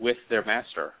with their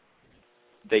master,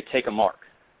 they take a mark.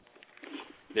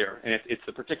 And it's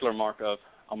a particular mark of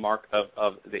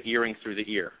the earring through the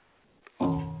ear,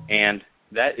 and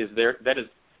that is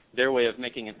their way of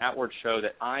making an outward show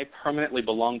that I permanently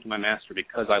belong to my master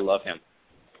because I love him,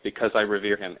 because I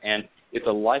revere him, and it's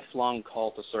a lifelong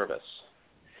call to service.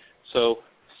 So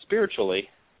spiritually,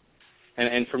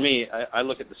 and for me, I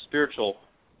look at the spiritual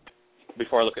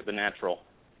before I look at the natural,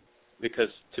 because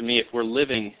to me, if we're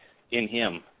living in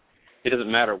him, it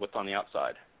doesn't matter what's on the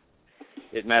outside.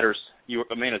 It matters.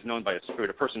 A man is known by his fruit.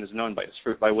 A person is known by his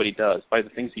fruit, by what he does, by the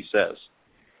things he says.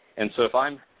 And so if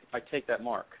I take that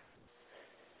mark,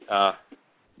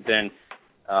 then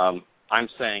I'm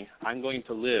saying I'm going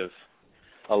to live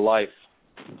a life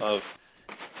of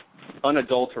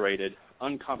unadulterated,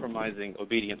 uncompromising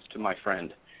obedience to my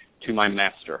friend, to my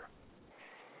master.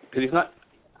 Because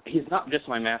he's not just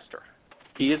my master.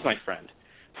 He is my friend.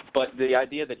 But the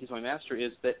idea that he's my master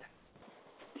is that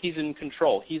he's in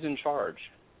control. He's in charge.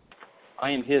 I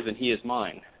am his and he is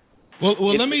mine. Well,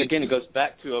 again, it goes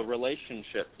back to a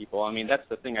relationship, people. I mean, that's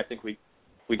the thing I think we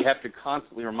have to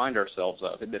constantly remind ourselves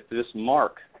of. That this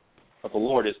mark of the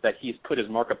Lord is that he's put his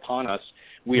mark upon us.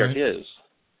 We are his.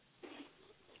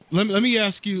 Let me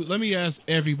ask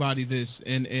everybody this,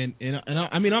 and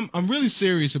I mean, I'm really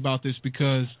serious about this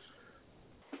because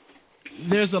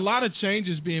there's a lot of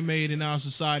changes being made in our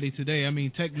society today. I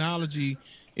mean, technology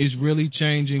is really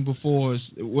changing before us,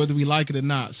 whether we like it or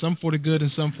not. Some for the good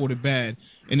and some for the bad,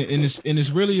 and it's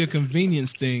really a convenience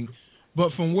thing.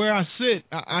 But from where I sit,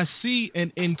 I see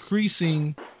an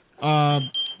increasing,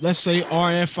 let's say,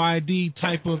 RFID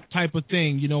type of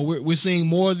thing. You know, we're seeing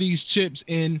more of these chips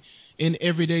in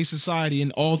everyday society,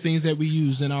 in all things that we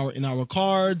use, in our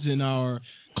cards, in our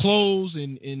clothes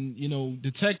and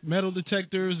detect metal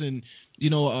detectors and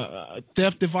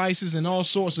theft devices and all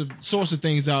sorts of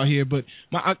things out here. But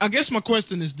I guess my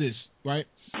question is this, right?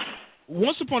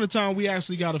 Once upon a time, we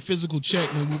actually got a physical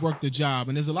check when we worked the job,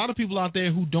 and there's a lot of people out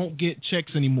there who don't get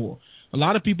checks anymore. A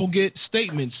lot of people get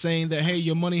statements saying that, hey,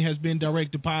 your money has been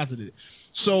direct deposited.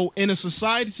 So in a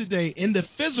society today, in the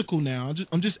physical now,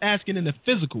 I'm just asking in the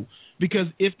physical, because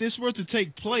if this were to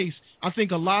take place, I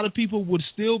think a lot of people would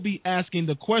still be asking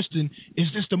the question, is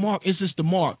this the mark? Is this the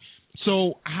mark?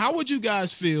 So how would you guys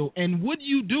feel, and would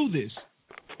you do this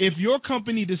if your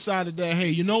company decided that, hey,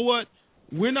 you know what,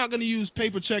 we're not going to use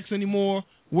paper checks anymore,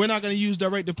 we're not going to use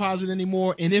direct deposit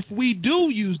anymore, and if we do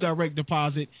use direct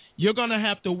deposit, you're going to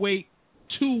have to wait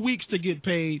 2 weeks to get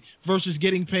paid versus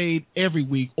getting paid every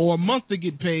week, or a month to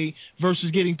get paid versus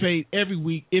getting paid every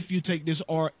week if you take this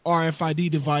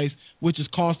RFID device, which is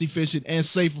cost efficient and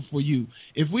safer for you.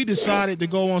 If we decided to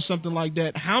go on something like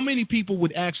that, how many people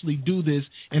would actually do this,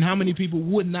 and how many people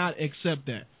would not accept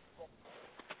that?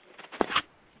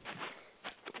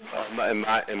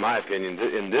 In my opinion,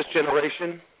 in this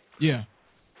generation, yeah,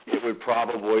 it would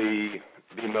probably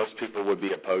be most people would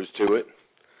be opposed to it.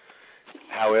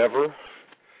 However,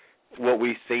 what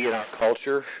we see in our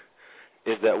culture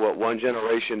is that what one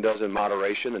generation does in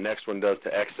moderation, the next one does to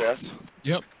excess.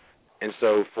 Yep. And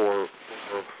so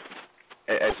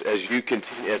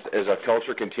as a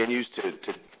culture continues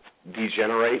to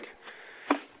degenerate,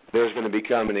 there's going to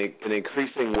become an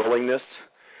increasing willingness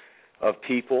of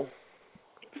people,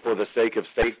 for the sake of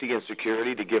safety and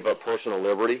security, to give up personal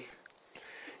liberty.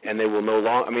 And they will no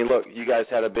longer, I mean, look, you guys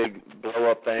had a big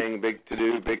blow-up thing, big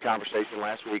to-do, big conversation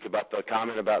last week about the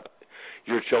comment about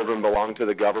your children belong to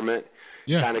the government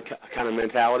kind of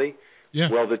mentality. Yeah.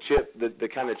 Well, the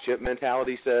kind of chip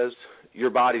mentality says your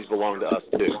bodies belong to us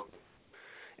too.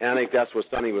 And I think that's what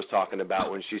Sunny was talking about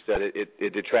when she said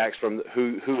it detracts from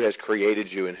who has created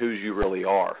you and who you really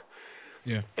are.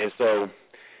 Yeah. And so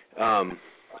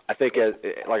I think,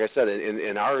 like I said,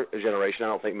 in our generation, I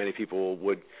don't think many people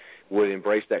would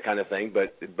embrace that kind of thing.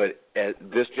 But as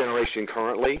this generation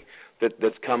currently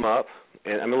that's come up,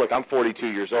 and I mean, look, I'm 42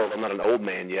 years old. I'm not an old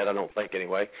man yet, I don't think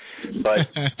anyway. But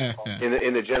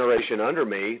in the generation under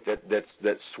me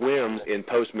that swims in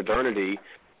post-modernity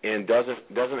and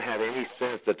doesn't have any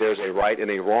sense that there's a right and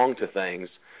a wrong to things,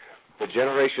 the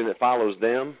generation that follows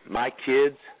them, my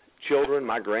kids, children,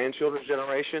 my grandchildren's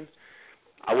generation,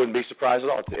 I wouldn't be surprised at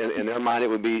all. In their mind,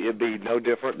 it'd be no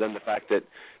different than the fact that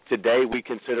today we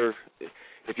consider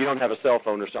if you don't have a cell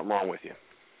phone, there's something wrong with you.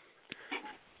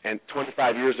 And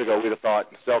 25 years ago, we'd have thought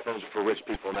cell phones are for rich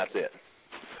people, and that's it.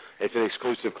 It's an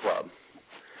exclusive club.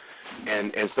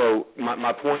 And so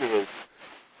my point is,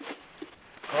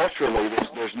 culturally,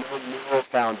 there's no moral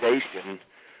foundation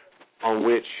on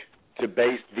which to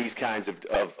base these kinds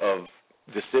of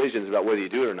decisions about whether you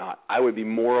do it or not. I would be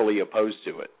morally opposed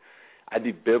to it. I'd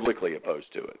be biblically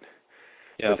opposed to it.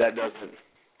 Yeah. But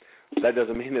that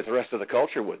doesn't mean that the rest of the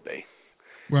culture would be.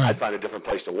 Right. I'd find a different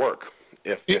place to work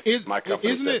if my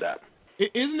company said that.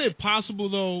 Isn't it possible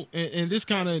though? And this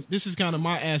is kind of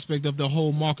my aspect of the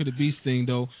whole mark of the beast thing,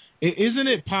 though. Isn't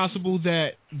it possible that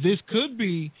this could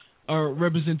be a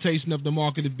representation of the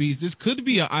mark of the beast? This could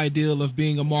be an ideal of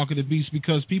being a mark of the beast,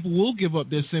 because people will give up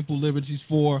their simple liberties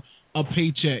for a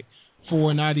paycheck,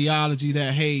 for an ideology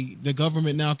that, hey, the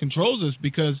government now controls us.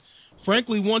 Because,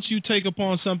 frankly, once you take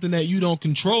upon something that you don't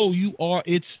control, you are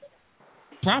its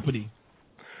property,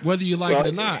 whether you like it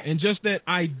or not. And just that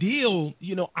ideally,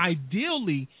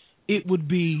 it would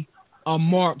be a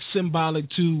mark symbolic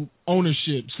to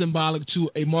ownership, symbolic to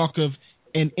a mark of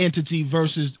an entity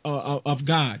versus of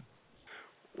God.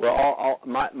 Well,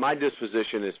 my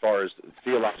disposition as far as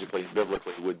theologically,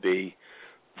 biblically, would be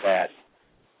that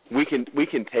we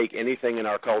can take anything in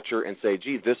our culture and say,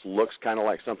 gee, this looks kind of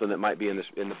like something that might be in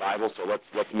the Bible, so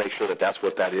let's make sure that that's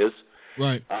what that is.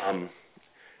 Right.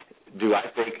 Do I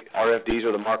think RFDs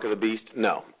are the mark of the beast?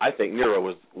 No. I think Nero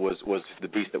was the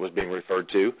beast that was being referred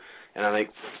to, and I think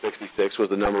 666 was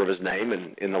the number of his name,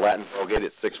 and in the Latin Vulgate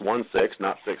it's 616,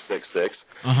 not 666.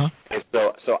 Uh-huh. And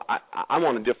so I'm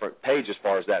on a different page as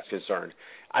far as that's concerned.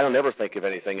 I don't ever think of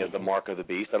anything as the mark of the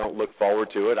beast. I don't look forward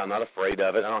to it. I'm not afraid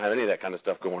of it. I don't have any of that kind of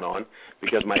stuff going on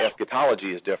because my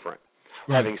eschatology is different.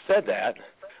 Right. Having said that,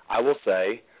 I will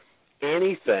say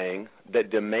anything that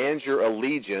demands your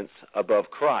allegiance above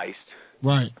Christ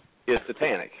is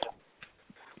satanic.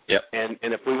 Yep. And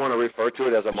if we want to refer to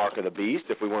it as a mark of the beast,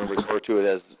 if we want to refer to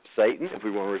it as Satan, if we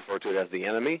want to refer to it as the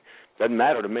enemy, doesn't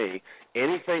matter to me.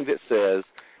 Anything that says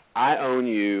I own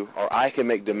you, or I can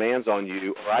make demands on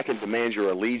you, or I can demand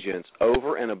your allegiance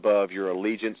over and above your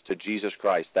allegiance to Jesus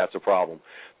Christ. That's a problem.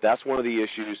 That's one of the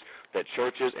issues that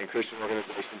churches and Christian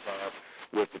organizations have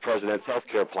with the president's health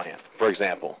care plan, for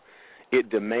example. It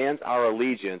demands our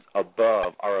allegiance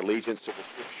above our allegiance to the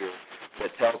Scripture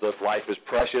that tells us life is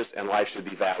precious and life should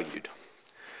be valued.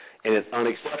 And it's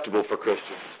unacceptable for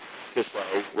Christians to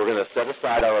say we're going to set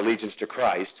aside our allegiance to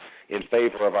Christ in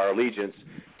favor of our allegiance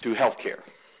to health care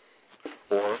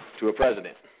or to a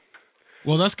president.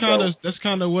 Well, that's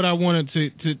kind of what I wanted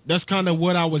to that's kind of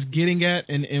what I was getting at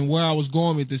and where I was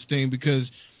going with this thing, because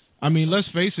I mean, let's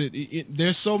face it,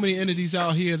 there's so many entities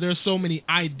out here, there's so many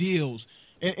ideals.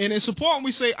 And it's important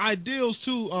we say ideals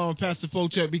too, Pastor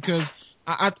Paycheck, because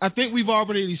I think we've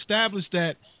already established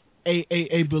that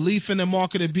a belief in the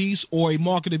mark of the beast, or a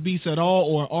mark of the beast at all,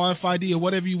 or RFID, or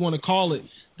whatever you want to call it,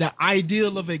 the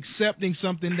ideal of accepting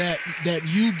something that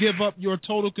you give up your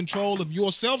total control of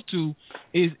yourself to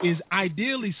is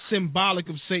ideally symbolic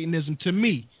of Satanism to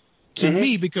me.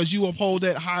 Me, because you uphold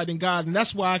that higher than God, and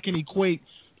that's why I can equate,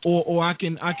 or I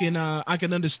can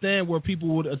understand where people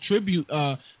would attribute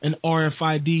an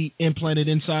RFID implanted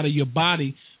inside of your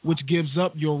body, which gives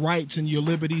up your rights and your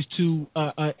liberties to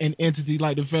an entity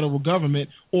like the federal government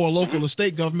or local or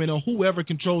state government or whoever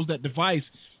controls that device.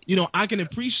 You know, I can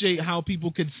appreciate how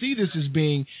people could see this as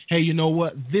being, hey, you know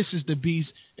what, this is the beast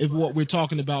is what we're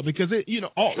talking about, because it, you know,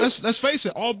 let's face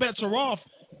it, all bets are off.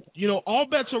 You know, all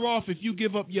bets are off if you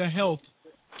give up your health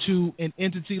to an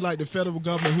entity like the federal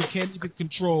government, who can't even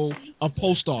control a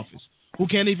post office, who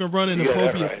can't even run an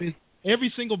appropriate business.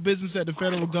 Every single business that the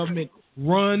federal government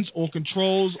runs or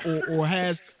controls or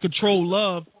has control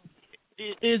of,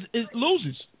 it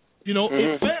loses. You know,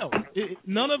 it fails.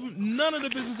 None of the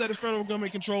business that the federal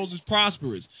government controls is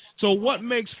prosperous. So what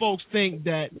makes folks think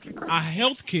that our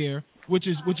health care, which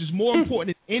is more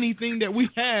important than anything that we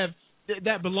have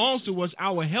that belongs to us,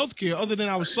 our health care, other than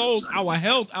our souls, our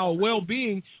health, our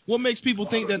well-being, what makes people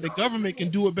think that the government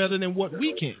can do it better than what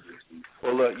we can?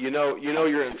 Well, look, you know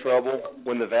you're in trouble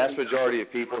when the vast majority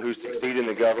of people who succeed in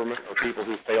the government are people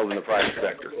who failed in the private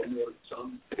sector.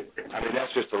 I mean,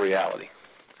 that's just the reality.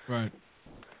 Right.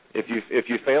 If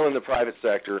you fail in the private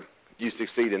sector, you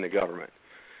succeed in the government.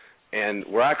 And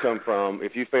where I come from,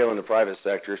 if you fail in the private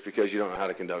sector, it's because you don't know how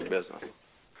to conduct business.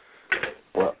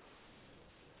 Well,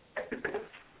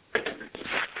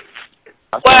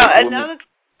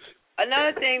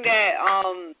 another thing that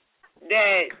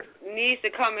needs to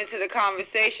come into the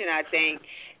conversation, I think,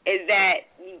 is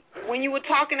that when you were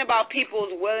talking about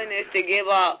people's willingness to give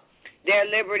up their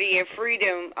liberty and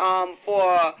freedom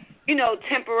for, you know,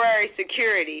 temporary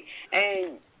security,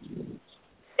 and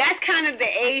that's kind of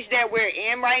the age that we're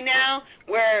in right now,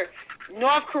 where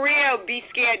North Korea will be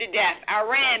scared to death,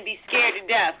 Iran be scared to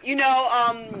death, you know,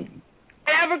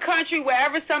 whatever country,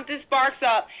 wherever something sparks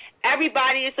up,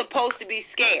 everybody is supposed to be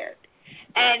scared.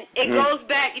 And it goes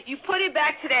back, if you put it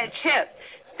back to that chip,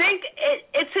 think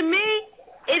it to me,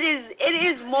 it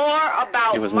is more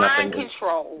about mind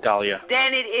control than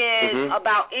it is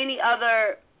about any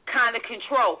other kind of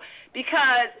control,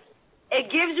 because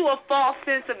it gives you a false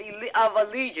sense of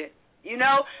allegiance. You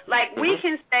know, like we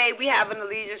can say we have an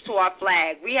allegiance to our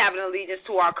flag, we have an allegiance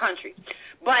to our country,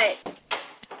 but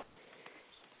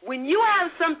when you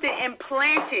have something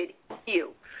implanted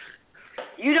in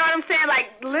you know what I'm saying?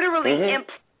 Like literally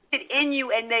implanted in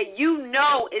you, and that you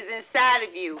know is inside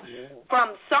of you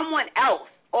from someone else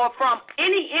or from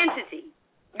any entity.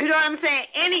 You know what I'm saying?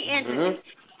 Any entity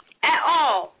at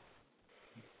all.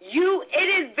 It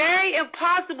is very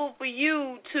impossible for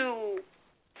you to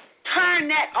turn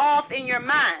that off in your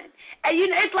mind. And you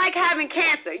know, it's like having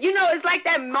cancer. You know, it's like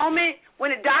that moment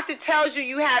when a doctor tells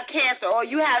you have cancer or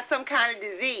you have some kind of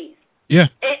disease. Yeah.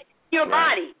 In your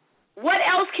body. What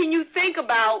else can you think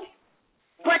about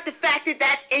but the fact that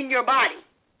that's in your body?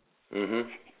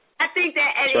 I think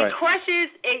that it crushes,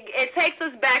 it takes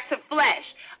us back to flesh.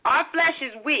 Our flesh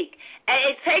is weak, and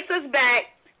it takes us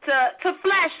back to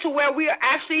flesh, to where we are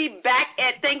actually back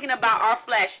at thinking about our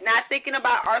flesh, not thinking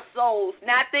about our souls,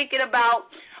 not thinking about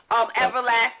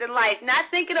everlasting life, not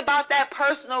thinking about that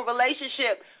personal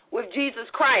relationship with Jesus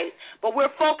Christ, but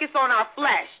we're focused on our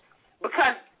flesh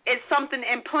because it's something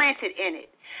implanted in it.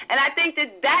 And I think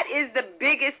that is the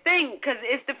biggest thing, because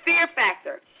it's the fear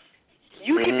factor.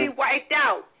 You can be wiped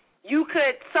out.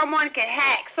 Someone can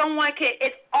hack.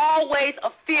 It's always a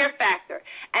fear factor.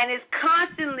 And it's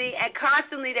constantly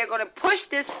they're going to push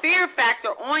this fear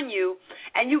factor on you,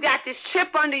 and you got this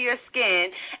chip under your skin,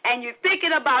 and you're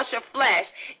thinking about your flesh.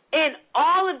 In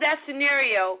all of that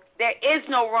scenario, there is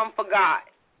no room for God.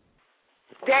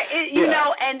 That is, you know,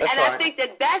 and I think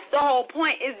that's the whole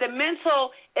point is the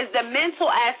mental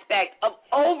aspect of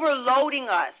overloading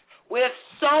us with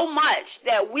so much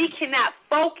that we cannot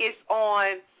focus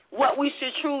on what we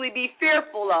should truly be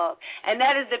fearful of, and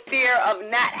that is the fear of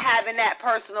not having that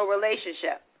personal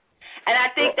relationship. And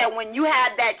I think that when you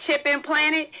have that chip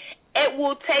implanted, it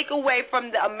will take away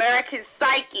from the American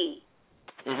psyche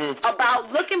about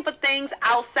looking for things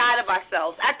outside of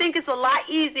ourselves. I think it's a lot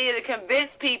easier to convince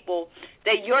people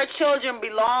that your children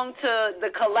belong to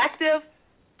the collective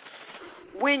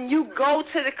when you go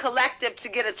to the collective to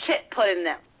get a chip put in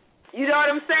them. You know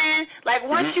what I'm saying? Like,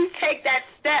 once you take that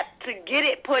step to get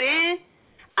it put in,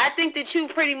 I think that you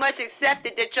pretty much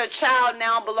accepted that your child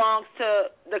now belongs to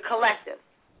the collective.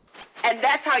 And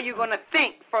that's how you're going to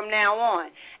think from now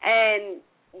on. And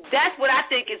that's what I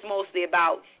think it's mostly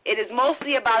about. It is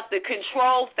mostly about the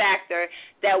control factor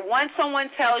that once someone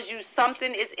tells you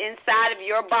something is inside of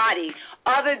your body,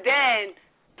 other than,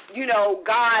 you know,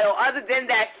 God, or other than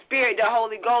that spirit, the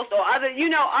Holy Ghost, or other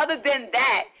than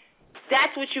that,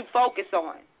 that's what you focus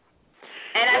on.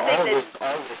 And I think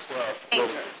all this stuff,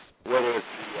 whether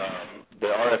it's the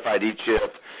RFID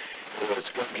chip, or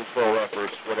it's gun control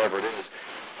efforts, whatever it is.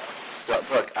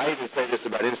 Look, I even say this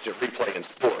about instant replay in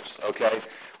sports, okay?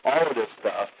 All of this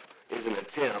stuff is an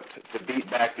attempt to beat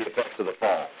back the effects of the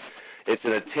fall. It's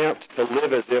an attempt to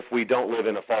live as if we don't live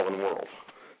in a fallen world.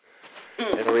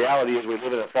 And the reality is we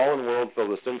live in a fallen world filled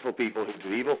with sinful people who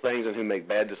do evil things and who make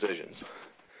bad decisions.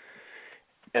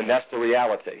 And that's the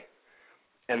reality.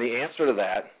 And the answer to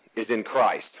that is in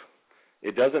Christ.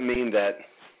 It doesn't mean that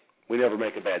we never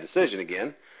make a bad decision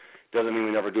again. It doesn't mean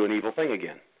we never do an evil thing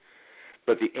again.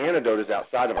 But the antidote is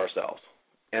outside of ourselves.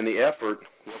 And the effort,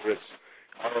 whether it's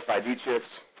RFID chips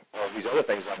or these other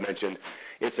things I've mentioned,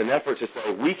 it's an effort to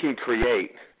say we can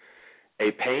create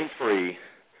a pain-free,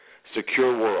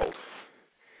 secure world.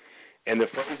 And the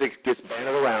phrase that gets bandied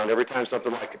around every time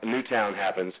something like Newtown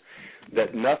happens,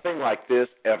 that nothing like this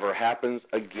ever happens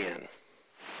again.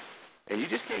 And you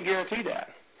just can't guarantee that.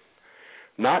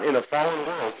 Not in a fallen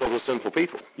world filled with sinful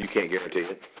people. You can't guarantee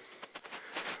it.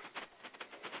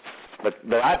 But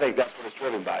I think that's what it's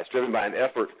driven by. It's driven by an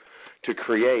effort to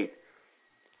create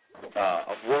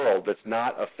a world that's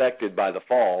not affected by the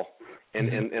fall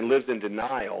and lives in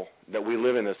denial that we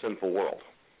live in a sinful world.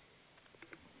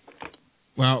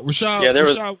 Well, Rashad.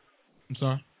 Yeah, I'm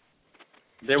sorry.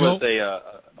 There was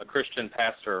a Christian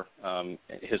pastor,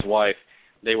 his wife.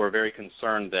 They were very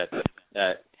concerned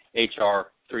that HR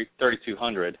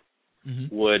 3200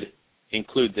 would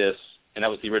include this, and that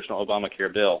was the original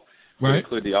Obamacare bill. Right.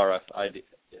 Include the RFID,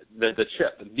 the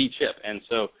chip, and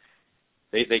so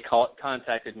they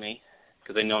contacted me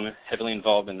because they know I'm heavily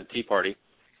involved in the Tea Party,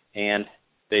 and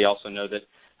they also know that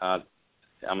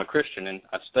I'm a Christian and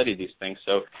I've studied these things.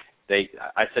 So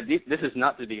I said, this is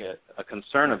not to be a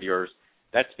concern of yours.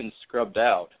 That's been scrubbed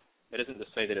out. That isn't to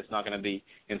say that it's not going to be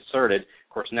inserted. Of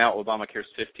course, now Obamacare is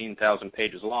 15,000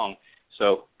 pages long,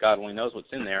 so God only knows what's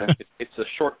in there. It's a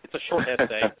short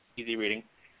essay, easy reading,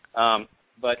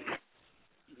 but.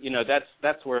 You know,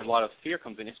 that's where a lot of fear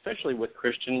comes in, especially with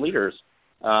Christian leaders.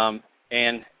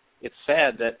 And it's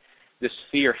sad that this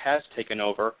fear has taken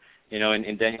over. You know,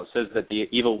 and Daniel says that the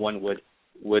evil one would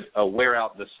wear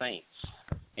out the saints.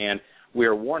 And we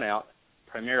are worn out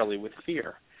primarily with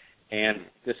fear. And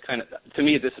this to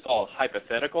me, this is all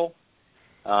hypothetical.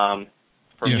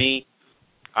 For me,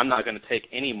 I'm not going to take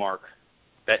any mark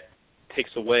that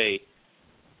takes away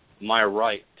my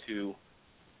right to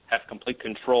have complete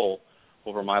control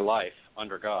over my life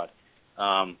under God.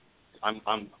 I'm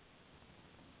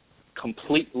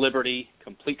complete liberty,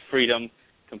 complete freedom,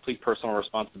 complete personal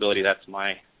responsibility. That's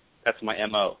my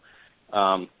MO.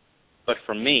 But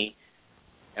for me,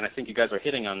 and I think you guys are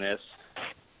hitting on this,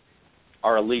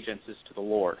 our allegiance is to the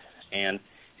Lord. And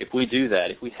if we do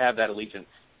that, if we have that allegiance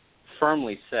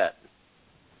firmly set,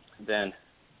 then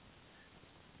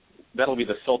that'll be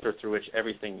the filter through which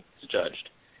everything is judged.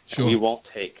 Sure. We won't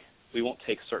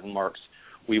take certain marks.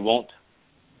 We won't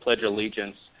pledge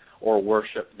allegiance or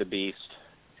worship the beast,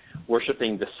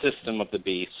 worshiping the system of the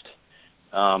beast.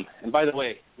 And by the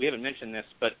way, we haven't mentioned this,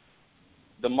 but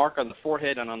the mark on the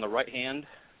forehead and on the right hand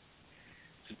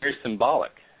is very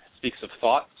symbolic. It speaks of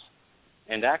thoughts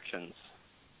and actions.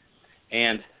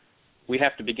 And we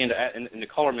have to begin to, and the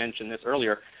caller mentioned this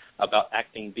earlier about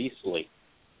acting beastly.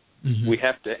 Mm-hmm. We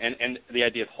have to, and the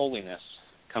idea of holiness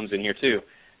comes in here too.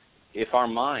 If our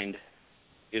mind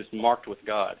is marked with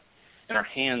God and our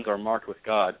hands are marked with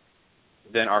God,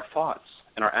 then our thoughts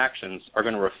and our actions are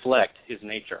going to reflect His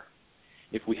nature.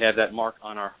 If we have that mark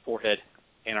on our forehead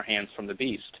and our hands from the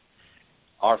beast,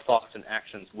 our thoughts and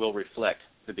actions will reflect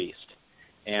the beast.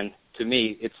 And to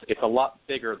me, it's a lot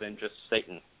bigger than just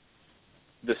Satan.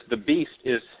 The beast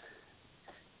is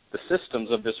the systems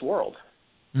of this world.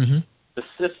 Mm-hmm. The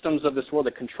systems of this world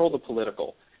that control the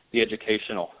political, the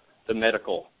educational, the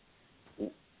medical,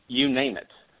 you name it.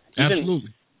 Even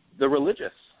Absolutely. the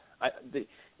religious.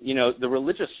 The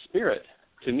religious spirit,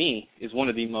 to me, is one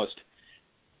of the most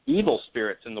evil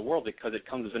spirits in the world because it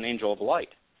comes as an angel of light.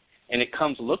 And it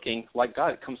comes looking like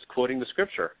God. It comes quoting the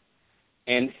Scripture.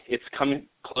 And it's coming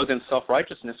clothed in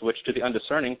self-righteousness, which to the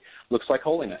undiscerning looks like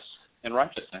holiness and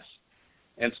righteousness.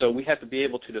 And so we have to be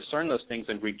able to discern those things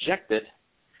and reject it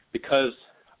because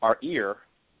our ear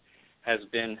has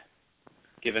been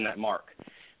given that mark,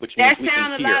 which means we can hear.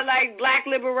 That sounds a lot like black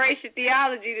liberation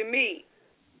theology to me.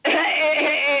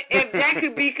 If that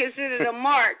could be considered a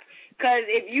mark, because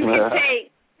if you can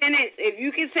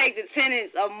take the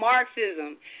tenets of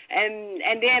Marxism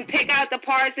and then pick out the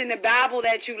parts in the Bible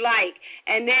that you like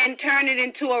and then turn it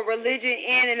into a religion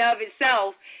in and of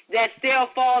itself that still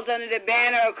falls under the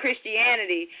banner of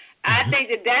Christianity, I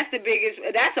think that's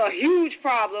a huge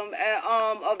problem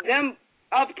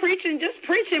of preaching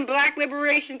black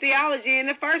liberation theology in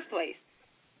the first place.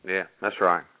 Yeah, that's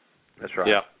right.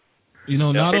 Yeah.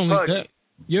 Not only Pudgy. that.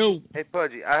 Yo. Hey,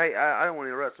 Pudgy, I don't want to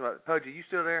interrupt somebody. Pudgy, you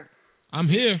still there? I'm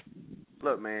here.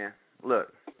 Look, man,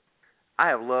 I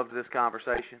have loved this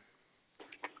conversation,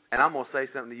 and I'm going to say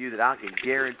something to you that I can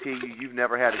guarantee you've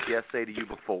never had a guest say to you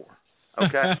before,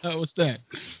 okay? What's that?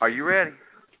 Are you ready?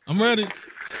 I'm ready.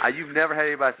 You've never had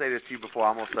anybody say this to you before.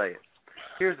 I'm going to say it.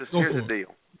 Here's the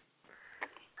deal.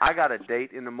 I got a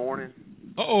date in the morning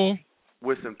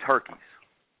with some turkeys.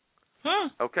 Huh?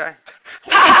 Okay?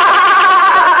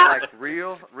 Like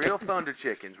real thunder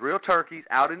chickens, real turkeys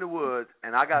out in the woods,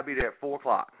 and I got to be there at 4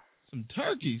 o'clock. Some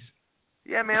turkeys?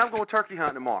 Yeah, man, I'm going turkey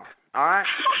hunting tomorrow, all right?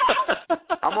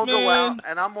 I'm going to go out,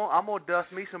 and I'm going to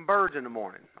dust me some birds in the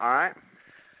morning, all right?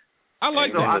 I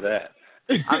like that.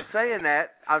 I'm saying that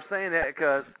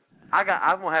because I'm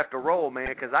going to have to roll, man,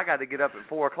 because I got to get up at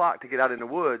 4 o'clock to get out in the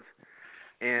woods,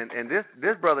 and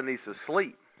this brother needs to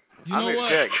sleep. You know what?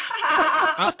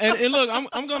 And look,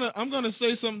 I'm gonna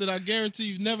say something that I guarantee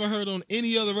you've never heard on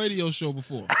any other radio show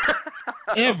before,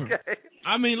 ever. Okay.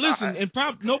 I mean, listen, and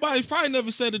nobody's probably never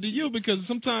said it to you because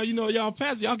sometimes y'all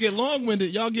pass, y'all get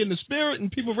long-winded, y'all get in the spirit, and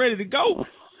people ready to go,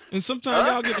 and sometimes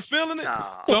y'all get the feeling it.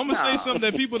 So I'm gonna say something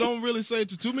that people don't really say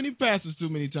to too many pastors too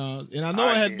many times, and I know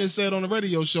it hadn't been said on the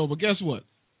radio show, but guess what?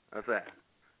 What's that?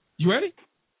 You ready?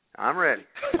 I'm ready.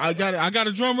 I got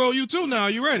to drum roll you too now. Are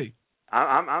you ready?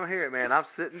 I'm here, man. I'm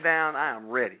sitting down. I am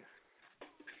ready.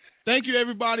 Thank you,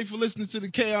 everybody, for listening to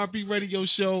the KRP Radio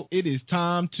Show. It is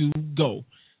time to go.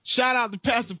 Shout out to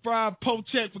Pastor Fried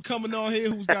Paycheck for coming on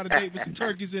here, who's got a date with some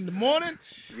turkeys in the morning.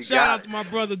 Shout out to my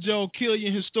brother Joe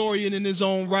Killian, historian in his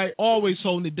own right, always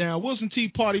holding it down. Wilson Tea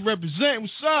Party represent.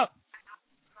 What's up?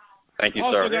 Thank you,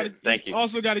 sir. Thank you.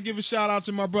 Also got to give a shout out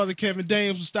to my brother Kevin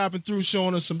Daniels for stopping through,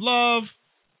 showing us some love.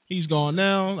 He's gone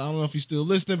now. I don't know if he's still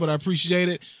listening, but I appreciate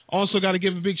it. Also got to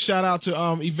give a big shout out to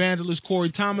evangelist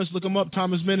Corey Thomas. Look him up,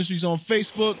 Thomas Ministries on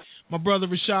Facebook. My brother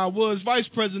Rashad Woods, Vice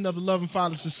President of the Love and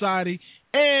Father Society.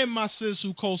 And my sis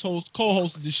who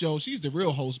co-hosted the show. She's the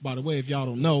real host, by the way, if y'all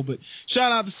don't know. But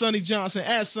shout out to Sonny Johnson,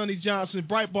 at Sonny Johnson,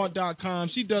 Breitbart.com.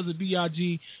 She does it,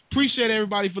 B-I-G. Appreciate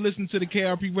everybody for listening to the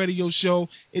KRP Radio Show.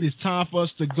 It is time for us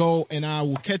to go, and I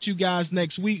will catch you guys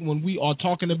next week when we are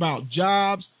talking about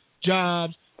jobs.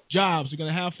 We're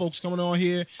going to have folks coming on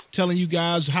here telling you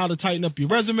guys how to tighten up your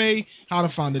resume, how to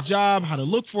find a job, how to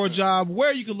look for a job,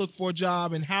 where you can look for a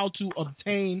job, and how to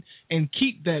obtain and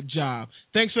keep that job.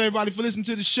 Thanks, everybody, for listening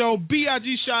to the show.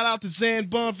 B.I.G. shout out to Zan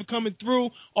Bun for coming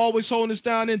through, always holding us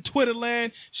down in Twitter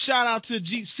land. Shout out to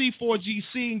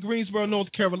C4GC in Greensboro,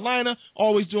 North Carolina,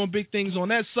 always doing big things on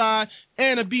that side.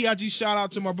 And a B.I.G. shout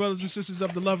out to my brothers and sisters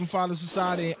of the Love and Father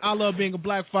Society. I love being a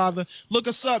black father. Look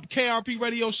us up,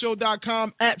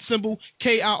 krpradioshow.com, @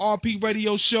 KIRP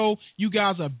Radio Show. You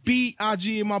guys are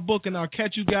B.I.G. in my book, and I'll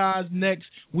catch you guys next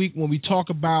week when we talk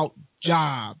about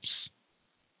jobs.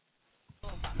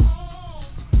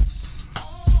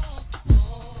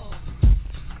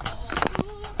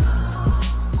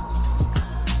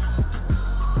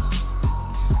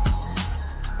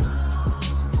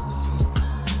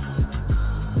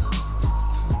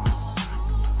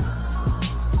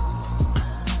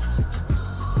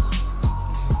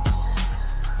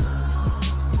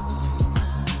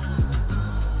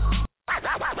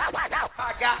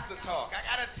 I got to talk. I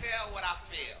got to tell what I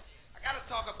feel. I got to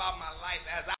talk about my life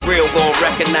as I... Real gon'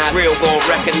 recognize, real gon'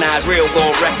 recognize, real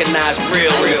gon' recognize,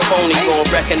 real. Phony gon'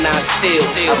 recognize, still.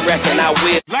 I reckon I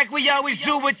will. Like we always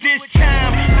do with this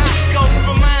time.